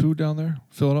making great food down there,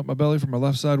 filling up my belly for my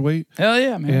left side weight. Hell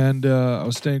yeah, man. And I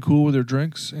was staying cool with their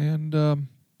drinks. And,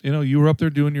 you were up there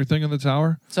doing your thing in the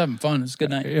tower. It's having fun. It's a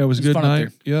good night. Yeah, it was a good night.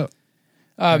 Yeah.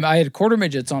 I had quarter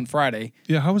midgets on Friday.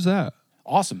 Yeah, how was that?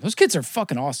 Awesome. Those kids are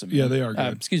fucking awesome. Yeah, they are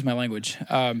good. Excuse my language.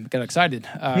 Got excited.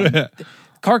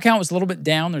 Car count was a little bit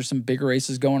down. There's some bigger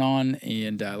races going on,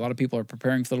 and a lot of people are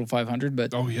preparing for the Little 500.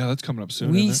 But oh yeah, that's coming up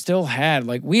soon. We still had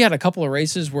we had a couple of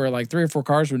races where 3 or 4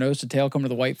 cars were nose to tail coming to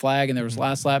the white flag, and there was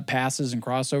last lap passes and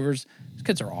crossovers. These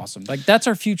kids are awesome. That's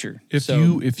our future.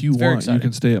 If you want, you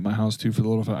can stay at my house too for the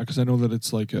Little 500 because I know that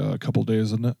it's like a couple days,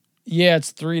 isn't it? Yeah, it's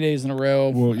 3 days in a row.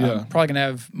 Well, yeah. I'm probably going to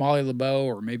have Molly LeBeau,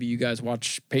 or maybe you guys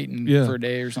watch Peyton for a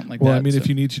day or something like that. Well, I mean, if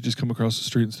you need to just come across the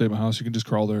street and stay at my house, you can just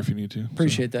crawl there if you need to.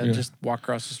 Appreciate that. Yeah. Just walk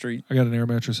across the street. I got an air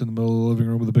mattress in the middle of the living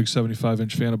room with a big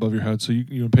 75-inch fan above your head, so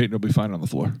you and Peyton will be fine on the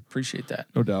floor. Appreciate that.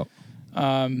 No doubt.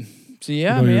 So,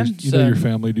 yeah, man. You know your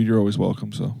family, dude. You're always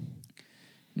welcome, so.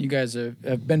 You guys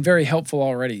have been very helpful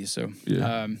already, so.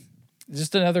 Yeah.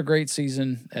 Just another great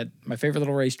season at my favorite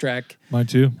little racetrack. Mine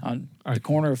too. On the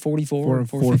corner of 44 and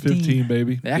 415,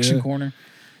 baby. The action corner.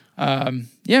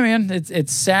 Yeah, man.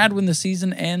 It's sad when the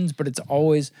season ends, but it's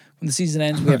always when the season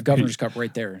ends, we have Governor's Cup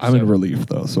right there. I'm in relief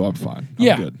though, so I'm fine.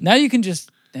 I'm good. Now you can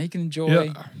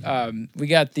enjoy. Yeah. We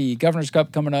got the Governor's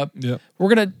Cup coming up. Yep.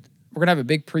 We're gonna have a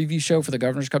big preview show for the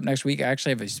Governor's Cup next week. I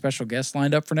actually have a special guest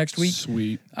lined up for next week.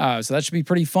 Sweet. So that should be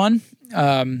pretty fun.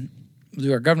 We'll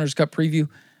do our Governor's Cup preview.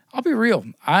 I'll be real.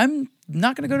 I'm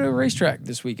not going to go to a racetrack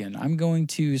this weekend. I'm going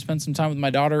to spend some time with my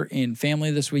daughter and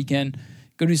family this weekend,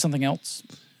 go do something else,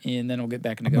 and then we'll get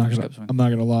back into Governor's Cup. I'm not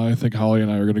going to lie. I think Holly and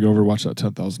I are going to go over and watch that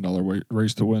 $10,000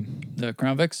 race to win. The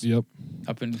Crown Vics? Yep.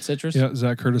 Up in Citrus? Yeah,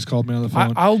 Zach Curtis called me on the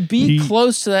phone. I'll be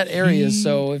close to that area,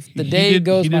 so if the day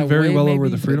goes my way, he did very well maybe, over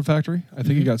the Freedom Factory. I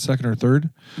think he got second or third.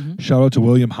 Mm-hmm. Shout out to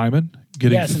William Hyman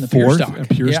getting fourth in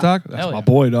Pure Stock. That's my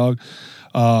boy, dog.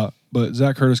 But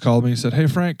Zach Curtis called me and said, "Hey,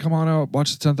 Frank, come on out.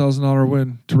 Watch the $10,000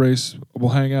 win to race. We'll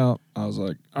hang out." I was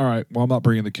like, "All right. Well, I'm not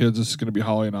bringing the kids. This is going to be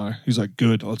Holly and I." He's like,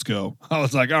 "Good. Let's go." I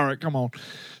was like, "All right, come on."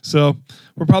 So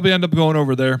we'll probably end up going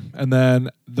over there. And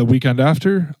then the weekend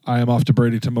after, I am off to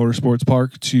Bradyton Motorsports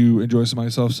Park to enjoy some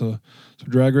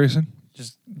drag racing.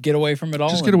 Just get away from it all.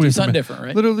 Just get away from something it. Different,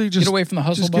 right? Literally, just get away from the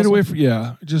hustle. Just get away from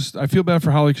I feel bad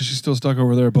for Holly because she's still stuck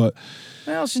over there, but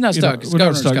well, she's not stuck. It's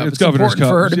Governor's Cup. It's Governor's Cup.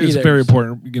 For her to be it's there. Very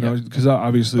important, because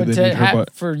obviously they need her.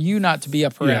 But for you not to be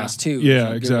up her ass too.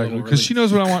 Yeah, exactly. Because she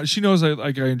knows what I want. She knows I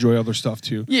enjoy other stuff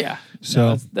too. Yeah.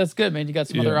 So that's good, man. You got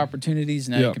some other opportunities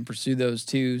now. You can pursue those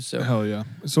too. So hell yeah.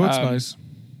 So it's nice.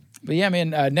 But yeah, man,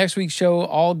 next week's show,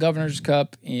 all Governor's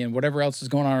Cup and whatever else is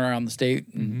going on around the state,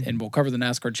 and we'll cover the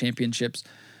NASCAR championships.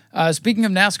 Speaking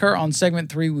of NASCAR, on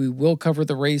segment 3, we will cover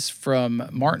the race from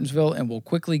Martinsville, and we'll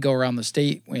quickly go around the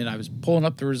state. And I was pulling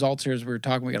up the results here as we were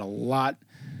talking. We got a lot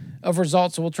of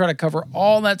results, so we'll try to cover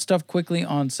all that stuff quickly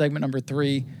on segment number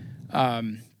 3.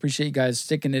 Appreciate you guys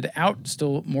sticking it out.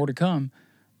 Still more to come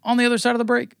on the other side of the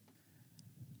break.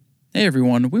 Hey,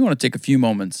 everyone. We want to take a few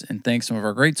moments and thank some of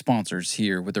our great sponsors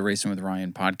here with the Racing with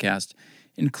Ryan podcast,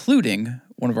 including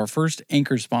one of our first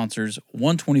anchor sponsors,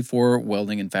 124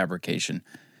 Welding and Fabrication.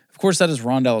 Of course, that is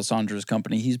Ron D'Alessandro's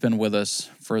company. He's been with us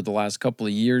for the last couple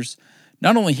of years,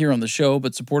 not only here on the show,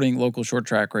 but supporting local short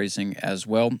track racing as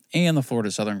well, and the Florida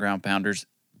Southern Ground Pounders,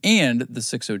 and the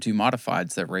 602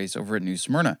 Modifieds that race over at New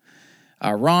Smyrna.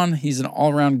 Ron, he's an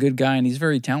all-around good guy, and he's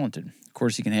very talented. Of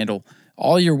course, he can handle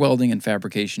all your welding and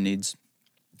fabrication needs.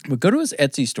 But go to his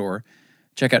Etsy store,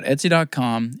 check out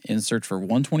Etsy.com, and search for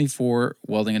 124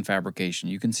 Welding and Fabrication.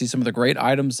 You can see some of the great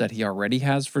items that he already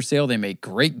has for sale. They make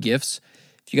great gifts.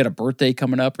 If you got a birthday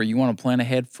coming up or you want to plan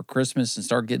ahead for Christmas and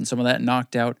start getting some of that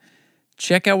knocked out,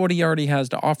 check out what he already has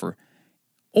to offer.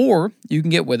 Or you can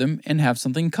get with him and have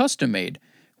something custom made.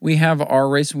 We have our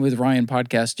Racing with Ryan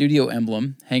podcast studio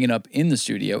emblem hanging up in the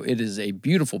studio. It is a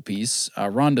beautiful piece.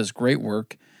 Ron does great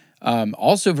work.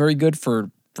 Also very good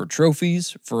for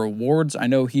trophies, for awards. I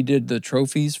know he did the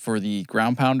trophies for the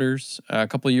Ground Pounders a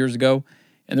couple of years ago,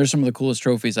 and they're some of the coolest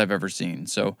trophies I've ever seen.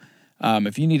 So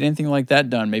if you need anything like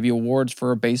that done, maybe awards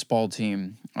for a baseball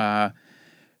team, for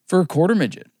a quarter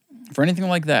midget, for anything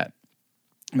like that,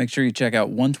 make sure you check out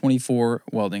 124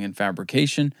 Welding and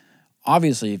Fabrication.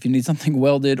 Obviously, if you need something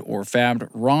welded or fabbed,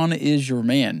 Ron is your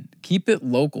man. Keep it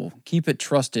local. Keep it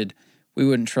trusted. We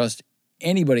wouldn't trust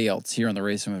anybody else here on the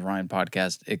Racing with Ryan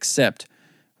podcast except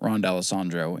Ron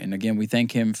D'Alessandro. And again, we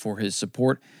thank him for his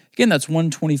support. Again, that's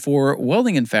 124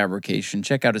 Welding and Fabrication.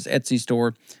 Check out his Etsy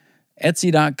store,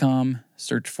 etsy.com.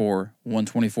 Search for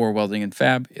 124 Welding and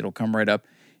Fab. It'll come right up,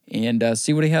 and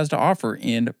see what he has to offer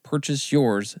and purchase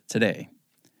yours today.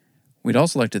 We'd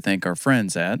also like to thank our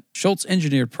friends at Schultz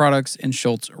Engineered Products and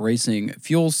Schultz Racing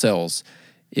Fuel Cells.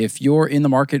 If you're in the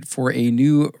market for a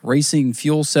new racing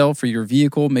fuel cell for your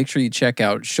vehicle, make sure you check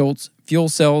out Schultz Fuel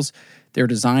Cells. They're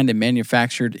designed and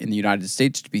manufactured in the United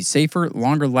States to be safer,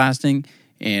 longer lasting,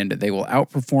 and they will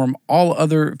outperform all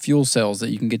other fuel cells that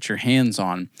you can get your hands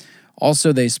on.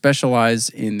 Also, they specialize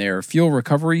in their fuel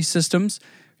recovery systems.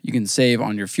 You can save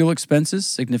on your fuel expenses,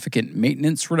 significant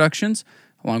maintenance reductions,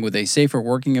 along with a safer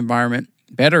working environment,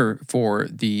 better for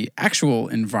the actual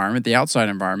environment, the outside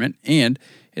environment, and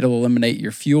it'll eliminate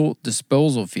your fuel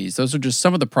disposal fees. Those are just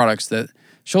some of the products that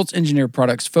Schultz Engineered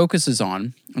Products focuses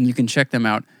on, and you can check them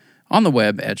out on the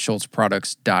web at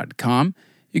schultzproducts.com.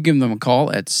 You give them a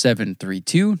call at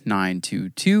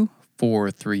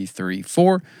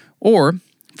 732-922-4334, or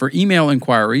for email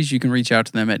inquiries, you can reach out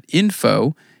to them at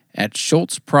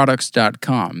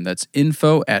info@schultzproducts.com. That's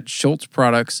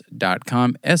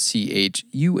info@schultzproducts.com,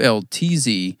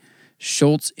 SCHULTZ,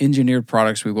 Schultz Engineered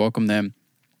Products. We welcome them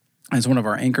as one of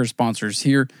our anchor sponsors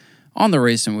here on the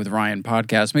Racing with Ryan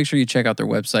podcast. Make sure you check out their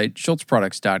website,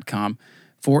 schultzproducts.com,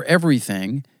 for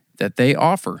everything that they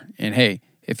offer. And hey,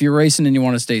 if you're racing and you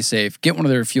want to stay safe, get one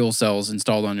of their fuel cells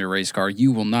installed on your race car.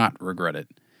 You will not regret it.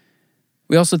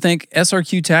 We also thank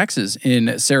SRQ Taxes in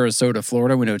Sarasota,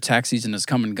 Florida. We know tax season has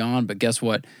come and gone, but guess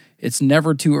what? It's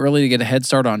never too early to get a head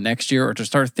start on next year or to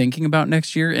start thinking about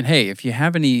next year. And hey, if you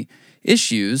have any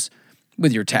issues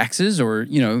with your taxes, or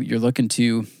you're looking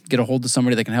to get a hold of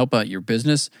somebody that can help out your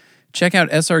business, check out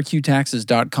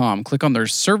srqtaxes.com. Click on their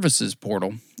services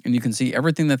portal, and you can see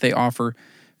everything that they offer,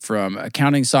 from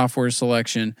accounting software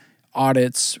selection,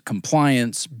 audits,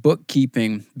 compliance,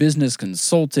 bookkeeping, business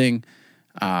consulting.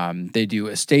 They do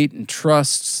estate and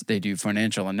trusts. They do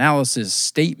financial analysis,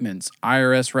 statements,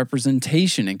 IRS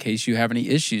representation in case you have any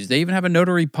issues. They even have a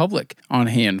notary public on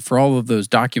hand for all of those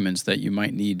documents that you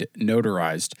might need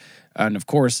notarized. And of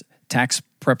course, tax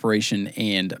preparation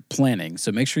and planning.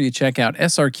 So make sure you check out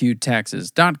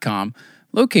srqtaxes.com,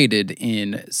 located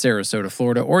in Sarasota,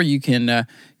 Florida, or you can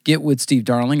get with Steve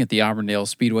Darling at the Auburndale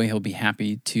Speedway. He'll be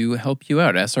happy to help you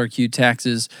out. SRQ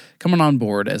Taxes coming on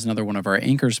board as another one of our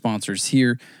anchor sponsors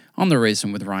here on the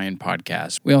Racing with Ryan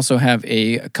podcast. We also have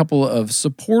a couple of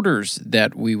supporters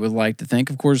that we would like to thank.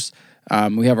 Of course,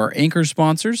 we have our anchor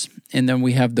sponsors, and then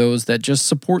we have those that just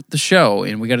support the show.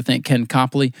 And we got to thank Ken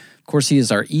Copley. Of course, he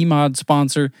is our eMod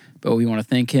sponsor, but we want to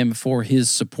thank him for his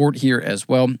support here as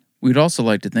well. We'd also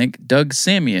like to thank Doug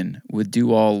Samian with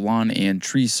Do All Lawn and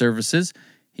Tree Services.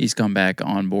 He's come back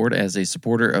on board as a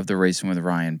supporter of the Racing with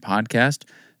Ryan podcast.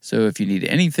 So if you need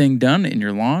anything done in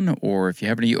your lawn, or if you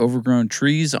have any overgrown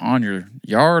trees on your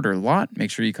yard or lot, make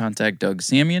sure you contact Doug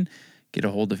Samian. Get a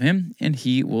hold of him, and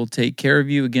he will take care of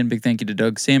you. Again, big thank you to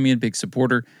Doug Samian, big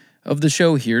supporter of the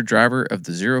show here, driver of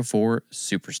the 04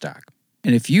 Superstock.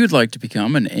 And if you'd like to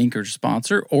become an anchor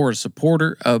sponsor or a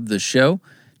supporter of the show,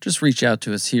 just reach out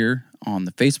to us here on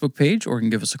the Facebook page, or you can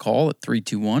give us a call at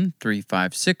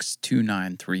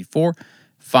 321-356-2934.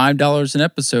 $5 an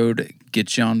episode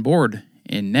gets you on board.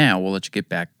 And now we'll let you get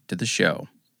back to the show.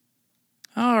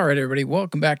 All right, everybody,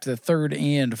 welcome back to the third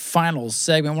and final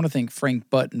segment. I want to thank Frank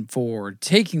Button for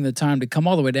taking the time to come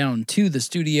all the way down to the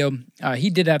studio. He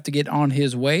did have to get on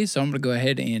his way, so I'm going to go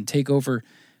ahead and take over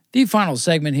the final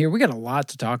segment here. We got a lot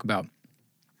to talk about.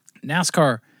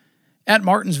 NASCAR at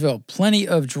Martinsville, plenty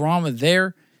of drama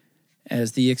there,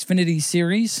 as the Xfinity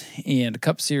Series and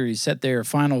Cup Series set their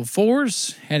Final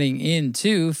Fours heading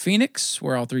into Phoenix,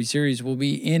 where all three series will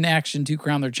be in action to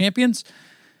crown their champions.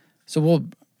 So we'll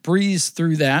breeze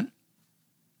through that.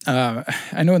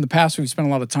 I know in the past we've spent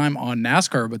a lot of time on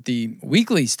NASCAR, but the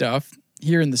weekly stuff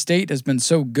here in the state has been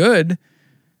so good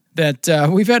that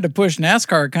we've had to push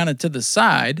NASCAR kind of to the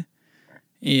side,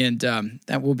 and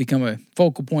that will become a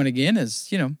focal point again, as,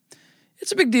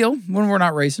 it's a big deal when we're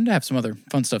not racing to have some other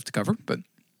fun stuff to cover. But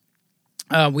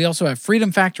we also have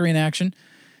Freedom Factory in action.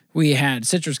 We had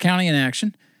Citrus County in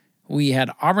action. We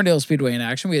had Auburndale Speedway in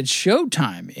action. We had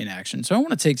Showtime in action. So I want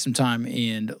to take some time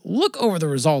and look over the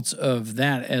results of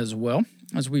that as well,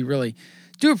 as we really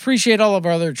do appreciate all of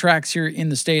our other tracks here in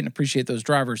the state and appreciate those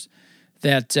drivers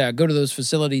that go to those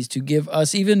facilities to give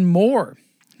us even more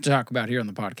to talk about here on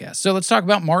the podcast. So let's talk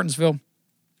about Martinsville.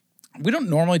 We don't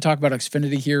normally talk about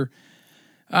Xfinity here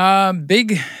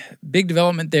Big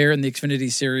development there in the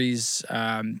Xfinity Series.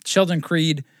 Sheldon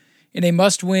Creed in a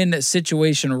must-win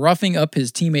situation, roughing up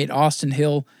his teammate Austin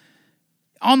Hill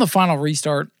on the final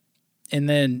restart. And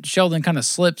then Sheldon kind of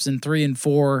slips in 3 and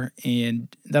 4,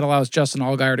 and that allows Justin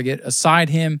Allgaier to get aside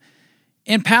him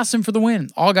and pass him for the win.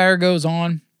 Allgaier goes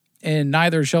on, and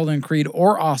neither Sheldon Creed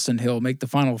or Austin Hill make the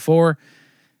final 4.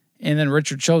 And then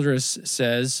Richard Childress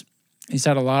says he's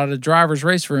had a lot of drivers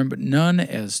race for him, but none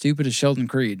as stupid as Sheldon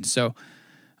Creed. So,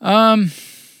 yeah,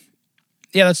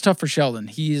 that's tough for Sheldon.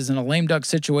 He is in a lame duck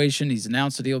situation. He's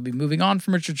announced that he'll be moving on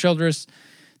from Richard Childress.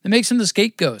 That makes him the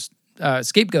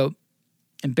scapegoat.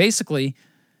 And basically,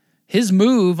 his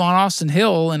move on Austin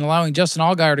Hill and allowing Justin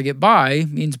Allgaier to get by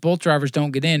means both drivers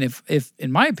don't get in. If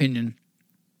in my opinion,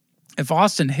 if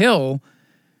Austin Hill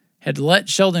had let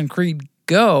Sheldon Creed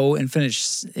go and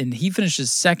he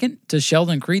finishes second to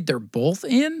Sheldon Creed, they're both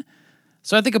in.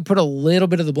 So I think I put a little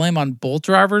bit of the blame on both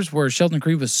drivers, where Sheldon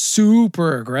Creed was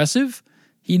super aggressive.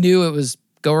 He knew it was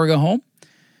go or go home.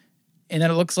 And then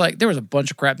it looks like there was a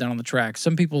bunch of crap down on the track.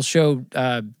 Some people showed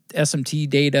SMT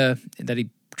data that he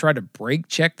tried to brake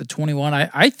check the 21.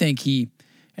 I think he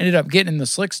ended up getting in the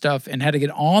slick stuff and had to get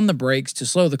on the brakes to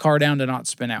slow the car down to not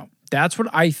spin out. That's what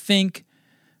I think,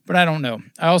 but I don't know.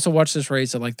 I also watched this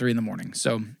race at like 3 a.m,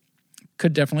 so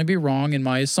could definitely be wrong in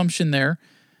my assumption there.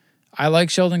 I like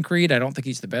Sheldon Creed. I don't think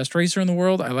he's the best racer in the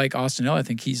world. I like Austin Hill. I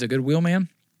think he's a good wheelman,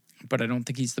 but I don't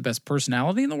think he's the best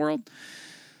personality in the world.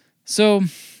 So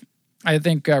I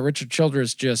think Richard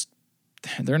Childress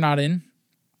they're not in.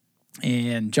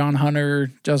 And John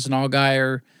Hunter, Justin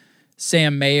Allgaier,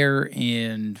 Sam Mayer,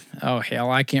 and,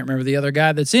 I can't remember the other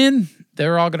guy that's in.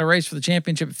 They're all going to race for the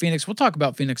championship at Phoenix. We'll talk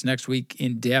about Phoenix next week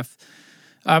in depth.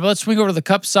 But let's swing over to the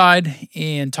Cup side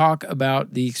and talk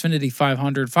about the Xfinity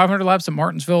 500. 500 laps at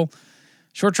Martinsville.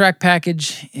 Short track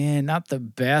package, and not the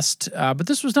best. But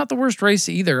this was not the worst race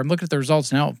either. I'm looking at the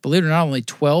results now. Believe it or not, only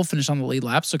 12 finished on the lead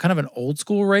lap, so kind of an old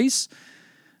school race.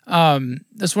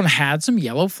 This one had some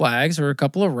yellow flags. There were a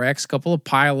couple of wrecks, a couple of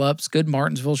pileups, good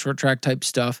Martinsville short track type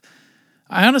stuff.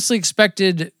 I honestly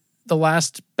expected the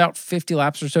last about 50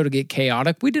 laps or so to get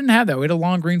chaotic. We didn't have that. We had a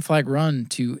long green flag run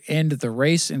to end the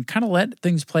race and kind of let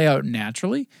things play out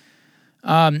naturally.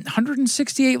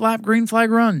 168 lap green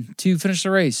flag run to finish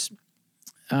the race.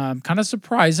 Kind of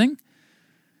surprising,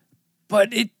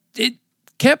 but it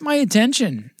kept my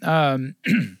attention.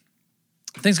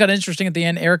 Things got interesting at the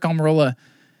end. Eric Almirola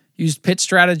used pit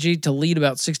strategy to lead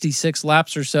about 66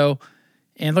 laps or so,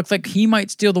 and looked like he might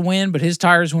steal the win, but his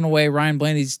tires went away. Ryan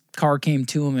Blaney's car came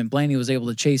to him, and Blaney was able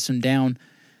to chase him down.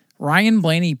 Ryan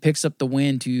Blaney picks up the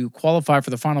win to qualify for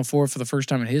the Final Four for the first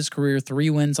time in his career. 3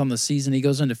 wins on the season. He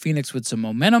goes into Phoenix with some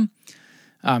momentum.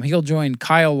 He'll join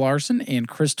Kyle Larson and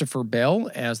Christopher Bell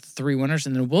as the 3 winners.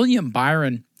 And then William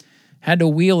Byron had to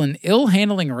wheel an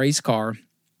ill-handling race car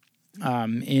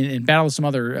and battle some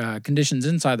other conditions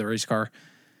inside the race car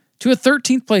to a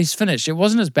 13th place finish. It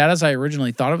wasn't as bad as I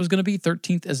originally thought it was going to be.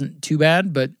 13th isn't too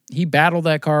bad, but he battled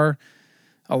that car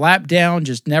a lap down,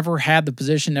 just never had the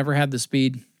position, never had the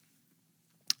speed.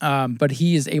 But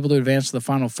he is able to advance to the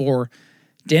Final Four.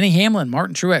 Denny Hamlin,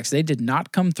 Martin Truex, they did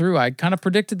not come through. I kind of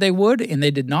predicted they would, and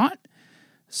they did not.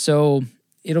 So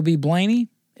it'll be Blaney,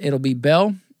 it'll be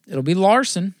Bell, it'll be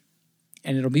Larson,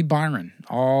 and it'll be Byron,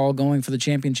 all going for the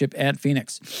championship at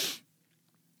Phoenix.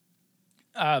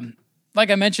 Like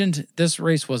I mentioned, this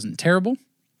race wasn't terrible.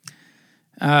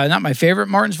 Not my favorite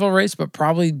Martinsville race, but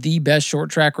probably the best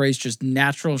short track race, just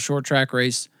natural short track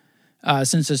race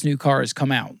since this new car has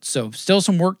come out. So still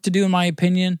some work to do, in my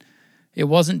opinion. It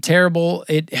wasn't terrible.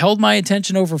 It held my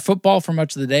attention over football for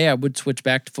much of the day. I would switch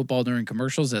back to football during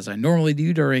commercials, as I normally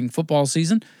do during football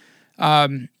season.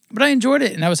 But I enjoyed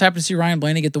it, and I was happy to see Ryan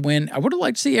Blaney get the win. I would have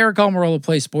liked to see Eric Almirola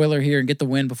play spoiler here and get the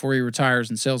win before he retires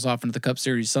and sails off into the Cup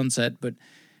Series sunset, but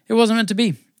it wasn't meant to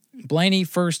be. Blaney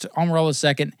first, Almirola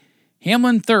second,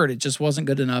 Hamlin third. It just wasn't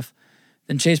good enough.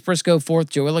 Then Chase Briscoe fourth,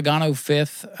 Joey Logano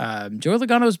fifth. Joey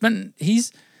Logano's been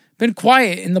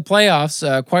quiet in the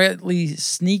playoffs, quietly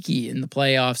sneaky in the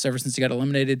playoffs ever since he got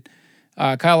eliminated.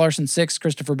 Kyle Larson sixth,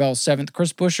 Christopher Bell seventh,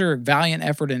 Chris Buescher, valiant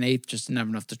effort in eighth, just didn't have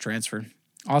enough to transfer.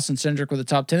 Austin Cindric with a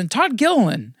top 10, and Todd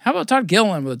Gilliland. How about Todd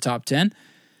Gilliland with a top 10?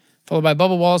 Followed by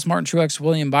Bubba Wallace, Martin Truex,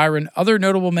 William Byron. Other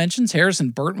notable mentions,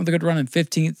 Harrison Burton with a good run in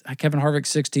 15th, Kevin Harvick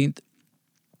 16th.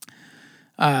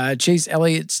 Chase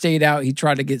Elliott stayed out. He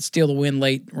tried to steal the win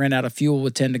late, ran out of fuel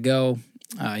with 10 to go.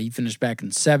 He finished back in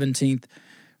 17th.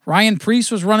 Ryan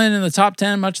Preece was running in the top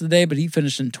 10 much of the day, but he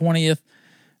finished in 20th.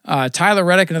 Tyler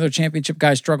Reddick, another championship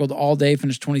guy, struggled all day,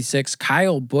 finished 26th.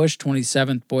 Kyle Busch,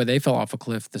 27th. Boy, they fell off a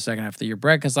cliff the second half of the year.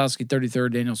 Brad Keselowski,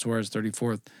 33rd. Daniel Suarez,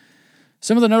 34th.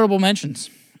 Some of the notable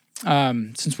mentions.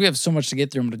 Since we have so much to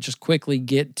get through, I'm going to just quickly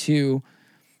get to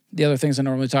the other things I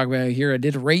normally talk about here. I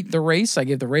did rate the race. I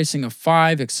gave the racing a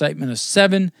 5, excitement a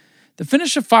 7. The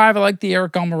finish of 5, I like the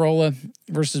Eric Almirola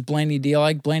versus Blaney deal. I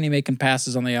like Blaney making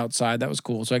passes on the outside. That was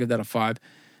cool, so I give that a 5.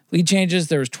 Lead changes,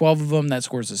 there was 12 of them. That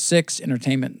scores a 6.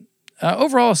 Entertainment,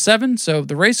 overall a 7. So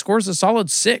the race scores a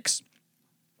solid 6.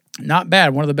 Not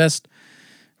bad. One of the best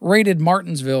rated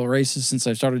Martinsville races since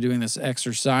I started doing this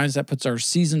exercise. That puts our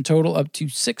season total up to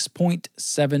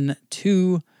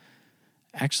 6.72.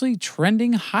 Actually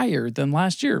trending higher than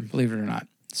last year, believe it or not.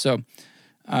 So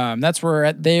that's where we're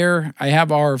at there. I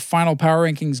have our final power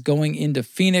rankings going into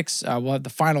Phoenix. We'll have the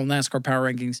final NASCAR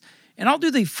power rankings. And I'll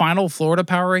do the final Florida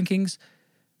power rankings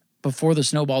before the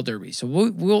Snowball Derby. So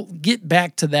we'll get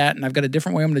back to that, and I've got a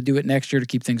different way I'm going to do it next year to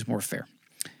keep things more fair.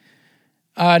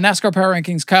 NASCAR power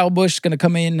rankings, Kyle Busch is going to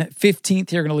come in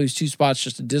 15th here, going to lose 2 spots,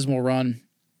 just a dismal run.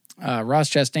 Ross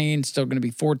Chastain still going to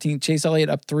be 14th. Chase Elliott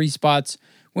up 3 spots.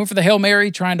 Went for the Hail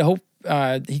Mary, trying to hope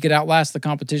he could outlast the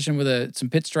competition with some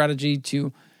pit strategy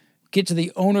to get to the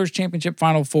Owners' Championship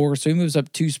Final 4, so he moves up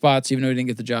 2 spots, even though he didn't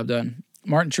get the job done.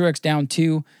 Martin Truex down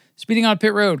 2. Speeding on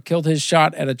pit road, killed his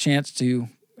shot at a chance to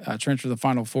transfer to the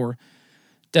Final 4.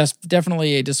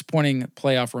 Definitely a disappointing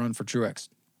playoff run for Truex.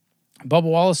 Bubba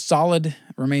Wallace, solid,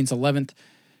 remains 11th.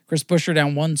 Chris Buescher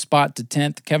down 1 spot to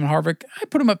 10th. Kevin Harvick, I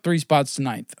put him up 3 spots to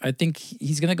 9th. I think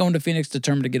he's going to go into Phoenix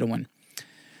determined to get a win.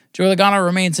 Joey Logano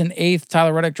remains in 8th.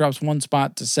 Tyler Reddick drops 1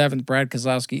 spot to 7th. Brad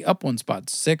Keselowski up 1 spot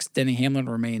to 6th. Denny Hamlin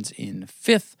remains in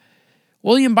 5th.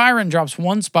 William Byron drops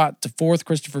 1 spot to 4th.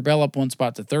 Christopher Bell up 1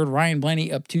 spot to 3rd. Ryan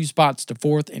Blaney up 2 spots to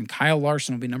 4th. And Kyle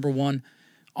Larson will be number 1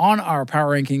 on our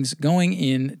power rankings going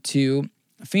into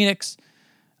Phoenix.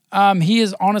 He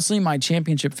is honestly my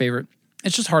championship favorite.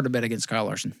 It's just hard to bet against Kyle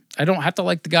Larson. I don't have to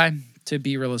like the guy to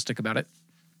be realistic about it.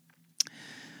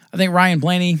 I think Ryan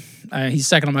Blaney, he's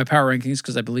second on my power rankings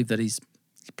because I believe that he's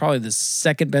probably the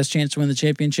second best chance to win the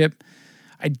championship.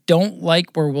 I don't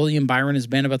like where William Byron has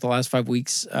been about the last 5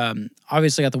 weeks.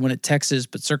 Obviously got the win at Texas,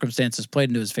 but circumstances played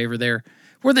into his favor there,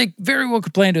 where they very well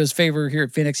could play into his favor here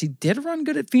at Phoenix. He did run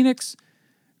good at Phoenix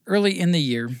early in the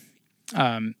year.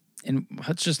 And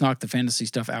let's just knock the fantasy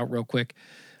stuff out real quick.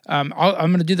 I'm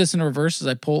going to do this in reverse as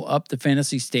I pull up the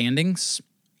fantasy standings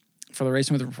for the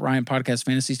Racing with Ryan podcast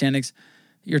fantasy standings.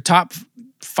 Your top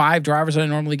 5 drivers that I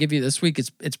normally give you this week,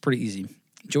 it's pretty easy.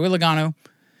 Joey Logano,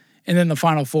 and then the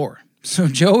final 4. So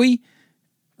Joey,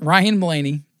 Ryan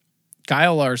Blaney,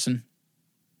 Kyle Larson,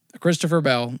 Christopher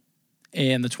Bell,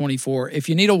 and the 24. If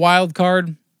you need a wild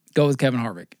card, go with Kevin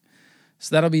Harvick.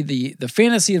 So that'll be the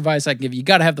fantasy advice I can give you. You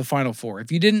got to have the final 4.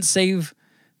 If you didn't save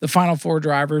the final 4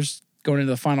 drivers going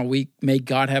into the final week, may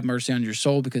God have mercy on your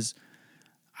soul, because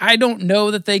I don't know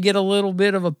that they get a little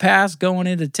bit of a pass going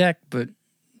into Tech, but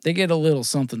they get a little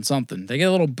something. They get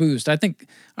a little boost. I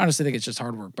honestly think it's just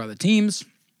hard work by the teams.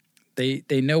 They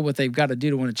know what they've got to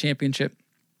do to win a championship.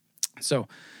 So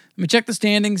let me check the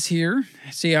standings here,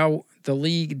 see how the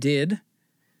league did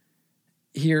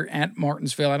here at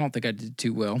Martinsville. I don't think I did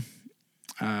too well.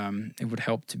 It would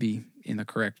help to be in the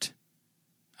correct.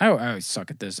 I always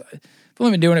suck at this. I've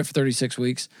only been doing it for 36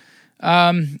 weeks.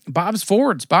 Bob's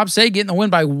Fords. Bob Say getting the win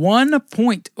by 1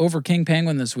 point over King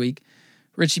Penguin this week.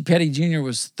 Richie Petty Jr.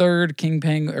 was 3rd,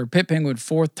 Pit Penguin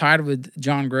 4th, tied with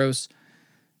John Gross.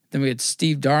 Then we had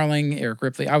Steve Darling, Eric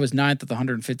Ripley. I was 9th with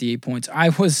 158 points. I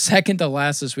was 2nd to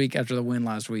last this week after the win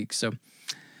last week. So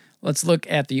let's look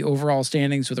at the overall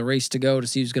standings with a race to go to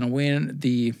see who's going to win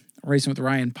the Racing with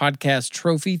Ryan podcast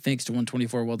trophy, thanks to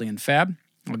 124 Welding and Fab.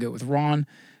 I'll get with Ron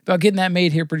about getting that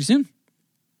made here pretty soon.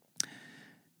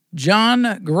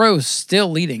 John Gross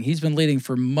still leading. He's been leading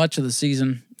for much of the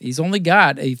season. He's only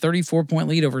got a 34-point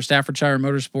lead over Staffordshire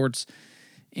Motorsports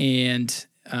and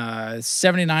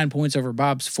 79 points over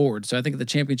Bob's Ford. So I think the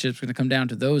championship's going to come down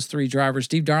to those 3 drivers.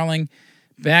 Steve Darling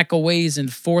back a ways in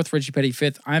 4th, Richie Petty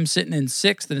 5th. I'm sitting in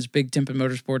 6th, and it's Big Timpin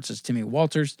Motorsports. It's Timmy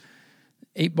Walters.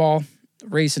 8-Ball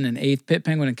racing in 8th. Pit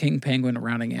Penguin and King Penguin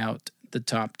rounding out the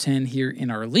top 10 here in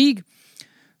our league.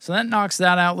 So that knocks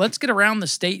that out. Let's get around the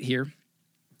state here.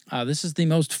 This is the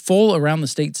most full around the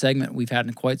state segment we've had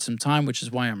in quite some time, which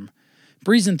is why I'm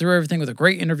breezing through everything with a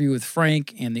great interview with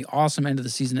Frank and the awesome end of the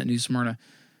season at New Smyrna.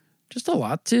 Just a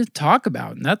lot to talk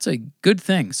about, and that's a good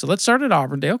thing. So let's start at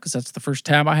Auburndale, because that's the first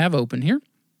tab I have open here.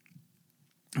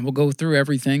 And we'll go through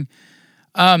everything.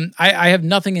 I have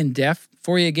nothing in depth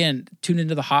for you. Again, tune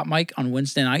into the Hot Mic on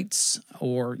Wednesday nights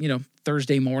or,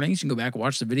 Thursday mornings. You can go back and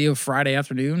watch the video Friday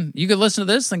afternoon. You could listen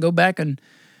to this and go back and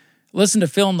listen to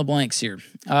fill in the blanks here.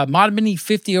 Mod Mini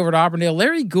 50 over to Auburndale.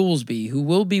 Larry Goolsby, who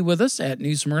will be with us at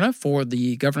New Smyrna for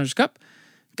the Governor's Cup,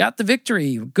 got the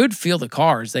victory. Good field of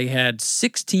cars. They had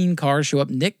 16 cars show up.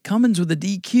 Nick Cummins with a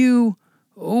DQ.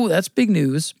 Oh, that's big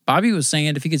news. Bobby was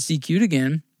saying if he gets DQ'd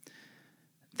again,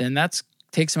 then that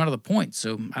takes him out of the points.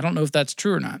 So I don't know if that's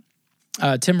true or not.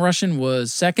 Tim Russian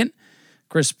was second.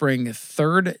 Chris Spring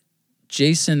third.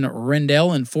 Jason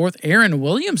Rendell in fourth. Aaron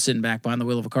Williamson back behind the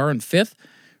wheel of a car in fifth.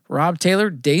 Rob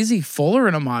Taylor, Daisy Fuller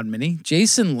in a Mod Mini.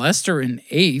 Jason Lester in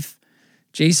eighth.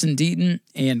 Jason Deaton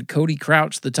and Cody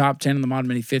Crouch, the top 10 in the Mod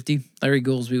Mini 50. Larry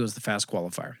Goolsby was the fast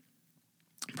qualifier.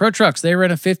 Pro Trucks, they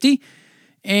ran a 50.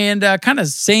 And kind of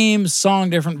same song,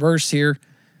 different verse here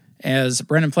as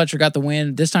Brendan Pletcher got the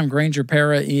win. This time Granger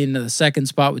Parra in the second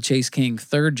spot with Chase King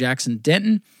third. Jackson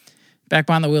Denton back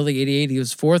behind the wheel, the 88. He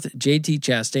was fourth. JT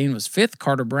Chastain was fifth.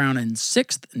 Carter Brown in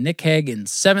sixth. Nick Hague in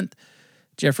seventh.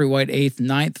 Jeffrey White eighth.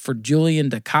 Ninth for Julian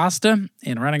DaCosta.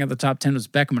 And rounding out the top 10 was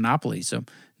Becca Monopoly. So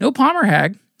no Palmer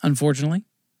Hag, unfortunately.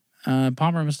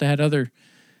 Palmer must have had other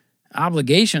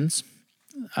obligations.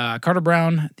 Carter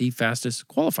Brown, the fastest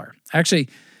qualifier. Actually,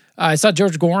 I saw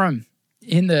George Gorham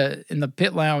in the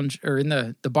pit lounge or in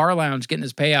the bar lounge getting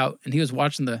his payout, and he was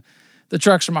watching the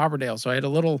trucks from Auburndale. So I had a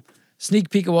little sneak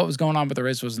peek of what was going on, but the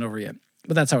race wasn't over yet.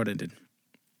 But that's how it ended.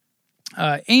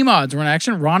 A-Mods were in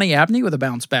action. Ronnie Abney with a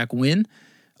bounce back win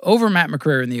over Matt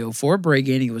McCrary in the 04. Bray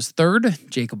Gainey was third.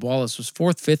 Jacob Wallace was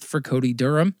fourth. Fifth for Cody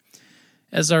Durham.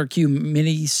 SRQ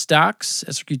Mini Stocks,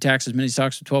 SRQ Taxes Mini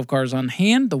Stocks with 12 cars on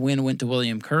hand. The win went to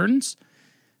William Kearns,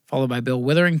 followed by Bill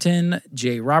Witherington,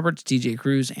 Jay Roberts, TJ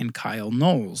Cruz, and Kyle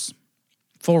Knowles.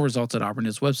 Full results at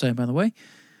Auburndale's website, by the way.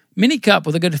 Mini Cup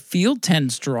with a good field,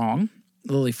 10 strong.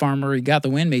 Lily Farmer got the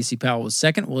win. Macy Powell was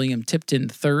second. William Tipton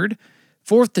third.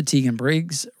 Fourth to Tegan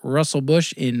Briggs. Russell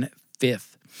Bush in fifth.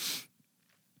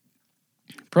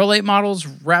 Pro Late Models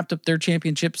wrapped up their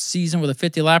championship season with a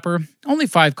 50-lapper. Only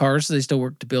 5 cars, so they still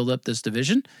work to build up this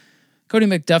division. Cody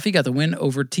McDuffie got the win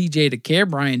over TJ DeCare.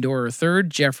 Brian Dorer third.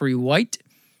 Jeffrey White,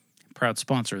 proud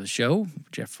sponsor of the show.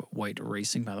 Jeff White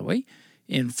Racing, by the way,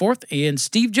 in fourth. And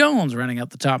Steve Jones running out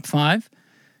the top 5.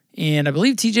 And I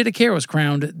believe TJ DeCare was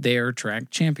crowned their track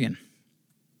champion.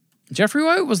 Jeffrey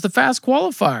White was the fast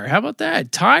qualifier. How about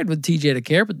that? Tied with TJ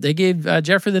DeCare, but they gave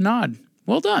Jeffrey the nod.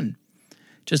 Well done.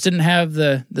 Just didn't have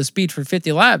the speed for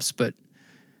 50 laps, but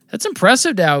that's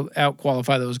impressive to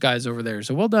out-qualify those guys over there.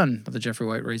 So well done with the Jeffrey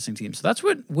White Racing team. So that's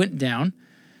what went down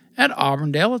at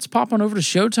Auburndale. Let's pop on over to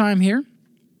Showtime here,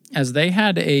 as they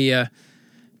had a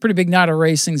pretty big night of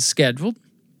racing scheduled.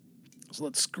 So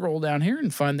let's scroll down here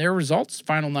and find their results.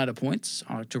 Final night of points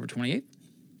on October 28th.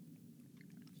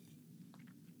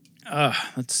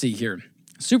 Let's see here.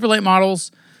 Super Late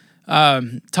Models.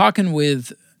 Talking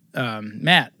with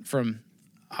Matt from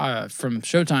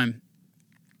Showtime,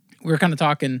 we were kind of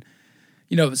talking,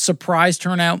 surprise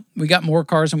turnout. We got more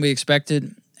cars than we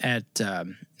expected at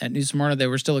New Smyrna. They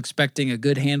were still expecting a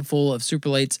good handful of Super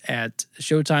Lates at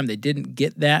Showtime. They didn't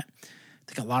get that.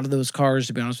 I think a lot of those cars,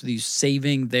 to be honest with you,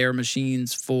 saving their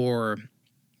machines for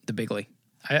the Bigly.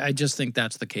 I just think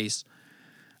that's the case.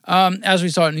 As we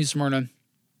saw at New Smyrna,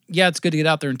 yeah, it's good to get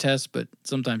out there and test, but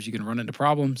sometimes you can run into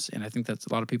problems, and I think that's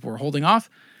a lot of people were holding off.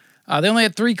 They only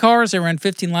had 3 cars. They ran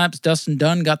 15 laps. Dustin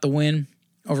Dunn got the win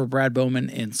over Brad Bowman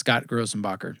and Scott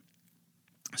Grossenbacher.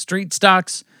 Street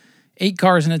Stocks, 8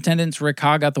 cars in attendance. Rick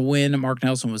Ha got the win. Mark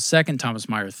Nelson was second. Thomas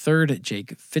Meyer third.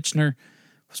 Jake Fitchner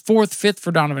was fourth. Fifth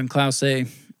for Donovan Clause.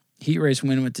 Heat race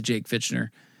win went to Jake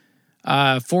Fitchner.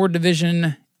 Ford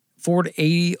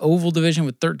 80 Oval Division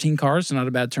with 13 cars, so not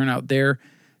a bad turnout there.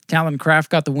 Talon Kraft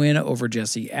got the win over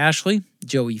Jesse Ashley.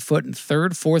 Joey Foote in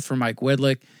third. Fourth for Mike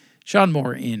Wedlick. Sean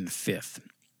Moore in fifth.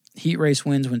 Heat race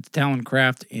wins went to Talon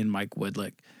Kraft and Mike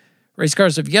Wedlick. Race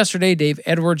cars of yesterday, Dave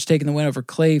Edwards taking the win over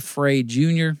Clay Frey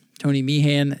Jr., Tony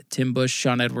Meehan, Tim Bush,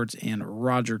 Sean Edwards, and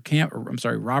Robert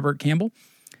Campbell.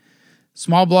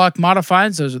 Small block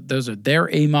modifieds, those are their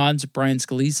A-mods. Brian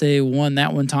Scalise won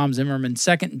that one. Tom Zimmerman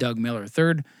second. Doug Miller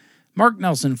third. Mark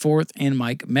Nelson fourth. And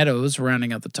Mike Meadows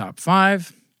rounding out the top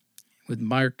 5, with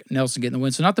Mark Nelson getting the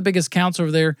win. So not the biggest counts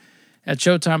over there at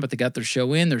Showtime, but they got their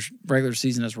show in. Their regular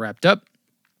season has wrapped up.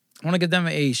 I want to give them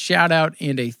a shout-out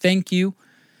and a thank you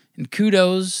and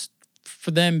kudos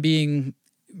for them being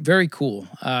very cool.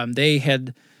 They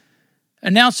had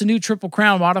announced a new Triple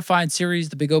Crown Modified Series,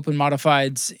 the Big Open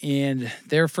Modifieds, and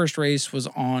their first race was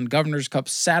on Governor's Cup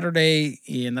Saturday,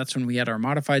 and that's when we had our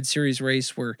Modified Series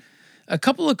race, where a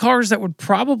couple of cars that would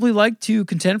probably like to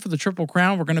contend for the Triple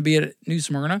Crown were going to be at New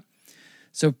Smyrna.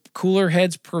 So cooler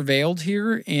heads prevailed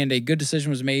here, and a good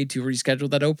decision was made to reschedule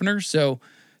that opener. So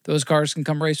those cars can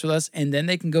come race with us, and then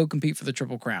they can go compete for the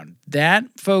Triple Crown. That,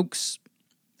 folks,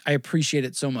 I appreciate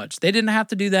it so much. They didn't have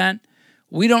to do that.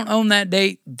 We don't own that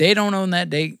date. They don't own that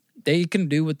date. They can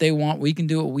do what they want. We can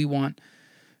do what we want.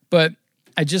 But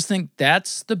I just think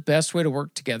that's the best way to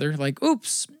work together. Like,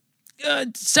 oops,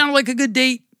 it sounded like a good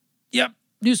date. Yep,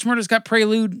 New Smyrna's got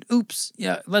Prelude. Oops,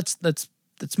 yeah, let's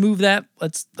move that.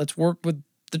 Let's work with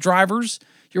the drivers.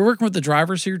 You're working with the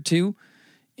drivers here too,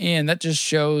 and that just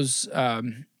shows a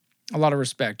lot of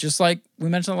respect. Just like we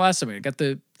mentioned the last time, I got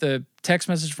the text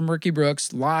message from Ricky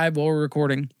Brooks live while we're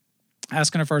recording,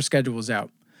 asking if our schedule was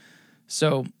out.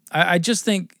 So I just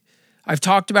think I've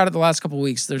talked about it the last couple of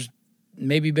weeks. There's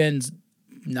maybe been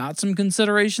not some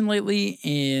consideration lately,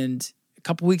 and a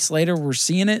couple weeks later we're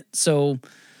seeing it. So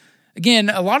again,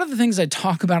 a lot of the things I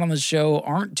talk about on the show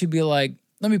aren't to be like,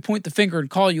 let me point the finger and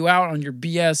call you out on your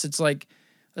BS. It's like,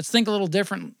 let's think a little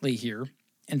differently here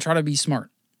and try to be smart.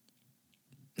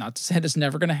 Not to say it's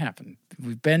never going to happen.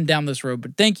 We've been down this road,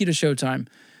 but thank you to Showtime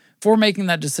for making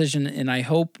that decision. And I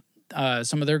hope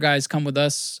some of their guys come with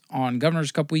us on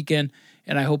Governor's Cup weekend,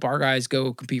 and I hope our guys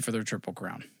go compete for their Triple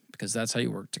Crown, because that's how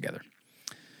you work together.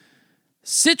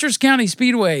 Citrus County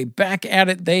Speedway, back at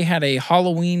it. They had a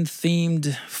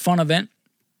Halloween-themed fun event,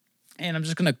 and I'm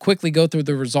just going to quickly go through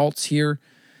the results here.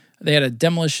 They had a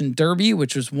Demolition Derby,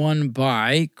 which was won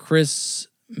by Chris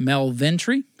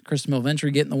Melventry. Chris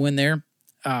Melventry getting the win there.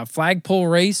 Flagpole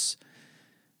race,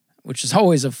 which is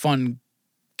always a fun,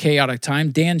 chaotic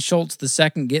time. Dan Schultz, the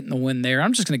second, getting the win there.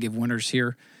 I'm just going to give winners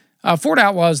here. Ford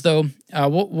Outlaws, though,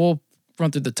 we'll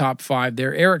run through the top five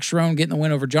there. Eric Sharon getting the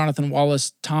win over Jonathan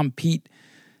Wallace, Tom Pete,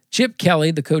 Chip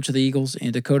Kelly, the coach of the Eagles,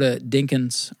 and Dakota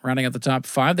Dinkins rounding out the top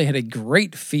five. They had a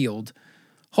great field.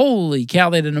 Holy cow,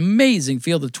 they had an amazing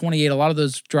field of 28. A lot of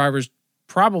those drivers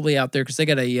probably out there because they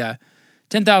got a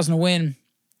 10,000 to win,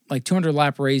 like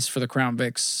 200-lap race for the Crown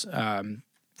Vics,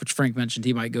 which Frank mentioned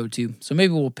he might go to. So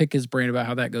maybe we'll pick his brain about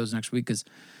how that goes next week, because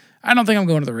I don't think I'm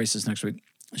going to the races next week.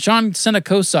 Sean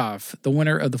Senakosov, the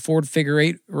winner of the Ford Figure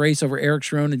 8 race over Eric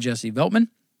Sharon and Jesse Veltman.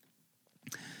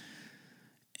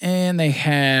 And they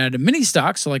had mini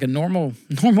stocks, so like a normal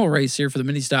race here for the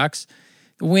mini stocks.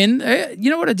 The win, you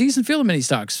know what, a decent field of mini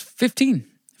stocks, 15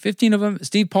 of them.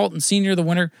 Steve Paulton Sr., the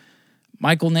winner.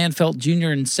 Michael Nanfelt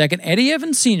Jr. in second. Eddie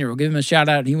Evans Sr., we'll give him a shout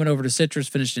out. He went over to Citrus,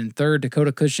 finished in third.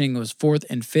 Dakota Cushing was fourth,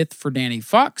 and fifth for Danny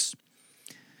Fox.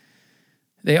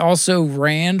 They also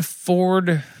ran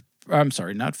Pro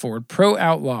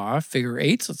Outlaw Figure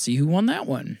 8s. Let's see who won that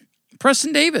one.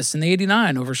 Preston Davis in the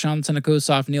 89 over Sean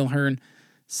Senakosov, Neil Hearn,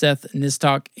 Seth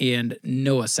Nistok, and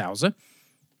Noah Souza.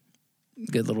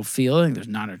 Good little field. I think there's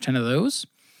 9 or 10 of those.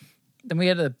 Then we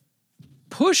had a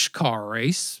push car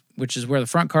race, which is where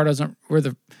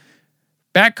the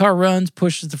back car runs,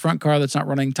 pushes the front car that's not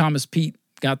running. Thomas Pete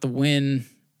got the win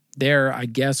there, I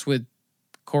guess, with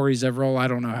Corey Zeverall. I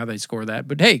don't know how they score that,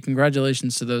 but hey,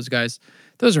 congratulations to those guys.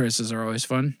 Those races are always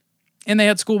fun. And they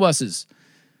had school buses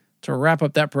to wrap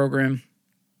up that program.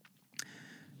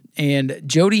 And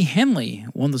Jody Henley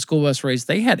won the school bus race.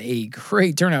 They had a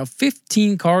great turnout,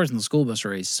 15 cars in the school bus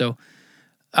race. So,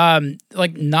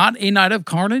 like, not a night of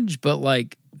carnage, but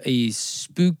like a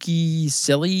spooky,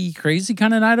 silly, crazy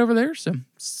kind of night over there. So,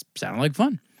 sounded like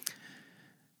fun.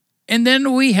 And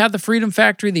then we had the Freedom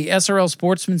Factory, the SRL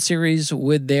Sportsman Series,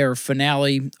 with their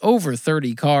finale. Over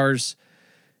 30 cars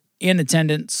in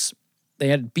attendance. They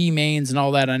had B mains and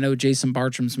all that. I know Jason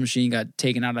Bartram's machine got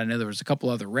taken out. I know there was a couple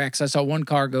other wrecks. I saw one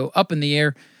car go up in the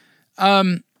air.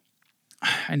 I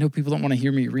know people don't want to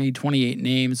hear me read 28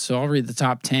 names, so I'll read the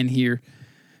top 10 here.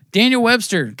 Daniel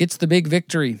Webster gets the big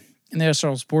victory in the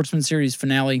SRL Sportsman Series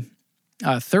finale.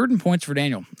 Third in points for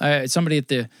Daniel. Somebody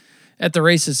at the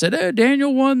races said, "Oh,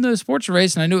 Daniel won the sports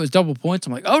race," and I knew it was double points.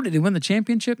 I'm like, "Oh, did he win the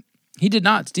championship?" He did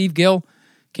not. Steve Gill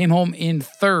came home in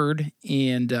third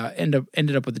and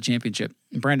ended up with the championship.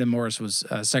 Brandon Morris was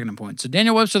second in points. So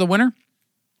Daniel Webster, the winner.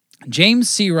 James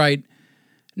Seawright,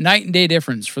 night and day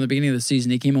difference from the beginning of the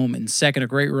season. He came home in second, a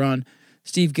great run.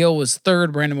 Steve Gill was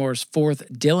third. Brandon Morris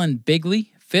fourth. Dylan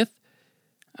Bigley fifth.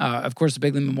 Of course, the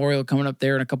Bigley Memorial coming up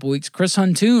there in a couple weeks. Chris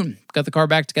Huntoon got the car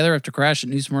back together after crash at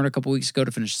New Smyrna a couple weeks ago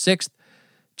to finish sixth.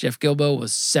 Jeff Gilbo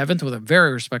was seventh with a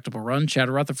very respectable run. Chad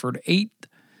Rutherford eighth.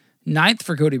 Ninth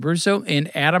for Cody Brusso,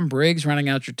 and Adam Briggs rounding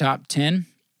out your top 10.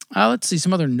 Let's see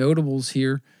some other notables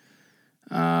here.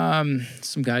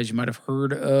 Some guys you might have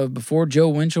heard of before. Joe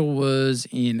Winchell was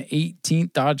in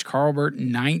 18th. Dodge Carlbert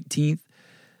 19th.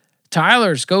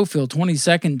 Tyler Schofield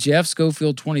 22nd. Jeff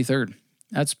Schofield 23rd.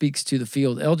 That speaks to the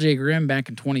field. LJ Grimm back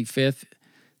in 25th.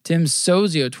 Tim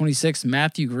Sozio 26th.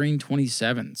 Matthew Green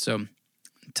 27th. So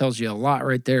it tells you a lot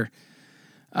right there.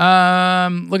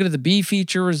 Looking at the B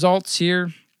feature results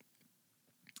here.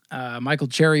 Michael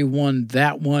Cherry won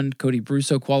that one. Cody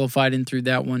Brusso qualified in through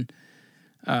that one.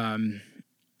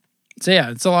 So,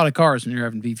 yeah, it's a lot of cars when you're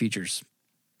having B features.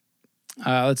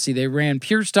 Let's see. They ran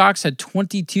pure stocks, had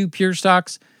 22 pure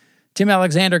stocks. Tim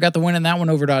Alexander got the win in that one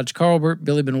over Dodge Carlbert.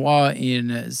 Billy Benoit in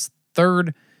his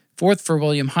third. Fourth for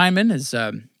William Hyman, as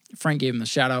Frank gave him the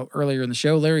shout-out earlier in the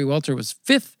show. Larry Welter was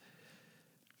fifth.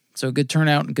 So good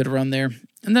turnout and good run there.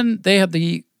 And then they had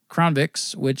the Crown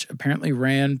Vics, which apparently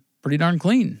ran pretty darn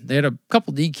clean. They had a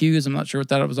couple DQs. I'm not sure what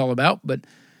that was all about, but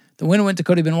the win went to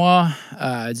Cody Benoit.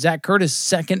 Zach Curtis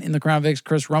second in the Crown Vics.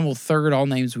 Chris Rummel third, all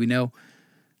names we know.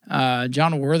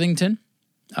 John Worthington,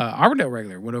 Auburndale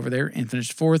regular, went over there and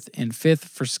finished fourth, and fifth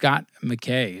for Scott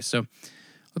McKay. So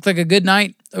looked like a good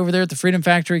night over there at the Freedom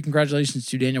Factory. Congratulations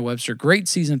to Daniel Webster. Great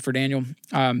season for Daniel.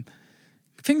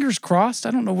 Fingers crossed.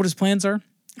 I don't know what his plans are.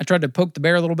 I tried to poke the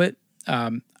bear a little bit. I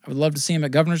would love to see him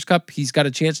at Governor's Cup. He's got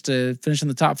a chance to finish in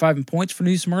the top 5 in points for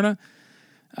New Smyrna.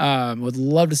 Would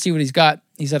love to see what he's got.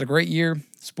 He's had a great year,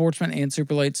 Sportsman and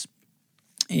Superlights.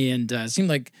 And seemed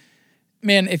like,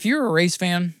 man, if you're a race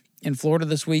fan in Florida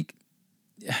this week,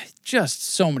 just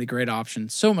so many great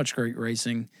options, so much great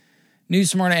racing. New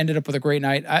Smyrna ended up with a great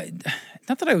night.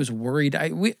 Not that I was worried.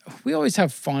 We always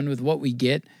have fun with what we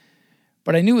get,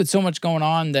 but I knew with so much going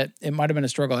on that it might have been a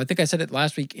struggle. I think I said it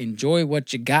last week, enjoy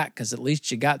what you got, because at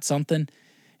least you got something.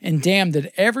 And damn,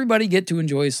 did everybody get to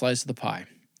enjoy a slice of the pie.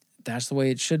 That's the way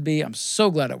it should be. I'm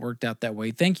so glad it worked out that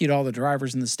way. Thank you to all the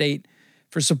drivers in the state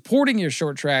for supporting your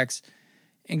short tracks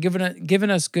and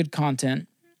giving us good content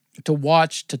to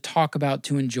watch, to talk about,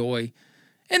 to enjoy,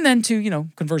 and then to,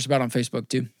 converse about on Facebook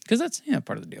too, because that's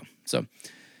part of the deal. So,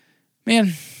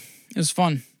 man, it was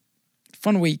fun.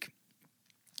 Fun week.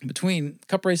 Between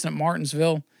cup racing at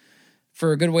Martinsville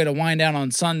for a good way to wind down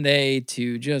on Sunday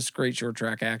to just great short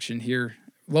track action here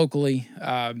locally.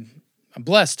 I'm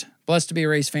blessed to be a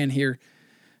race fan here.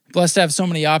 Blessed to have so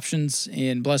many options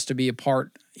and blessed to be a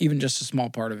part, even just a small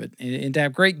part of it. And to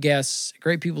have great guests,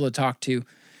 great people to talk to,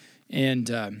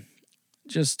 and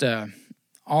just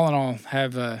all in all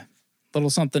have a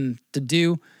little something to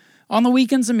do on the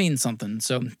weekends that means something.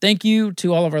 So thank you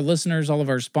to all of our listeners, all of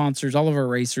our sponsors, all of our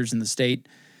racers in the state.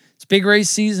 It's big race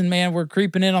season, man. We're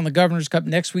creeping in on the Governor's Cup.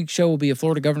 Next week's show will be a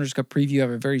Florida Governor's Cup preview. I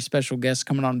have a very special guest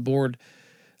coming on board,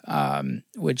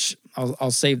 which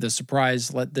I'll save the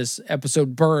surprise, let this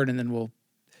episode burn, and then we'll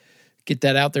get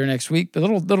that out there next week. But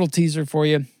little teaser for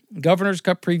you. Governor's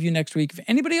Cup preview next week. If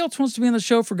anybody else wants to be on the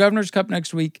show for Governor's Cup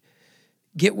next week,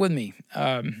 get with me. It's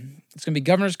going to be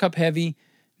Governor's Cup heavy,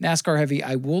 NASCAR heavy.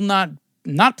 I will not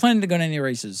planning to go to any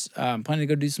races. I'm planning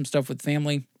to go do some stuff with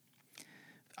family.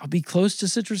 I'll be close to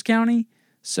Citrus County,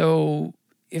 so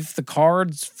if the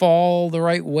cards fall the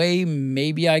right way,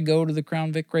 maybe I go to the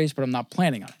Crown Vic race, but I'm not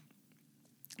planning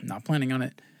on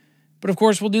it. But, of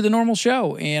course, we'll do the normal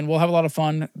show, and we'll have a lot of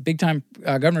fun. Big-time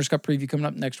Governor's Cup preview coming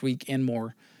up next week and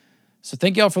more. So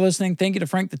thank you all for listening. Thank you to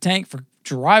Frank the Tank for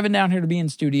driving down here to be in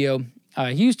studio.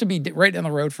 He used to be right down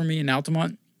the road from me in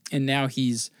Altamont, and now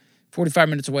he's 45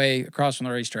 minutes away across from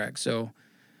the racetrack. So,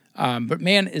 but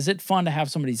man, is it fun to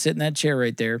have somebody sit in that chair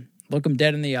right there, look them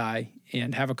dead in the eye,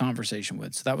 and have a conversation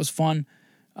with. So that was fun.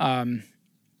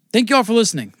 Thank you all for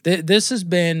listening. This has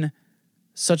been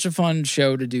such a fun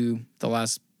show to do the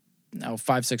last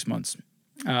 5-6 months.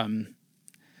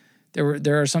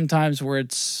 There are some times where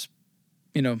it's,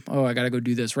 I got to go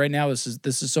do this. Right now, this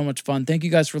is so much fun. Thank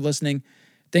you guys for listening.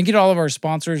 Thank you to all of our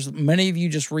sponsors. Many of you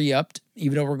just re-upped,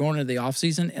 even though we're going into the off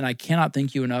season, and I cannot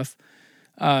thank you enough.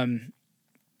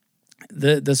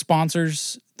 The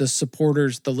sponsors, the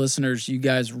supporters, the listeners, you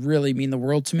guys really mean the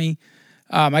world to me.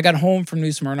 I got home from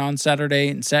New Smyrna on Saturday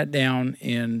and sat down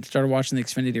and started watching the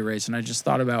Xfinity race, and I just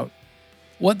thought about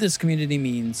what this community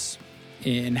means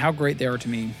and how great they are to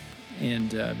me, and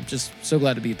just so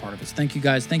glad to be a part of it. So thank you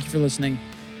guys. Thank you for listening.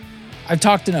 I've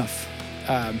talked enough.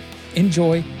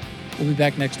 Enjoy. We'll be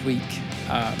back next week.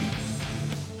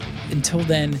 Until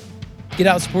then, get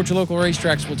out and support your local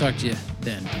racetracks. We'll talk to you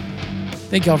then.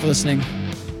 Thank you all for listening.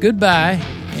 Goodbye,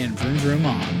 and vroom vroom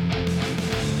on.